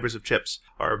Canadian flavors of chips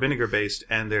are vinegar based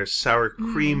and they're sour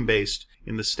cream based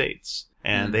in the States,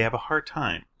 and they have a hard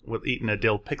time with eating a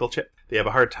dill pickle chip. They have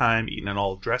a hard time eating an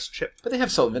all dressed chip. But they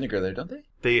have salt and vinegar there, don't they?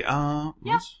 They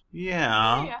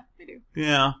Yeah, they do.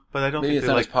 yeah, but I don't Maybe think it's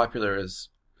they're not as like popular as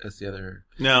the other.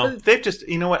 no. They've just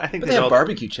I think But they have all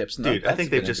barbecue chips. And dude. I that's think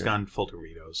they've just vinegar. gone full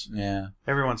Doritos. Yeah.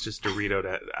 Everyone's just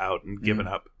Doritoed out and given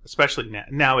up, especially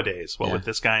nowadays. Well, Yeah. with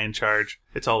this guy in charge,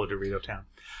 it's all a Dorito town.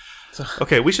 So,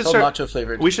 Okay, we should all start. nacho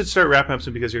flavored. We should start wrapping up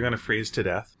soon because you're going to freeze to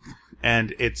death.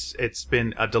 And it's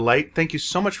been a delight. Thank you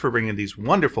so much for bringing these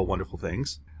wonderful, wonderful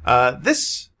things.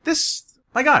 This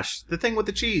my gosh, the thing with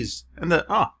the cheese and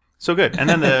so good. And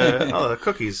then the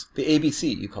cookies. The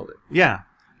ABC, you called it. Yeah.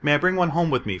 May I bring one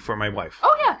home with me for my wife?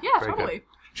 Oh, yeah, Very totally. good.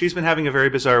 She's been having a very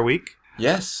bizarre week.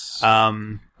 Yes.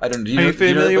 I I don't. Do are you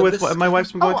familiar about with this? what my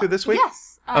wife's been going through this week?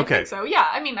 Yes. I Okay. think so. Yeah,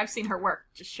 I mean, I've seen her work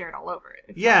just shared all over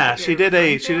it. Yeah, she did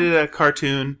a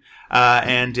cartoon,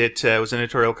 and it was an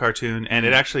editorial cartoon, and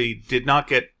it actually did not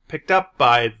get picked up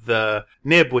by the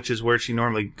Nib, which is where she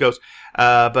normally goes.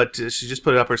 But she just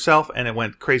put it up herself, and it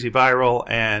went crazy viral.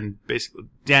 And basically,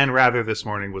 Dan Rather this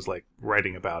morning was like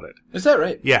writing about it. Is that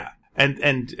right? Yeah, and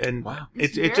Wow.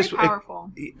 It's it very just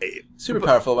powerful. Super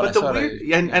powerful when I but the saw weird,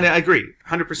 it. and I agree,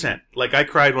 100%. Like I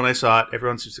cried when I saw it.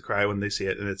 Everyone seems to cry when they see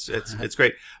it, and it's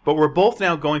great. But we're both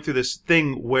now going through this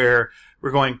thing where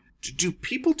we're going, do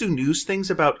people do news things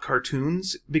about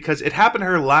cartoons? Because it happened to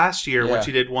her last year when Yeah.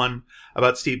 she did one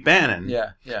about Steve Bannon.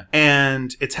 Yeah.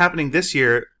 And it's happening this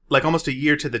year, like almost a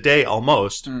year to the day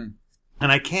almost.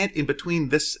 And I can't, in between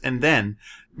this and then,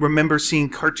 remember seeing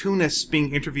cartoonists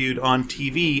being interviewed on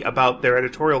TV about their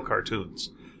editorial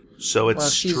cartoons. So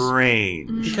it's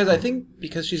strange.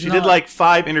 Because she did like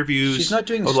 5 interviews she's not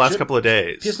doing over the last couple of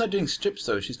days. She's not doing strips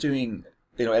though. She's doing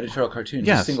editorial cartoons,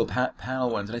 yes. single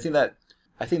panel ones, and I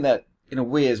think that in a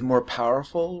way is more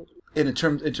powerful in a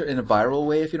viral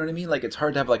way, if you know what I mean. Like it's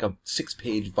hard to have like a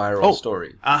 6-page viral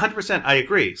story. 100%, I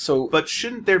agree. So, but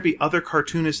shouldn't there be other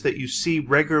cartoonists that you see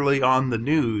regularly on the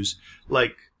news,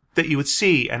 like that you would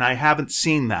see? And I haven't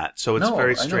seen that, so it's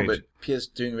very strange. I know, but Pia's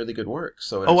doing really good work.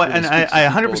 So I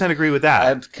 100% agree with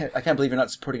that. I can't believe you're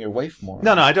not supporting your wife more.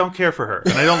 No, I don't care for her,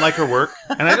 and I don't like her work,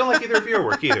 and I don't like either of your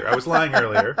work either. I was lying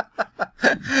earlier.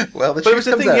 Well, but it was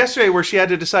a thing yesterday where she had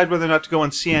to decide whether or not to go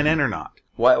on CNN or not.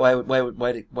 Why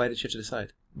did she have to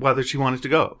decide whether she wanted to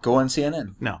go on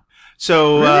CNN? No.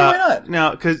 So really, why not?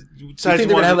 No, because you think they're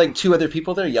gonna have like 2 other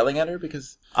people there yelling at her?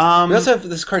 Because we also have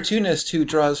this cartoonist who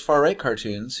draws far right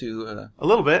cartoons. Who a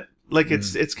little bit like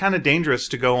it's kind of dangerous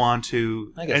to go on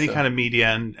to any kind of media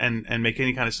and make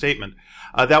any kind of statement.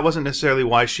 That wasn't necessarily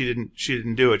why she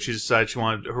didn't do it. She decided she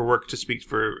wanted her work to speak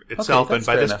for itself, and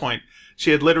by this point,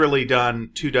 she had literally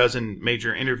done 24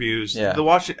 major interviews. Yeah.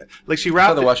 She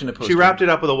wrapped the Washington Post. She wrapped it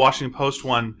up with a Washington Post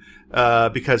one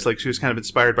because she was kind of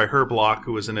inspired by Herb Block,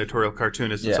 who was an editorial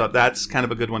cartoonist, and so that's kind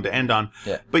of a good one to end on.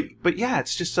 Yeah. But yeah,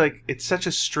 it's just like it's such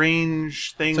a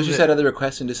strange thing. So she said other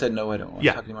requests and just said no, I don't want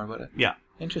to talk anymore about it. Yeah.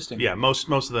 Interesting. Yeah, most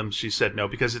of them she said no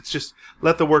because it's just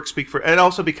let the work speak for, and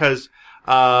also because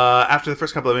after the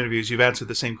first couple of interviews you've answered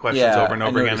the same questions over and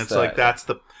over again. It's like that's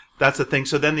the thing.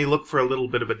 So then they look for a little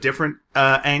bit of a different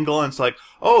angle, and it's like,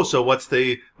 oh, so what's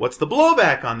the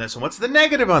blowback on this, and what's the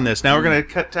negative on this? Now we're going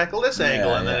to tackle this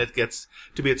angle, and then it gets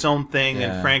to be its own thing.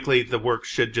 And frankly, the work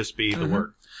should just be the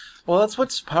work. Well, that's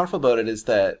what's powerful about it is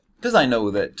that because I know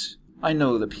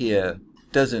that Pia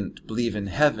doesn't believe in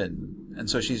heaven. And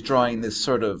so she's drawing this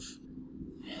sort of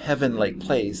heaven-like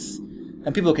place.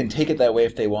 And people can take it that way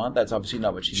if they want. That's obviously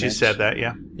not what she meant. She said that,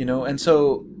 yeah. And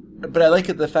so, but I like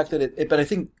the fact that but I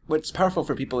think what's powerful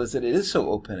for people is that it is so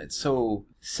open. It's so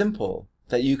simple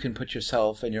that you can put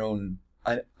yourself and your own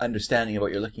understanding of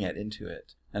what you're looking at into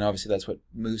it. And obviously that's what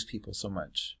moves people so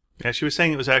much. Yeah, she was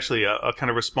saying it was actually a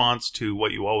kind of response to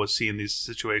what you always see in these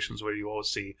situations where you always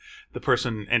see the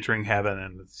person entering heaven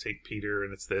and it's St. Peter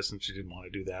and it's this, and she didn't want to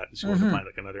do that. And she wanted to find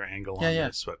like another angle on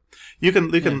this. But you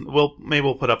can maybe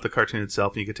we'll put up the cartoon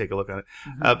itself and you can take a look at it.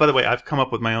 By the way, I've come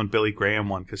up with my own Billy Graham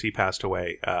one because he passed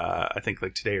away, I think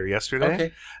like today or yesterday.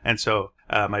 Okay. And so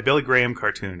my Billy Graham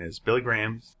cartoon is Billy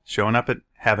Graham showing up at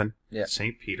heaven,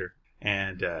 St. Peter.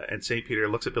 And St. Peter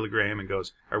looks at Billy Graham and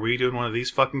goes, "Are we doing one of these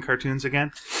fucking cartoons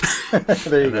again?"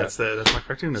 There you go. That's my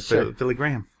cartoon. That's Billy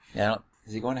Graham. Yeah,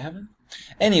 is he going to heaven?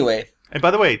 Anyway. And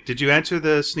by the way, did you answer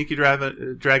the Sneaky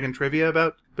Dragon trivia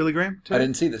about Billy Graham today? I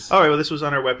didn't see this. All right, well, this was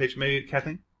on our webpage. Maybe,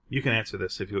 Kathleen, you can answer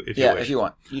this if you wish. If you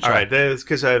want. All right,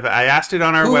 because I asked it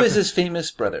on our webpage. Who is his famous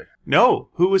brother? No,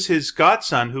 who was his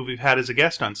godson who we've had as a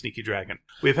guest on Sneaky Dragon?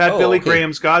 We've had Billy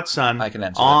Graham's godson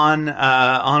on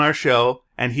our show.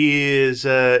 And he is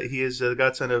the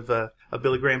godson of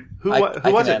Billy Graham. Who was it?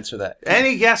 I can answer that.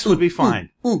 Any guess would be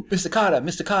fine. Ooh, Mr.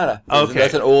 Carter. Okay.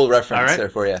 That's an old reference there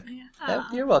for you. Yeah.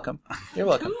 You're welcome. You're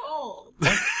welcome. Too old.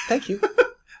 Thank you.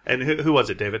 And who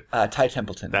was it, David? Ty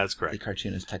Templeton. That's correct. The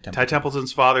cartoonist Ty Templeton. Ty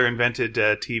Templeton's father invented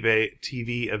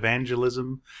TV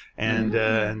evangelism and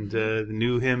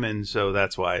knew him, and so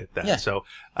that's why that. Yeah. So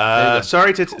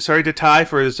sorry to Ty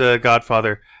for his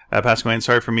godfather passing away, and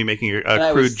sorry for me making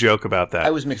a crude joke about that. I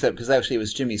was mixed up because actually it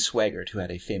was Jimmy Swaggart who had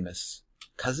a famous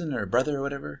cousin or brother or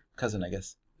whatever. Cousin, I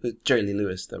guess. Jerry Lee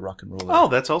Lewis, the rock and roller. Oh,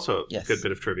 that's also a good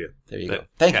bit of trivia. There you go.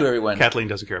 Thank you, everyone. Kathleen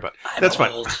doesn't care about. That's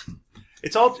fine.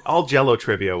 It's all Jello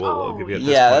trivia. We'll give you. At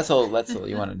this point. That's all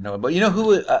you want to know. But you know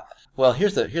who? Well,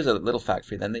 here's a little fact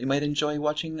for you then that you might enjoy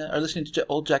watching or listening to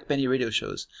old Jack Benny radio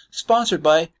shows. Sponsored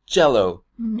by Jello.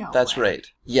 No. That's way. right.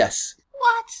 Yes.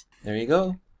 What? There you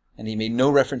go. And he made no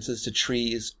references to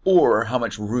trees or how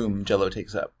much room Jello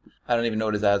takes up. I don't even know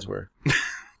what his ads were. He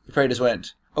probably just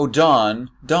went, "Oh, Don,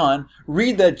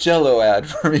 read that Jello ad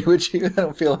for me, would you?" I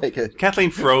don't feel like it.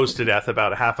 Kathleen froze to death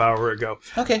about a half hour ago.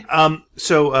 Okay.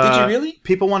 So did you really?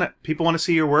 People want to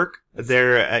see your work.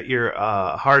 They're at your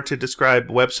hard to describe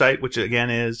website, which again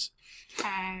is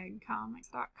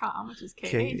kagcomics.com, which is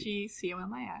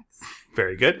KAGCOMIX.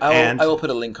 Very good. I will put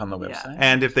a link on the website. Yeah.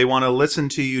 And if they want to listen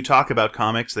to you talk about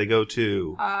comics, they go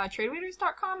to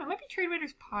tradewaiters.com. It might be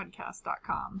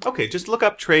tradewaiterspodcast.com. Okay, just look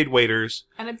up Trade Waiters.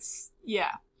 And it's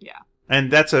yeah. And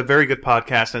that's a very good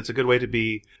podcast, and it's a good way to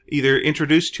be either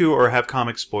introduced to or have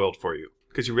comics spoiled for you.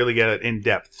 because you really get it in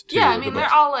depth. To Yeah, I the mean, book.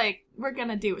 they're all like, we're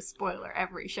gonna do a spoiler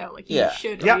every show. Like, you Yeah.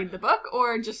 should Yeah. read the book,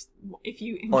 or just, if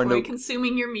you Or enjoy no-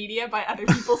 consuming your media by other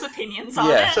people's opinions on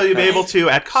Yeah. it. So you'll be able to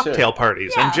at cocktail Sure.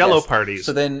 parties Yeah. and Jello Yes. parties.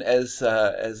 So then, as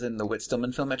in the Whit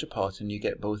Stillman Film Metropolitan, you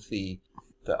get both the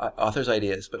author's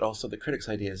ideas, but also the critic's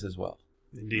ideas as well.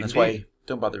 Indeed, That's indeed. why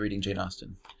don't bother reading Jane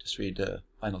Austen. Just read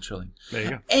Lionel Trilling. There you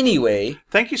go. Anyway,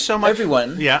 Thank you so much,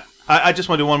 everyone. Yeah, I just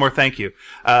want to do one more thank you.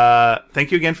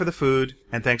 Thank you again for the food,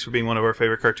 and thanks for being one of our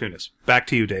favorite cartoonists. Back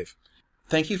to you, Dave.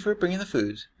 Thank you for bringing the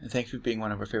food, and thank you for being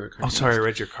one of our favorite Oh, cartoonists. sorry, I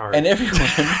read your card. And everyone,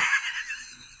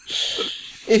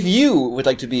 if you would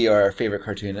like to be our favorite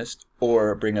cartoonist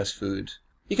or bring us food,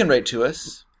 you can write to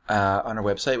us on our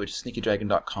website, which is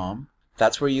sneakydragon.com.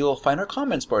 That's where you'll find our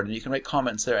comments board, and you can write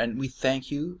comments there. And we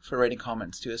thank you for writing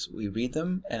comments to us. We read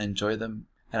them and enjoy them.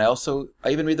 And I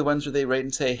even read the ones where they write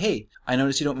and say, hey, I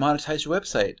noticed you don't monetize your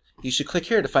website. You should click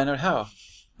here to find out how.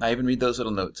 I even read those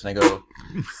little notes, and I go,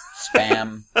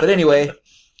 spam. But anyway,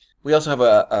 we also have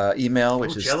a email,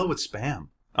 which is... Jello with spam.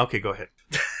 Okay, go ahead.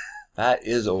 That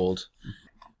is old.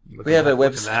 Look We at have a that-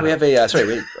 looking website. that We up. have a sorry.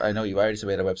 Wait, I know you already said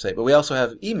we had a website, but we also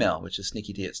have email, which is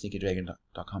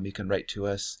sneakyd@sneakydragon.com. You can write to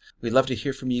us. We'd love to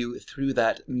hear from you through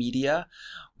that media.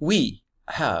 We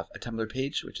have a Tumblr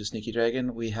page, which is Sneaky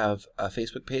Dragon. We have a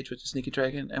Facebook page, which is Sneaky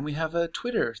Dragon, and we have a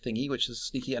Twitter thingy, which is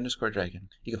Sneaky_Dragon.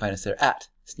 You can find us there at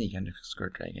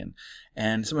Sneaky_Dragon.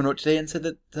 And someone wrote today and said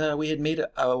that we had made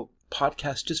a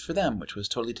podcast just for them, which was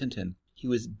Totally Tintin. He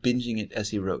was binging it as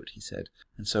he wrote, he said.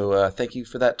 And so thank you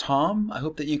for that, Tom. I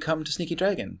hope that you come to Sneaky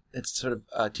Dragon. It's sort of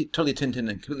Totally Tintin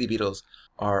and Completely Beatles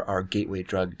are our gateway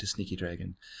drug to Sneaky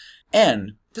Dragon.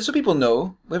 And just so people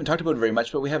know, we haven't talked about it very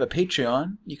much, but we have a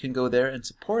Patreon. You can go there and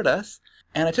support us.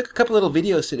 And I took a couple little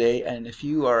videos today, and if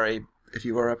you are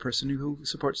a person who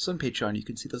supports us on Patreon, you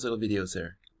can see those little videos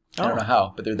there. I don't know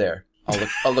how, but they're there.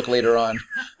 I'll look later on.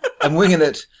 I'm winging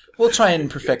it. We'll try and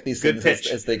perfect these Good things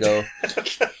pitch. as they go.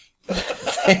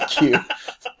 Thank you.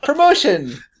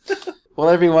 Promotion! Well,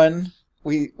 everyone,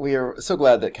 we are so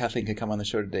glad that Kathleen could come on the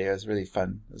show today. It was really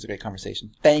fun. It was a great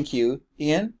conversation. Thank you,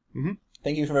 Ian. Mhm.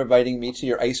 Thank you for inviting me to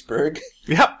your iceberg.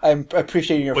 Yep. I'm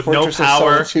appreciating your With no fortress of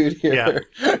power. solitude here.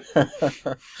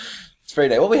 It's very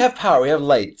nice. Well, we have power. We have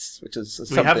lights, which is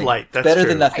something. have light. That's better true.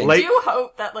 than nothing. I Like- do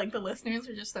hope that like the listeners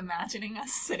are just imagining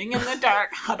us sitting in the dark,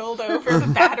 huddled over the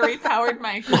battery-powered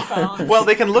microphones. Well,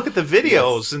 they can look at the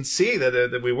videos and see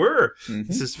that we were. Mhm.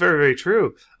 This is very, very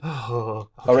true. Oh,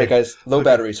 okay. All right, guys. Low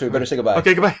battery, so we better say goodbye.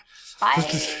 Okay, goodbye.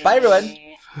 Bye. Bye, everyone.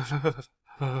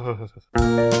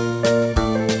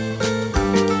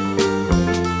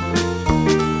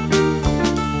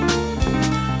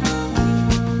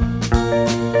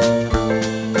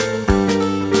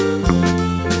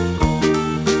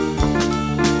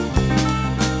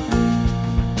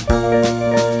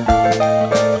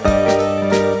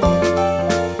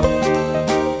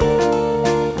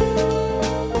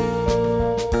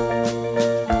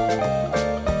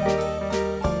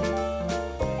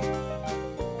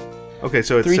 Okay,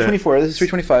 so it's 3:24. This is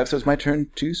 3:25, so it's my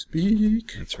turn to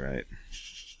speak. that's right.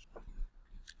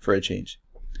 For a change.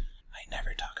 I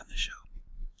never talk on the show.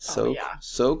 Oh, yeah.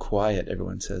 So quiet,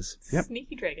 everyone says. Yep.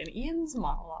 Sneaky Dragon, Ian's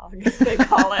monologue, they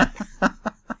call it.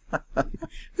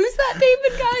 Who's that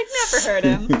David guy? Never heard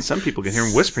him. Some people can hear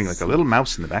him whispering like a little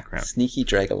mouse in the background. Sneaky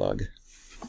Dragalogue.